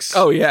it works.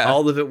 Oh, yeah.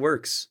 All of it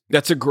works.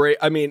 That's a great,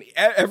 I mean,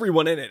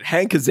 everyone in it.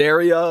 Hank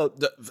Azaria,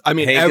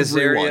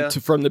 everyone,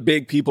 from the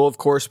big people, of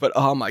course, but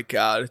oh my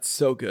God, it's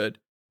so good.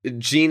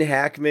 Gene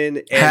Hackman,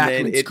 and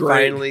Hackman's then it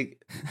great. finally,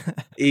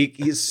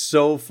 he's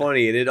so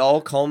funny, and it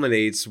all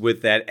culminates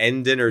with that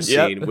end dinner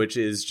scene, which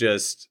is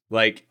just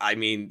like, I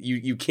mean,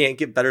 you can't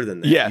get better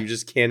than that. Yeah. You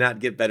just cannot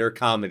get better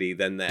comedy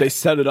than that. They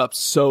set it up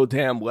so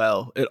damn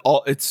well.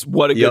 It's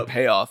what a good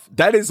payoff.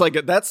 That's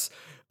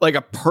like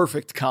a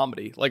perfect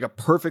comedy, like a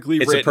perfectly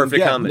written. It's a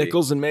perfect comedy.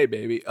 Nichols and May,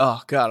 baby.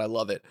 Oh God, I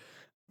love it.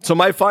 So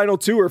my final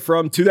two are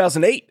from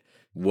 2008.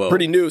 Whoa.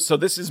 Pretty new. So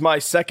this is my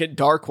second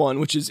dark one,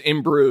 which is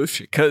In Bruges,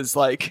 because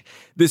like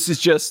this is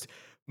just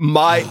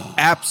my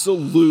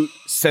absolute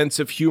sense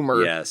of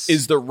humor. Yes.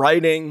 Is the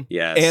writing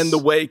and the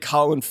way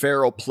Colin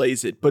Farrell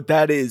plays it. But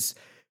this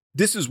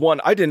is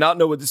one I did not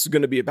know what this is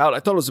going to be about. I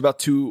thought it was about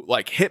two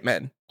like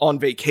hitmen on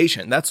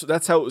vacation.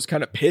 That's how it was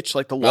kind of pitched,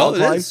 like the long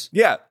time.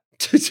 Yeah.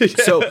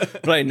 So,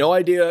 but I had no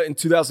idea in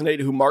 2008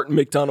 who Martin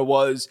McDonagh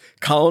was.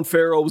 Colin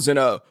Farrell was in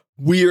a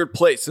weird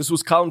place. This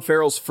was Colin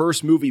Farrell's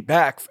first movie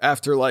back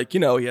after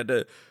he had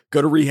to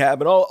go to rehab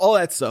and all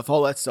that stuff.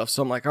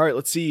 So I'm like, all right,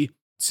 let's see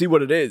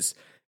what it is.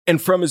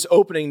 And from his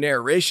opening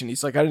narration,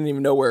 he's like, I didn't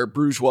even know where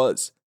Bruges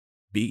was.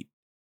 Beat.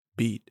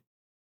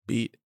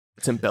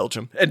 It's in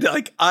Belgium. And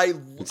like, I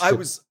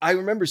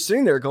remember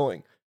sitting there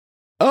going,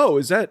 oh,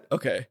 is that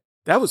okay?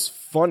 That was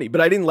funny, but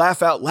I didn't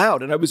laugh out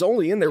loud. And I was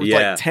only in there with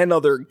like 10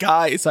 other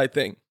guys, I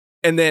think.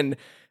 And then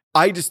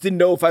I just didn't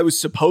know if I was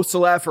supposed to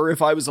laugh or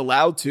if I was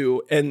allowed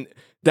to. And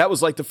that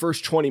was like the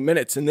first 20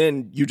 minutes. And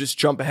then you just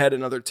jump ahead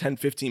another 10,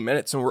 15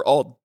 minutes and we're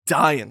all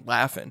dying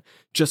laughing,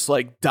 just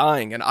like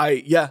dying. And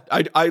I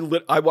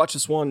watched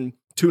this one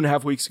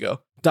 2.5 weeks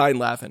ago, dying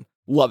laughing.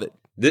 Love it.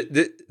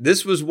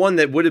 This was one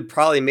that would have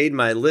probably made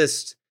my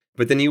list,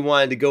 but then you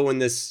wanted to go in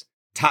this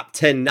top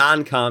 10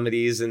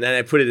 non-comedies, and then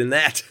I put it in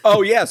that.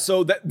 Oh yeah,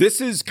 so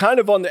this is kind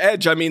of on the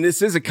edge. I mean, this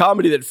is a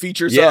comedy that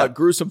features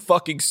gruesome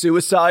fucking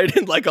suicide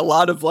and like a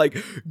lot of like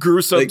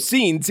gruesome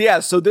scenes. Yeah,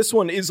 so this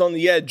one is on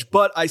the edge,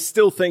 but I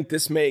still think you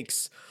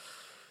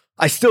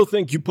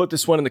put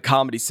this one in the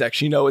comedy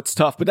section. You know, it's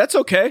tough, but that's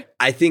okay.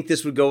 I think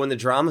this would go in the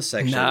drama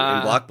section in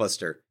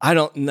Blockbuster. I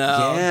don't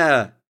know.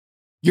 Yeah.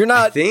 You're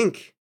not. I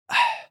think.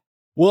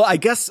 Well, I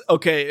guess,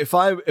 okay, if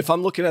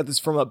I'm looking at this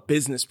from a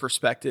business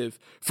perspective,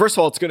 first of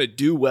all, it's going to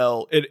do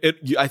well.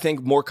 I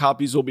think more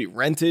copies will be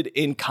rented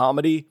in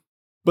comedy,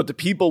 but the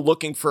people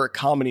looking for a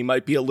comedy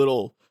might be a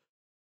little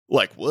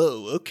like,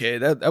 whoa, okay,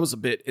 that was a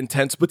bit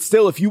intense. But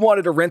still, if you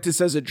wanted to rent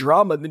this as a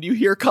drama, and then you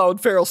hear Colin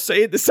Farrell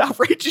say this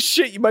outrageous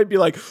shit, you might be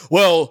like,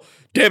 well,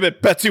 damn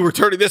it, Betsy, we're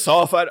turning this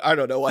off. I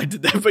don't know why I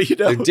did that, but you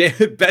know. Damn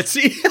it,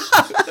 Betsy.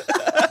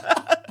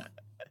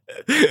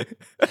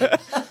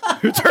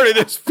 We're turning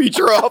this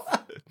feature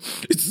off.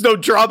 It's no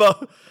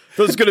drama.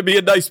 This is going to be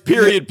a nice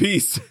period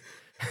piece.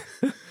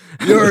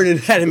 You're an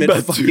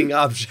inanimate fucking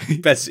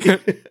object, Betsy.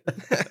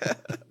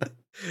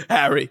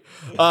 Harry.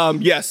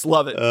 Yes,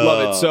 love it.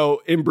 Love it.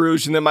 So In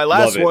Bruges. And then my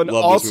last one,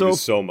 love also this movie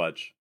so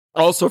much.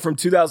 Also from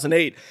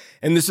 2008.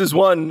 And this is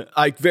one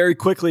I very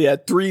quickly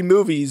had 3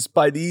 movies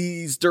by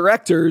these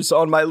directors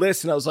on my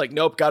list. And I was like,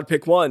 nope, got to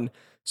pick one.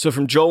 So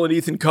from Joel and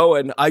Ethan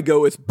Coen, I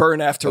go with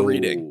Burn After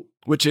Reading,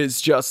 which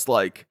is just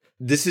like,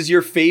 this is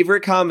your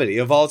favorite comedy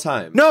of all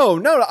time.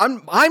 No,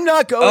 I'm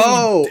not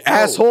going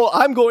asshole.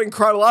 I'm going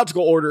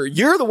chronological order.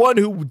 You're the one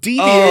who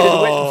deviated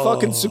and went in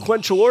fucking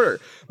sequential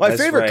order. My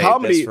favorite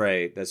comedy,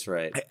 that's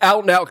right.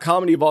 Out and out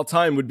comedy of all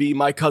time would be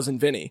My Cousin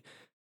Vinny.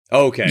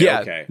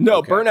 Okay.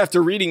 No, Burn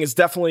After Reading is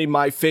definitely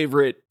my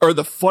favorite or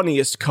the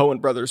funniest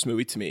Coen Brothers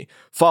movie to me.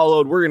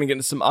 Followed, we're going to get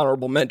into some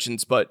honorable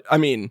mentions, but I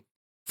mean,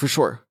 for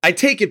sure. I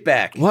take it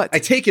back. What? I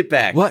take it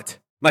back. What?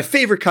 My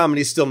favorite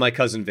comedy is still My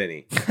Cousin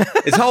Vinny.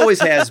 It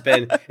always has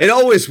been. It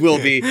always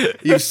will be.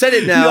 You've said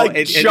it now,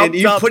 and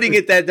you're putting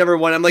it that number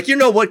one. I'm like, you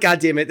know what?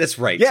 God damn it, that's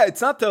right. Yeah, it's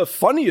not the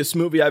funniest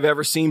movie I've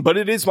ever seen, but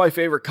it is my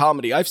favorite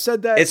comedy. I've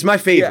said that. It's my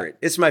favorite.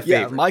 Yeah. It's my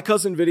favorite. Yeah, My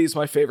Cousin Vinny is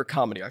my favorite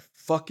comedy. I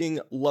fucking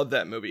love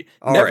that movie.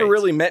 Never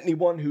really met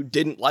anyone who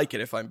didn't like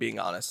it, if I'm being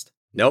honest.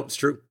 Nope, it's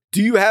true.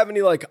 Do you have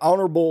any like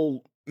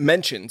honorable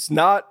mentions?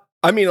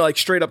 Like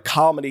straight up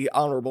comedy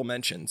honorable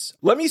mentions.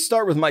 Let me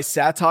start with my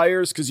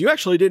satires because you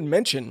actually didn't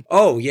mention.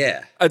 Oh,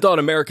 yeah. I thought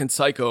American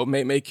Psycho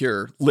may make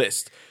your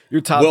list,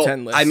 your top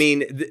 10 list. I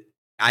mean,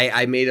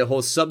 I made a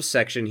whole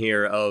subsection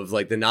here of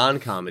like the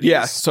non-comedies.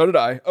 Yeah, so did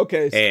I.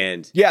 Okay.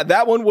 And yeah,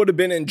 that one would have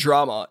been in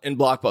drama in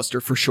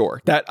Blockbuster for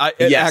sure.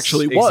 It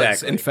actually was.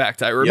 Exactly. In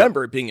fact, I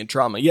remember it being in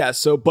drama. Yeah,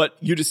 but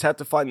you just have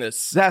to find the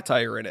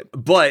satire in it.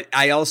 But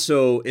I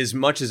also, as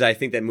much as I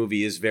think that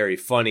movie is very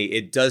funny,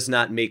 it does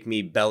not make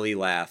me belly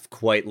laugh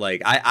quite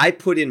like I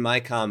put in my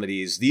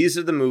comedies. These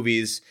are the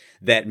movies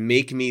that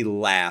make me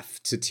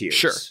laugh to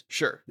tears.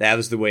 Sure. That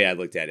was the way I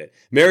looked at it.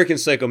 American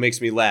Psycho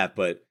makes me laugh,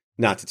 but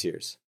not to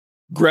tears.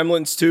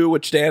 Gremlins 2,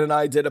 which Dan and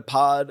I did a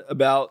pod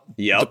about.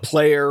 The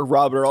Player.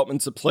 Robert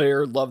Altman's The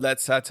Player. Love that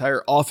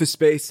satire. Office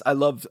Space.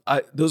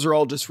 Those are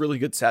all just really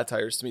good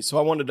satires to me. So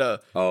I wanted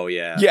to. Oh,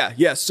 yeah.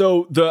 Yeah.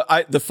 So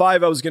the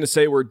 5 I was going to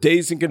say were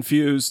Dazed and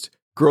Confused,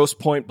 Gross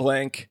Point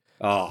Blank,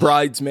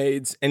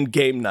 Bridesmaids, and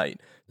Game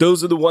Night.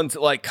 Those are the ones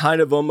that like kind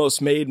of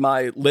almost made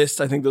my list.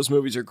 I think those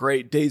movies are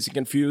great. Dazed and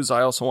Confused. I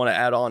also want to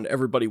add on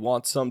Everybody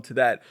Wants Some to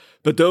that.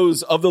 But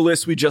those of the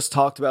list we just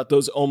talked about,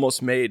 those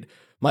almost made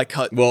my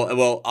cut.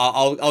 Well,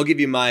 I'll give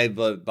you my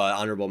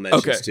honorable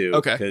mentions too.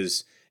 Okay.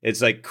 Because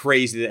it's like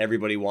crazy that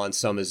Everybody Wants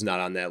Some is not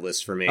on that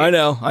list for me. I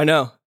know.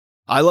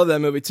 I love that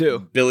movie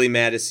too. Billy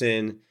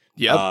Madison.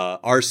 Yep.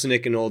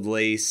 Arsenic and Old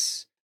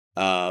Lace.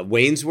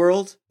 Wayne's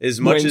World. As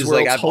much as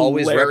like I've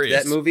always repped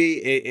that movie,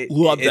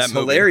 it's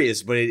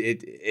hilarious, but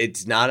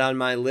it's not on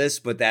my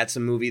list. But that's a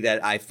movie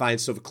that I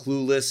find so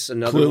Clueless.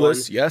 Another one.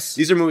 Yes.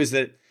 These are movies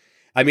that.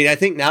 I mean, I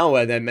think now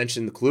that I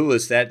mentioned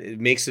Clueless, that it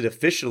makes it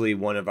officially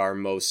one of our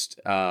most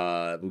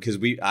because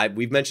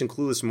we've mentioned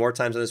Clueless more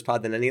times on this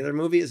pod than any other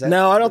movie. Is that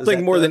no? I don't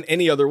think more than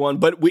any other one.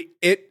 But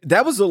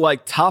that was a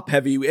like top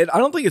heavy. I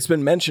don't think it's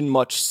been mentioned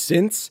much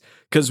since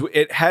because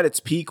it had its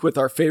peak with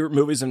our favorite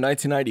movies of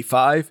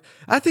 1995.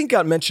 I think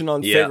got mentioned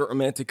on favorite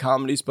romantic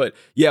comedies. But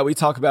yeah, we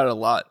talk about it a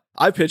lot.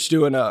 I pitched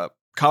doing a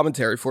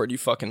commentary for it. You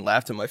fucking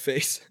laughed in my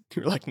face.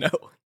 You were like, no.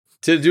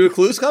 To do a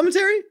Clueless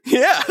commentary?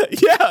 Yeah.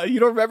 You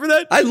don't remember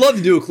that? I'd love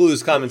to do a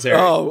Clueless commentary.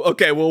 Oh,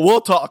 okay. Well,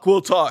 we'll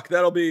talk.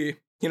 That'll be,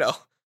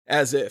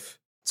 as if.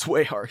 It's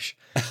way harsh.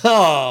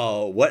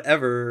 Oh,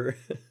 whatever.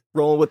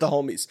 Rolling with the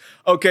homies.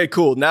 Okay,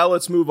 cool. Now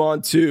let's move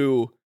on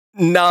to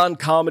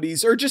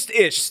non-comedies or just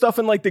stuff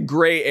in like the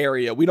gray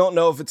area. We don't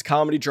know if it's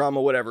comedy,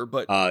 drama, whatever,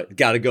 but.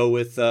 Gotta go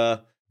with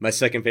my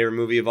second favorite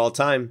movie of all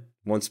time,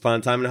 Once Upon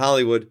a Time in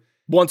Hollywood.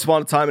 Once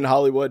Upon a Time in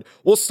Hollywood.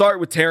 We'll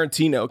start with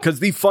Tarantino because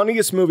the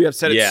funniest movie, I've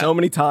said it so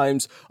many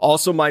times,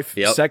 also my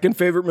second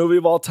favorite movie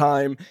of all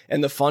time,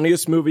 and the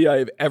funniest movie I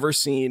have ever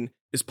seen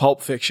is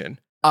Pulp Fiction.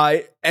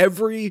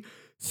 Every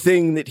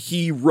thing that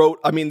he wrote.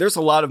 I mean, there's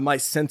a lot of my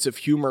sense of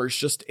humor is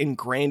just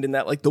ingrained in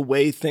that, like the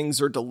way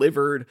things are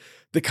delivered,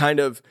 the kind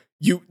of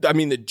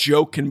the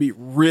joke can be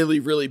really,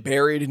 really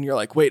buried and you're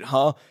like, wait,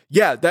 huh?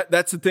 Yeah,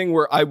 that's the thing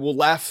where I will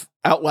laugh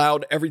out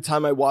loud every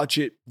time I watch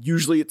it.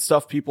 Usually it's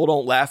stuff people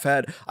don't laugh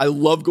at. I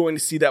love going to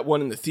see that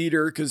one in the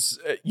theater because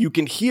you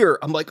can hear,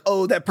 I'm like,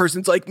 oh, that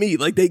person's like me.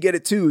 Like they get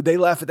it too. They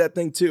laugh at that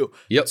thing too.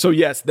 Yep. So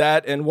yes,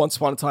 that and Once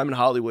Upon a Time in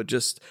Hollywood,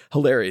 just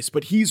hilarious.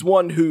 But he's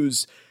one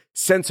whose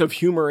sense of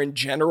humor in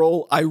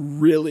general, I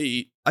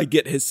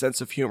get his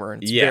sense of humor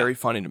and it's very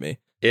funny to me.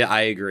 Yeah,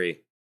 I agree.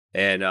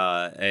 And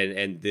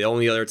the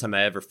only other time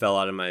I ever fell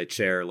out of my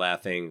chair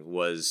laughing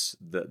was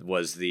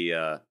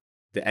the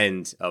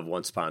end of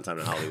Once Upon a Time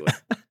in Hollywood.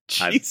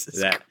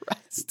 Jesus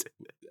Christ.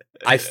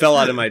 I fell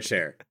out of my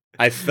chair.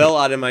 I fell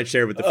out of my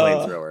chair with the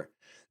flamethrower.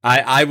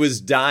 I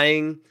was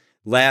dying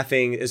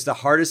laughing. It's the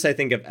hardest I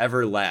think I've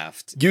ever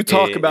laughed. You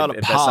talk about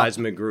a pop. Besides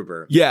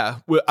MacGruber. Yeah.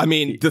 I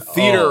mean, the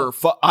theater,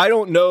 I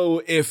don't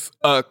know if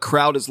a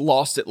crowd has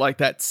lost it like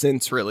that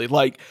since, really.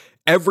 Like,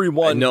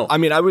 everyone, no. I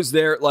mean, I was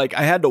there, like,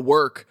 I had to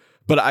work,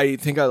 but I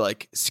think I,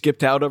 like,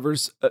 skipped out of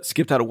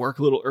work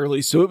a little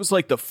early. So it was,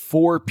 like, the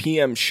 4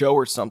 p.m. show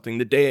or something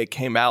the day it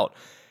came out.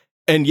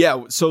 And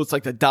yeah, so it's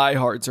like the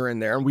diehards are in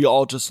there, and we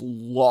all just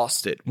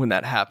lost it when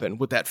that happened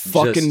with that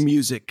fucking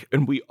music.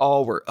 And we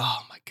all were, oh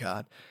my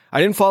God.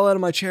 I didn't fall out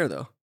of my chair,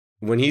 though.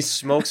 When he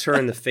smokes her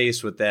in the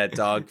face with that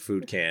dog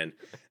food can,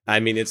 I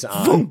mean, it's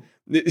on.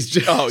 It's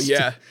just,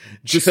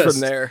 just from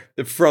there.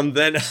 From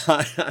then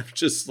on, I'm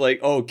just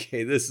like,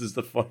 okay, this is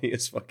the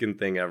funniest fucking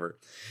thing ever.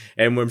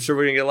 And I'm sure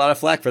we're going to get a lot of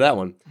flack for that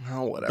one.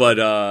 Oh,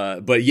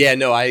 whatever. But yeah,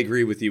 no, I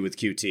agree with you with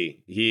QT.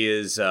 He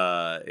is,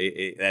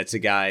 that's a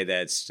guy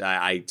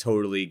I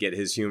totally get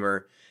his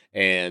humor.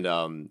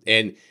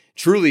 And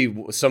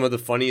truly some of the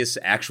funniest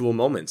actual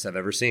moments I've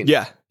ever seen.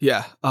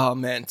 Yeah. Oh,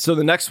 man. So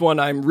the next one,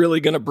 I'm really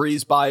going to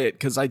breeze by it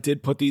because I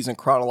did put these in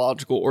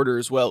chronological order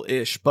as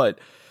well-ish. But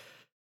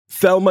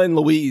Thelma and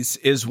Louise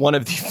is one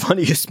of the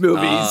funniest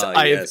movies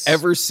I have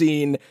ever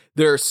seen.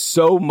 There's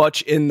so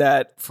much in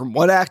that from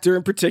one actor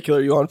in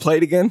particular. You want to play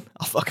it again?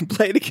 I'll fucking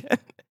play it again.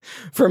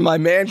 From my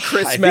man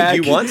Chris Mack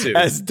think you want to.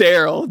 As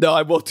Daryl. No,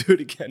 I won't do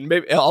it again.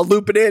 Maybe I'll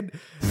loop it in.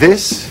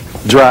 This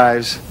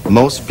drives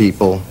most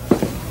people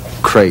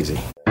crazy.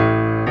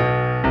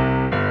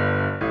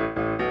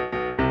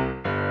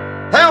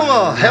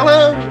 Thelma,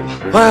 hello?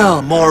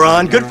 Well,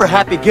 moron, good for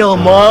Happy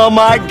Gilmore.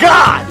 My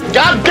God!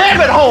 God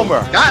damn it,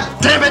 Homer!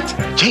 God damn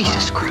it!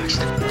 Jesus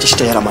Christ. Just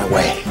stay out of my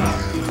way.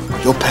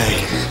 You'll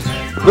pay.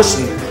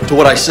 Listen to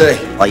what I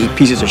say. I eat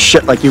pieces of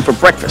shit like you for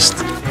breakfast.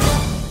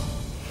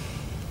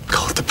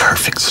 Call it the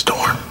perfect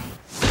storm.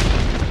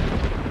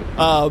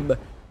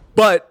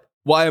 But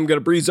why I'm going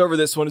to breeze over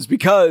this one is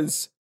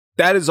because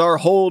that is our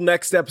whole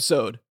next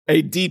episode,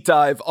 a deep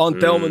dive on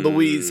Thelma and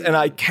Louise, and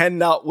I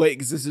cannot wait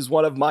because this is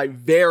one of my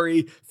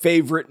very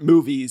favorite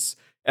movies,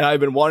 and I've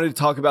been wanting to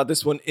talk about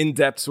this one in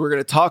depth, so we're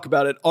going to talk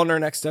about it on our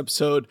next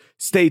episode.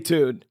 Stay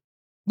tuned.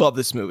 Love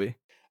this movie.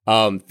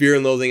 Fear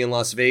and Loathing in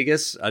Las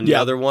Vegas,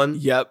 another one.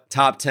 Yep.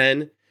 Top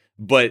 10.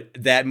 But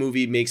that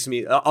movie makes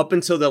me, up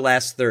until the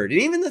last third,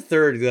 and even the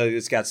third,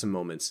 it's got some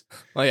moments.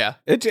 Oh, yeah.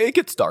 It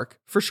gets dark,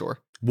 for sure.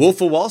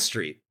 Wolf of Wall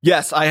Street.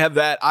 Yes, I have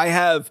that.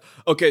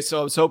 Okay, so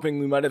I was hoping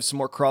we might have some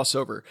more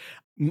crossover.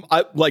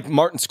 I like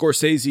Martin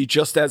Scorsese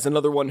just as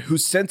another one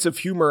whose sense of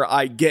humor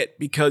I get,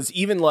 because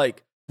even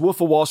like Wolf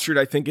of Wall Street,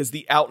 I think, is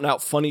the out and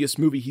out funniest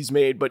movie he's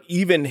made. But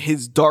even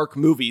his dark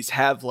movies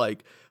have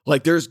like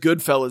there's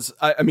Goodfellas.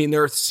 I mean,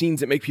 there are scenes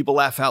that make people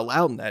laugh out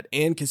loud in that,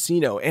 and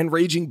Casino and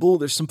Raging Bull.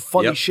 There's some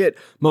funny shit.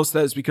 Most of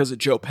that is because of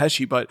Joe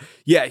Pesci. But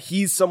yeah,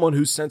 he's someone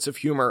whose sense of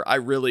humor I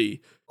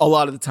really a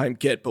lot of the time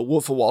get, but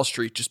Wolf of Wall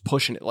Street just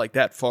pushing it like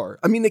that far.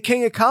 I mean, the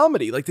King of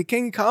Comedy, like the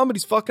King of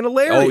Comedy's fucking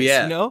hilarious. Oh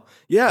yeah. You know?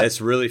 Yeah.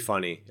 It's really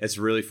funny. It's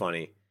really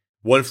funny.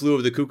 One Flew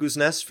Over the Cuckoo's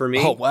Nest for me.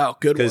 Oh, wow.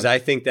 Good one. Because I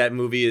think that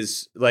movie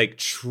is like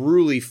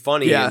truly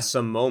funny in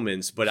some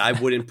moments, but I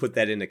wouldn't put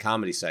that in the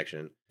comedy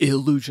section.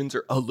 Illusions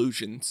or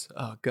Illusions.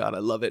 Oh God, I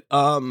love it.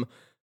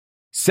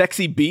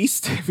 Sexy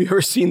Beast. Have you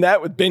ever seen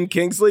that with Ben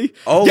Kingsley?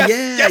 Oh,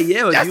 yes,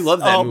 yeah. You love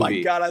that movie. Oh,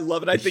 my God. I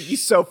love it. I think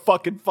he's so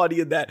fucking funny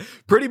in that.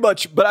 Pretty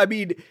much. But I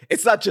mean,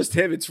 it's not just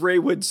him. It's Ray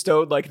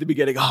Winstone, like at the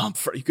beginning. Oh,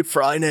 you could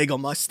fry an egg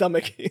on my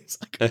stomach. He's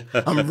like,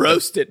 I'm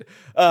roasted.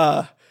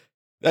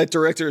 That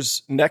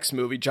director's next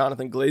movie,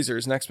 Jonathan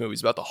Glazer's next movie,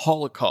 is about the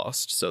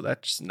Holocaust. So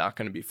that's not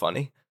going to be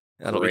funny.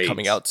 That'll be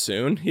coming out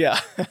soon. Yeah.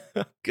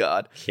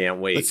 God. Can't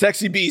wait. But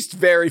Sexy Beast,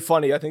 very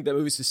funny. I think that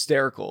movie's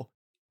hysterical.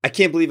 I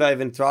can't believe I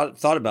even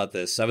thought about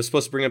this. I was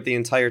supposed to bring up the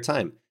entire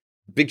time.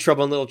 Big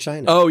Trouble in Little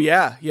China. Oh,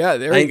 yeah. Yeah,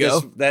 there you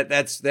go.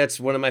 That's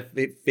one of my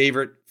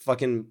favorite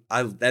fucking...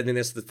 I think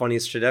that's the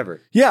funniest shit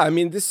ever. Yeah, I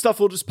mean, this stuff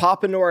will just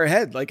pop into our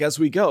head like as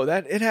we go.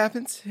 It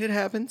happens. It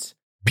happens.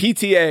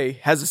 PTA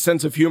has a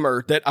sense of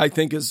humor that I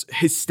think is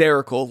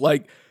hysterical.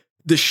 Like,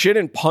 the shit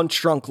in Punch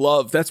Drunk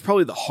Love, that's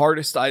probably the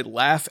hardest I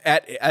laugh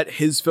at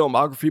his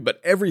filmography, but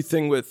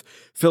everything with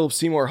Philip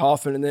Seymour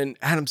Hoffman and then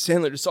Adam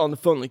Sandler just on the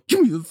phone, like,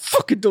 give me the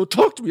fucking, don't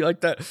talk to me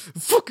like that.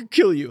 I'll fucking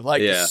kill you.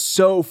 Like,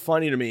 so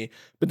funny to me.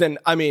 But then,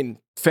 I mean,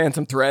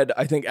 Phantom Thread,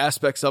 I think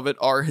aspects of it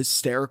are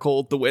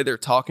hysterical, the way they're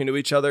talking to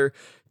each other.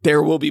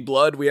 There Will Be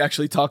Blood, we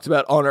actually talked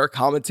about on our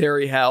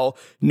commentary how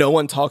no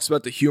one talks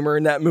about the humor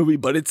in that movie,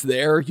 but it's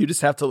there. You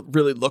just have to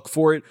really look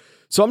for it.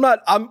 So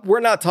we're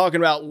not talking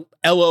about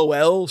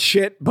LOL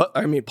shit, but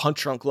I mean,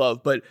 Punch Drunk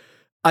Love, but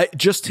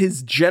just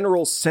his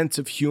general sense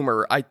of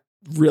humor, I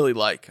really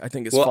like. I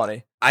think it's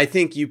funny. I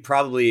think you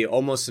probably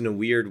almost in a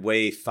weird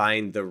way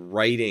find the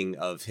writing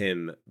of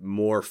him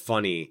more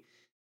funny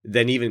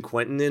than even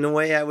Quentin in a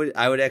way. I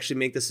would actually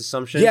make this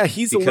assumption. Yeah,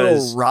 he's a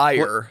little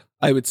wryer,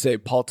 I would say,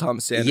 Paul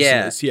Thomas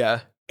Anderson is. Yeah.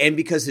 And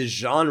because his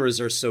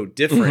genres are so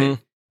different,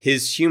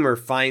 his humor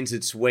finds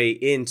its way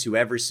into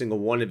every single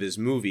one of his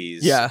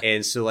movies. Yeah.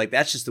 And so, like,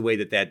 that's just the way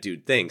that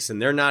dude thinks. And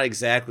they're not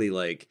exactly,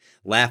 like,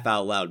 laugh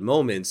out loud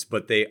moments,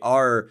 but they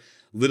are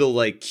little,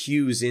 like,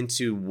 cues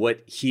into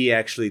what he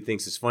actually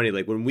thinks is funny.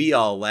 Like, when we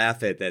all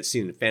laugh at that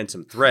scene in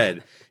Phantom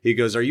Thread, he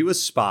goes, "Are you a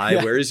spy?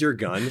 Yeah. Where is your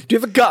gun? Do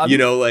you have a gun?" You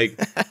know, like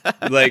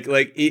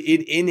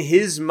in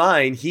his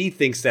mind, he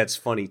thinks that's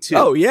funny, too.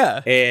 Oh,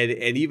 yeah.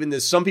 And even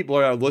some people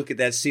are look at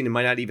that scene and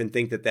might not even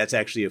think that that's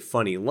actually a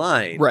funny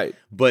line. Right.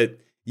 But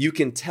you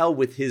can tell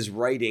with his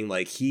writing,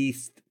 like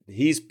he's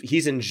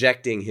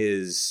injecting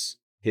his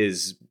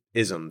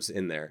isms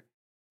in there.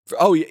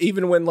 Oh,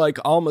 even when like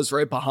Alma's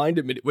right behind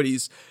him when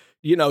he's,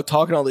 you know,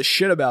 talking all this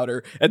shit about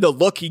her, and the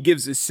look he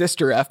gives his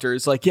sister after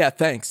is like, yeah,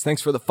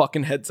 thanks for the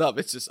fucking heads up.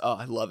 It's just, oh,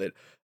 I love it.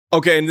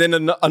 Okay, and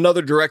then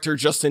another director,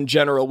 just in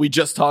general, we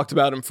just talked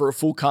about him for a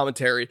full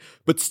commentary,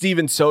 but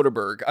Steven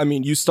Soderbergh. I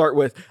mean, you start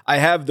with, I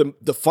have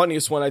the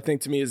funniest one, I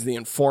think, to me is The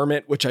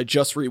Informant, which I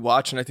just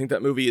rewatched, and I think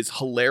that movie is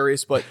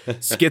hilarious, but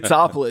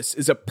Schizopolis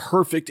is a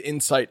perfect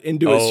insight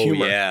into his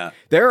humor. Yeah.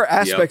 There are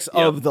aspects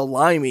of The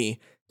Limey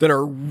that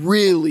are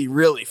really,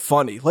 really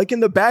funny. Like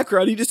in the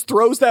background, he just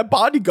throws that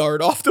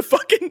bodyguard off the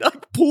fucking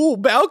like pool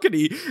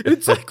balcony. And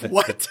it's like,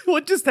 what?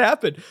 What just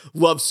happened?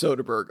 Love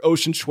Soderbergh.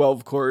 Ocean's 12,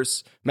 of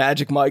course.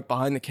 Magic Mike,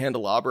 Behind the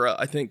Candelabra.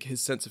 I think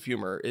his sense of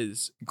humor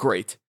is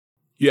great.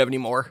 You have any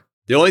more?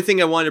 The only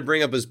thing I wanted to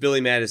bring up was Billy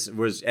Madison,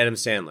 was Adam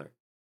Sandler.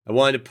 I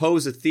wanted to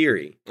pose a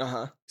theory.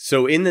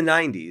 So in the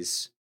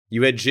 90s,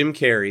 you had Jim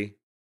Carrey,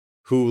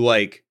 who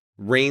like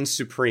reigned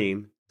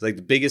supreme, like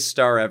the biggest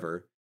star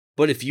ever.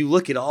 But if you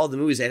look at all the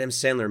movies Adam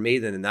Sandler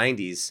made in the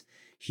 90s,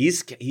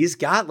 he's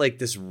got like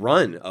this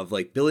run of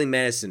like Billy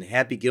Madison,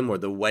 Happy Gilmore,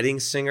 The Wedding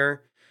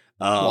Singer,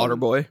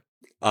 Waterboy,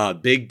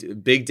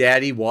 Big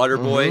Daddy,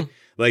 Waterboy.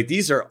 Like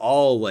these are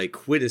all like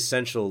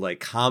quintessential like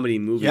comedy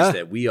movies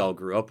that we all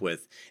grew up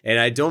with. And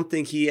I don't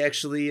think he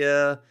actually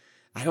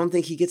I don't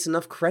think he gets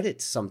enough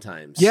credit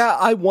sometimes. Yeah,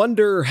 I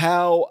wonder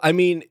how, I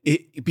mean,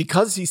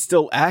 because he's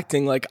still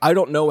acting, like, I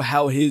don't know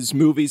how his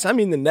movies, I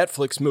mean, the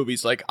Netflix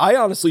movies, like, I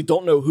honestly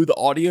don't know who the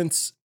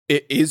audience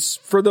is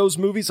for those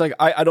movies. Like,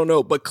 I don't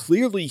know, but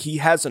clearly he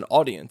has an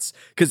audience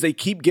because they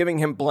keep giving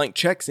him blank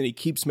checks and he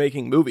keeps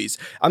making movies.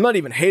 I'm not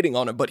even hating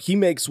on him, but he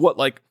makes one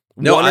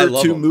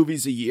or two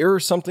movies a year or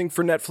something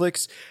for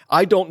Netflix.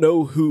 I don't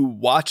know who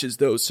watches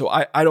those, so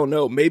I don't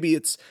know. Maybe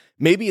it's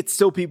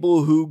still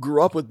people who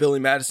grew up with Billy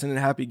Madison and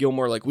Happy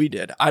Gilmore like we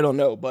did. I don't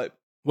know, but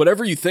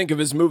whatever you think of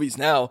his movies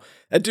now,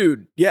 that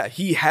dude, yeah,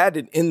 he had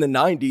it in the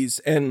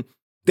 90s, and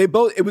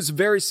it was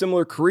very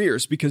similar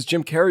careers because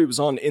Jim Carrey was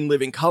on In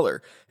Living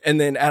Color,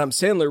 and then Adam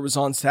Sandler was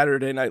on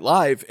Saturday Night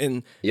Live,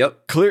 and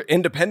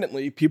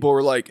independently, people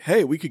were like,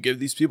 hey, we could give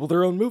these people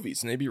their own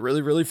movies, and they'd be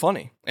really, really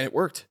funny, and it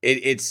worked. I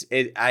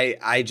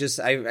guess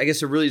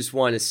I really just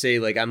want to say,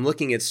 like, I'm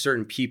looking at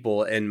certain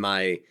people in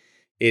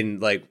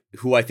like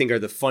who I think are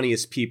the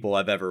funniest people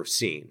I've ever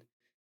seen.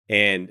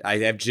 And I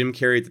have Jim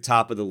Carrey at the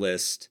top of the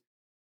list.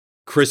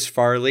 Chris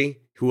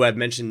Farley, who I've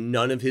mentioned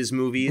none of his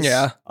movies,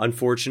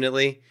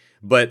 unfortunately.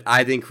 But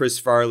I think Chris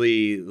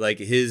Farley, like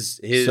his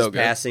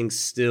passing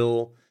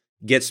still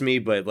gets me.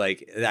 But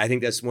like, I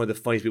think that's one of the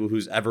funniest people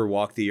who's ever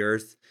walked the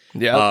earth.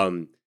 Yeah.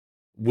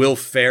 Will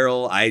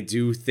Ferrell, I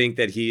do think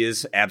that he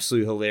is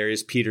absolutely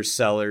hilarious. Peter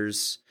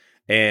Sellers.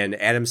 And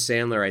Adam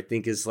Sandler, I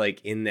think, is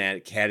like in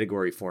that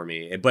category for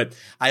me. But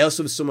I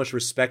also have so much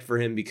respect for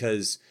him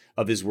because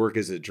of his work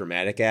as a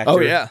dramatic actor. Oh,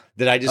 yeah.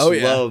 That I just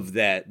love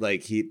that,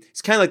 like,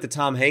 it's kind of like the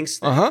Tom Hanks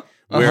thing,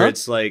 where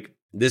it's like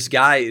this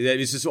guy that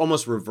is just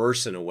almost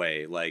reverse in a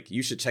way. Like,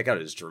 you should check out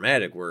his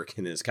dramatic work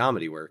and his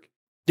comedy work.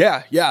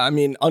 Yeah. I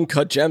mean,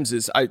 Uncut Gems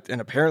and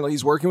apparently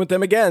he's working with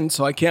them again,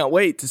 so I can't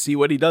wait to see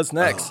what he does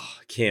next.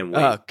 Can't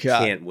wait. Oh,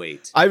 God. Can't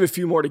wait. I have a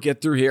few more to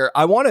get through here.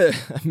 I want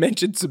to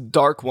mention some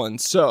dark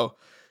ones. So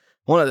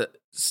I want to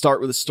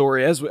start with a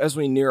story as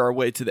we near our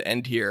way to the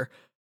end here.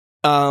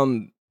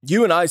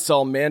 You and I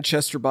saw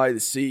Manchester by the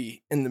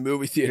Sea in the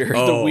movie theater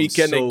the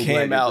weekend it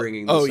came out.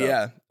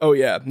 Oh,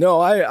 yeah.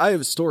 No, I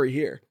have a story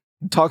here.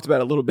 We talked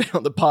about it a little bit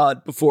on the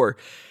pod before.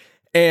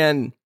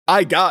 And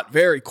I got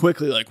very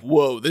quickly like,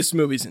 whoa, this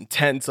movie's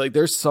intense. Like,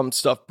 there's some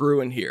stuff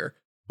brewing here.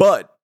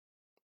 But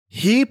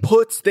he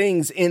puts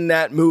things in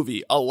that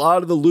movie, a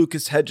lot of the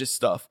Lucas Hedges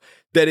stuff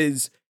that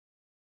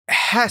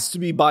has to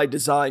be by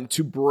design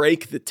to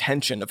break the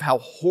tension of how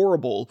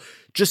horrible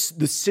just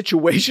the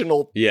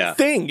situational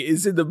thing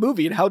is in the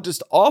movie and how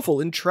just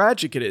awful and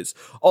tragic it is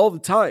all the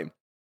time.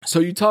 So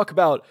you talk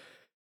about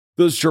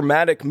those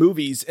dramatic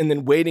movies and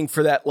then waiting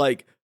for that,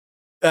 like,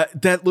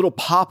 that little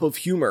pop of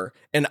humor.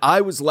 And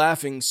I was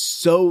laughing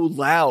so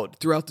loud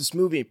throughout this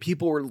movie.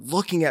 People were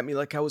looking at me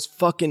like I was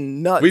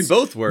fucking nuts. We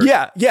both were.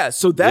 Yeah.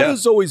 So that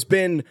has always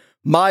been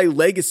my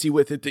legacy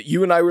with it, that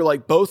you and I were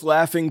like both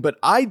laughing, but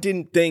I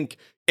didn't think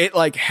it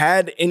like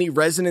had any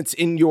resonance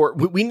in your,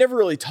 we never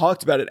really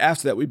talked about it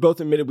after that. We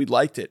both admitted we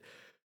liked it.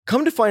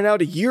 Come to find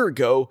out a year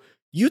ago,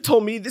 you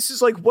told me this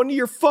is like one of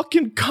your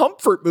fucking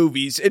comfort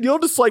movies and you'll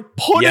just like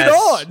put it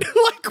on.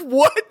 Like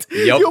what?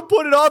 Yep. You'll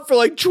put it on for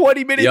like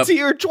 20 minutes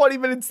here, 20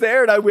 minutes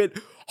there. And I went,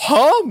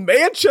 huh?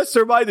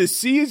 Manchester by the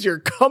Sea is your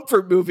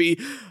comfort movie.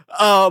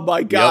 Oh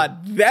my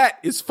God. That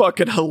is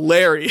fucking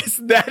hilarious.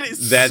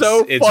 That's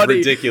so funny. It's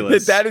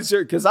ridiculous. That is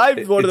your, cause I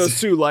have one of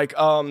those too, like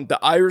The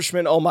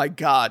Irishman. Oh my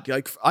God.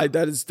 Like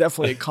that is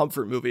definitely a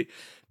comfort movie.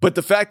 But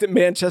the fact that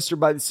Manchester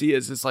by the Sea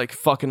is like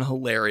fucking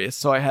hilarious.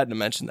 So I had to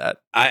mention that.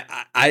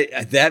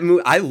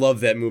 I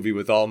love that movie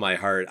with all my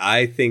heart.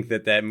 I think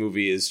that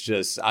movie is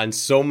just on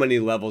so many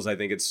levels. I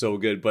think it's so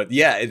good. But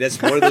yeah, that's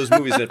one of those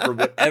movies that for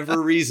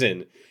whatever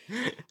reason,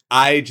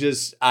 I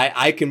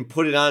can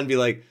put it on and be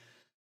like,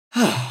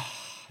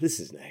 this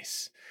is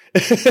nice.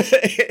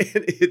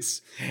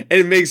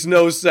 It makes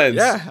no sense.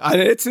 Yeah,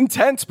 it's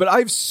intense, but I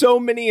have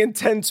so many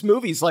intense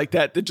movies like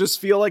that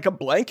just feel like a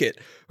blanket.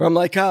 Where I'm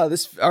like,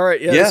 this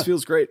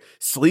feels great.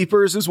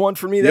 Sleepers is one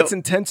for me. That's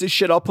intense as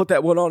shit. I'll put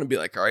that one on and be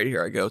like, all right,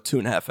 here I go,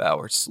 2.5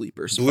 hours.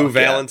 Sleepers. Blue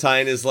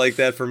Valentine is like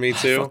that for me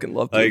too. I fucking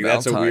love Blue Valentine.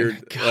 That's a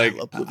weird. God, I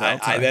love Blue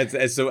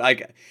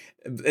Valentine.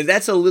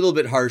 That's a little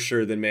bit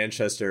harsher than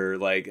Manchester.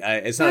 Like,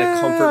 it's not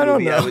a comfort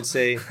movie, I would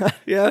say.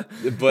 Yeah,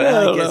 but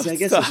I guess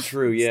it's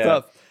true. Yeah.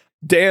 Stuff.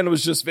 Dan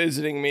was just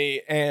visiting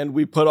me and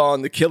we put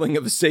on The Killing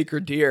of a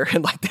Sacred Deer,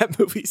 and like that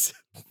movie's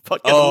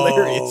fucking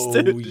hilarious,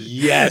 dude.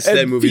 Yes, and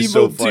that movie's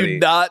so funny. People do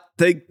not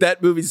think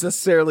that movie's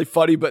necessarily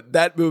funny, but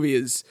that movie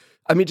is,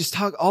 I mean, just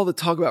talk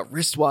about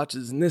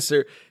wristwatches and this,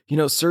 or,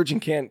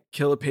 surgeon can't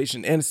kill a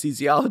patient,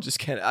 anesthesiologist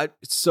can't.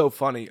 It's so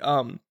funny.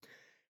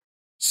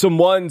 Some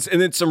ones, and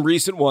then some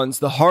recent ones.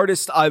 The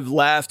hardest I've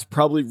laughed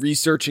probably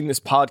researching this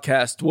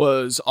podcast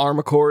was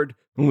Armicord.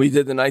 When we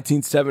did the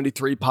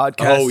 1973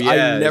 podcast, oh,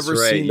 yeah, I've never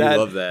seen that. You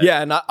love that.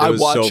 Yeah, and I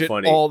watch so it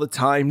funny. all the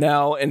time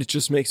now, and it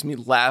just makes me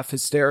laugh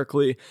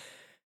hysterically.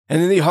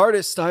 And then the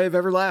hardest I have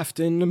ever laughed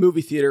in a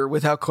movie theater,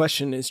 without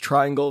question, is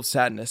Triangle of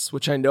Sadness,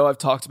 which I know I've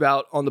talked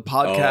about on the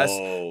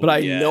podcast, but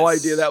I had no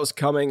idea that was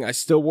coming. I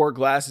still wore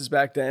glasses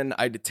back then.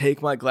 I had to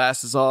take my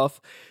glasses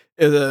off.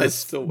 The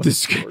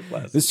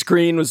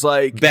screen was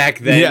like... Back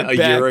then, a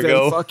year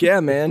ago. Fuck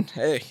yeah, man.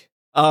 Hey.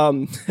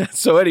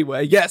 So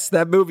anyway, yes,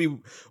 that movie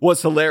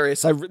was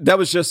hilarious.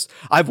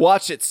 I've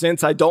watched it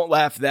since. I don't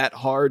laugh that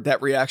hard.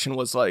 That reaction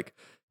was like,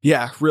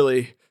 yeah,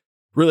 really,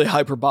 really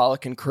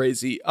hyperbolic and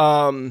crazy.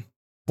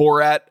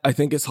 Borat, I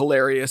think, is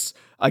hilarious.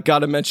 I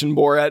gotta mention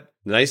Borat.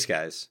 Nice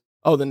Guys.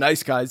 Oh, The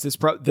Nice Guys.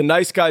 The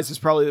Nice Guys is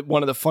probably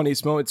one of the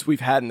funniest moments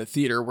we've had in the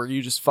theater, where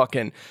you just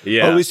fucking,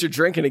 at least you're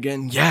drinking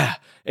again. Yeah.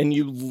 And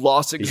you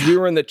lost it because we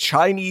were in the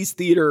Chinese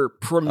theater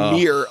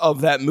premiere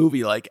of that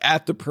movie, like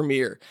at the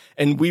premiere.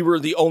 And we were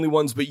the only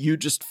ones, but you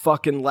just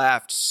fucking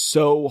laughed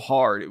so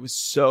hard. It was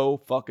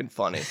so fucking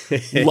funny.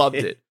 Loved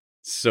it.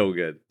 So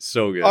good.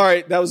 So good. All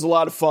right. That was a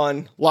lot of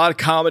fun. A lot of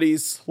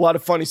comedies, a lot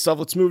of funny stuff.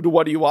 Let's move to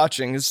What Are You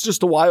Watching? It's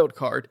just a wild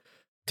card.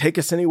 Take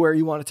us anywhere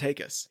you want to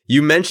take us.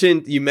 You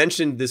mentioned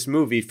this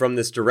movie from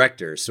this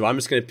director, so I'm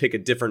just going to pick a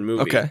different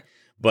movie. Okay.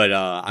 But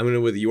I'm going to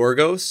go with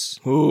Yorgos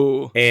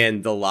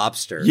and The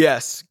Lobster.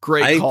 Yes,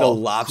 great call. I think The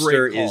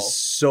Lobster is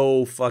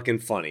so fucking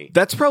funny.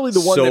 That's probably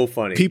the one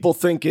that people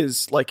think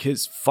is like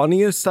his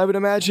funniest, I would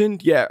imagine.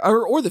 Yeah,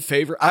 or the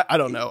favorite. I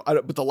don't know.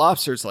 But The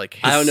Lobster is like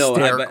hysterical.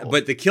 I don't know.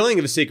 But The Killing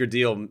of a Sacred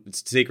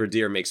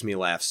Deer makes me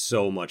laugh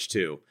so much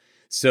too.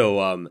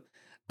 So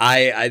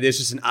there's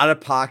just an out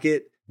of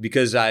pocket,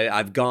 because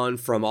I've gone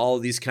from all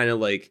of these kind of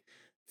like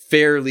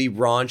fairly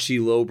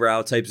raunchy,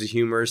 lowbrow types of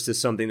humors to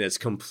something that's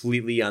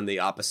completely on the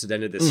opposite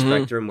end of the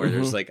spectrum, where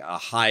there's like a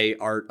high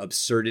art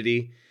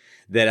absurdity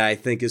that I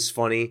think is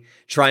funny.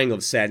 Triangle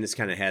of Sadness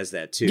kind of has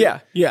that too. Yeah,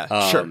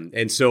 sure.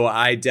 And so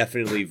I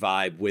definitely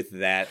vibe with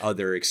that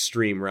other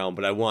extreme realm,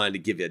 but I wanted to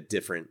give you a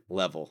different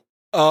level.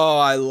 Oh,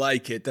 I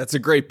like it. That's a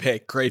great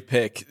pick. Great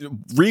pick.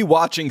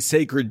 Rewatching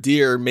Sacred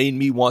Deer made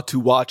me want to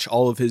watch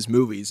all of his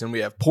movies, and we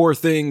have Poor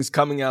Things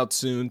coming out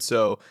soon,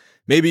 so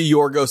maybe a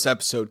Yorgos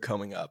episode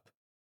coming up.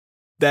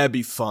 That'd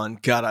be fun.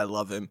 God, I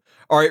love him.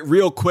 All right,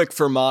 real quick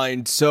for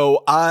mine.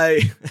 So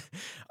I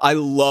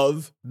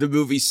love the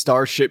movie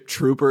Starship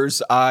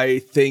Troopers. I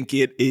think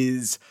it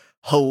is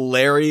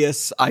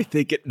hilarious. I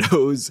think it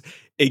knows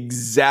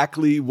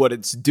exactly what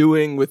it's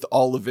doing with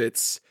all of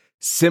its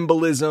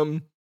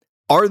symbolism.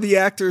 Are the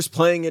actors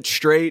playing it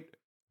straight,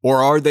 or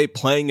are they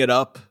playing it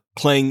up,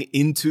 playing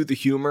into the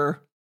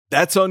humor?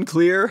 That's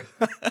unclear.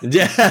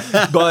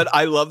 Yeah. But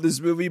I love this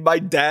movie. My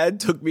dad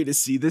took me to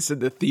see this in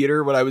the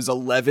theater when I was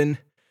 11.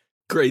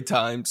 Great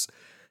times.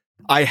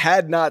 I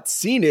had not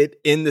seen it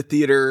in the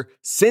theater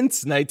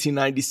since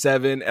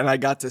 1997, and I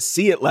got to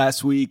see it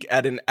last week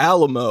at an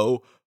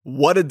Alamo.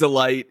 What a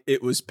delight.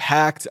 It was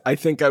packed. I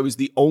think I was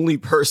the only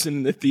person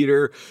in the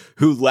theater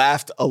who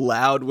laughed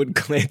aloud when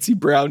Clancy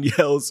Brown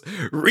yells,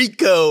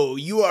 "Rico,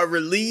 you are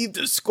relieved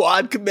of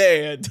squad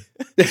command."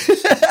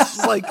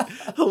 It's like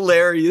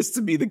hilarious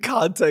to me, the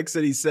context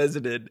that he says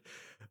it in.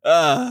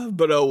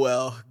 But oh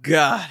well.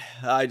 God,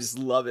 I just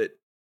love it.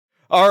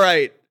 All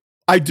right.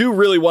 I do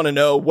really want to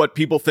know what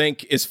people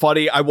think is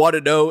funny. I want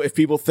to know if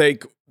people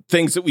think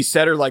things that we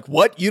said are like,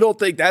 what? You don't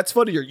think that's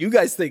funny? Or you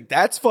guys think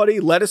that's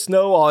funny? Let us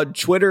know on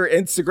Twitter,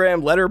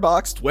 Instagram,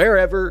 Letterboxd,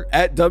 wherever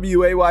at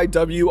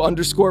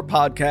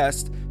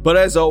WAYW_podcast. But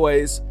as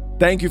always,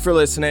 thank you for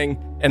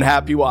listening and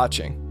happy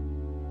watching.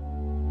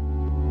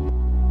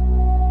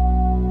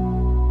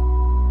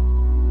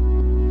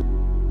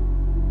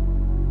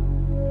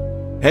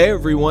 Hey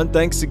everyone,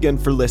 thanks again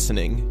for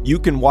listening. You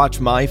can watch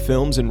my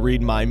films and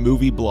read my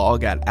movie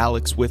blog at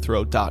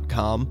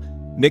alexwithrow.com.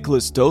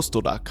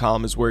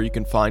 NicholasDostal.com is where you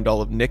can find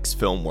all of Nick's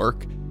film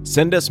work.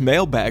 Send us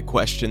mailbag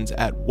questions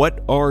at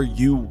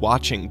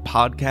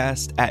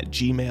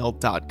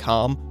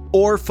whatareyouvatchingpodcast@gmail.com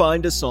or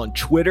find us on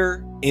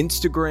Twitter,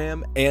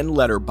 Instagram, and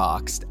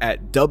Letterboxd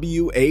at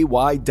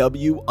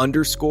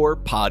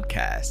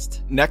WAYW_podcast.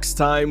 Next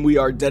time, we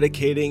are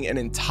dedicating an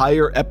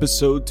entire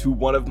episode to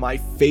one of my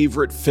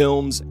favorite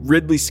films,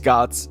 Ridley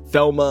Scott's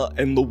Thelma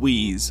and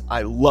Louise.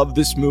 I love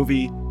this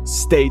movie.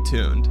 Stay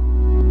tuned.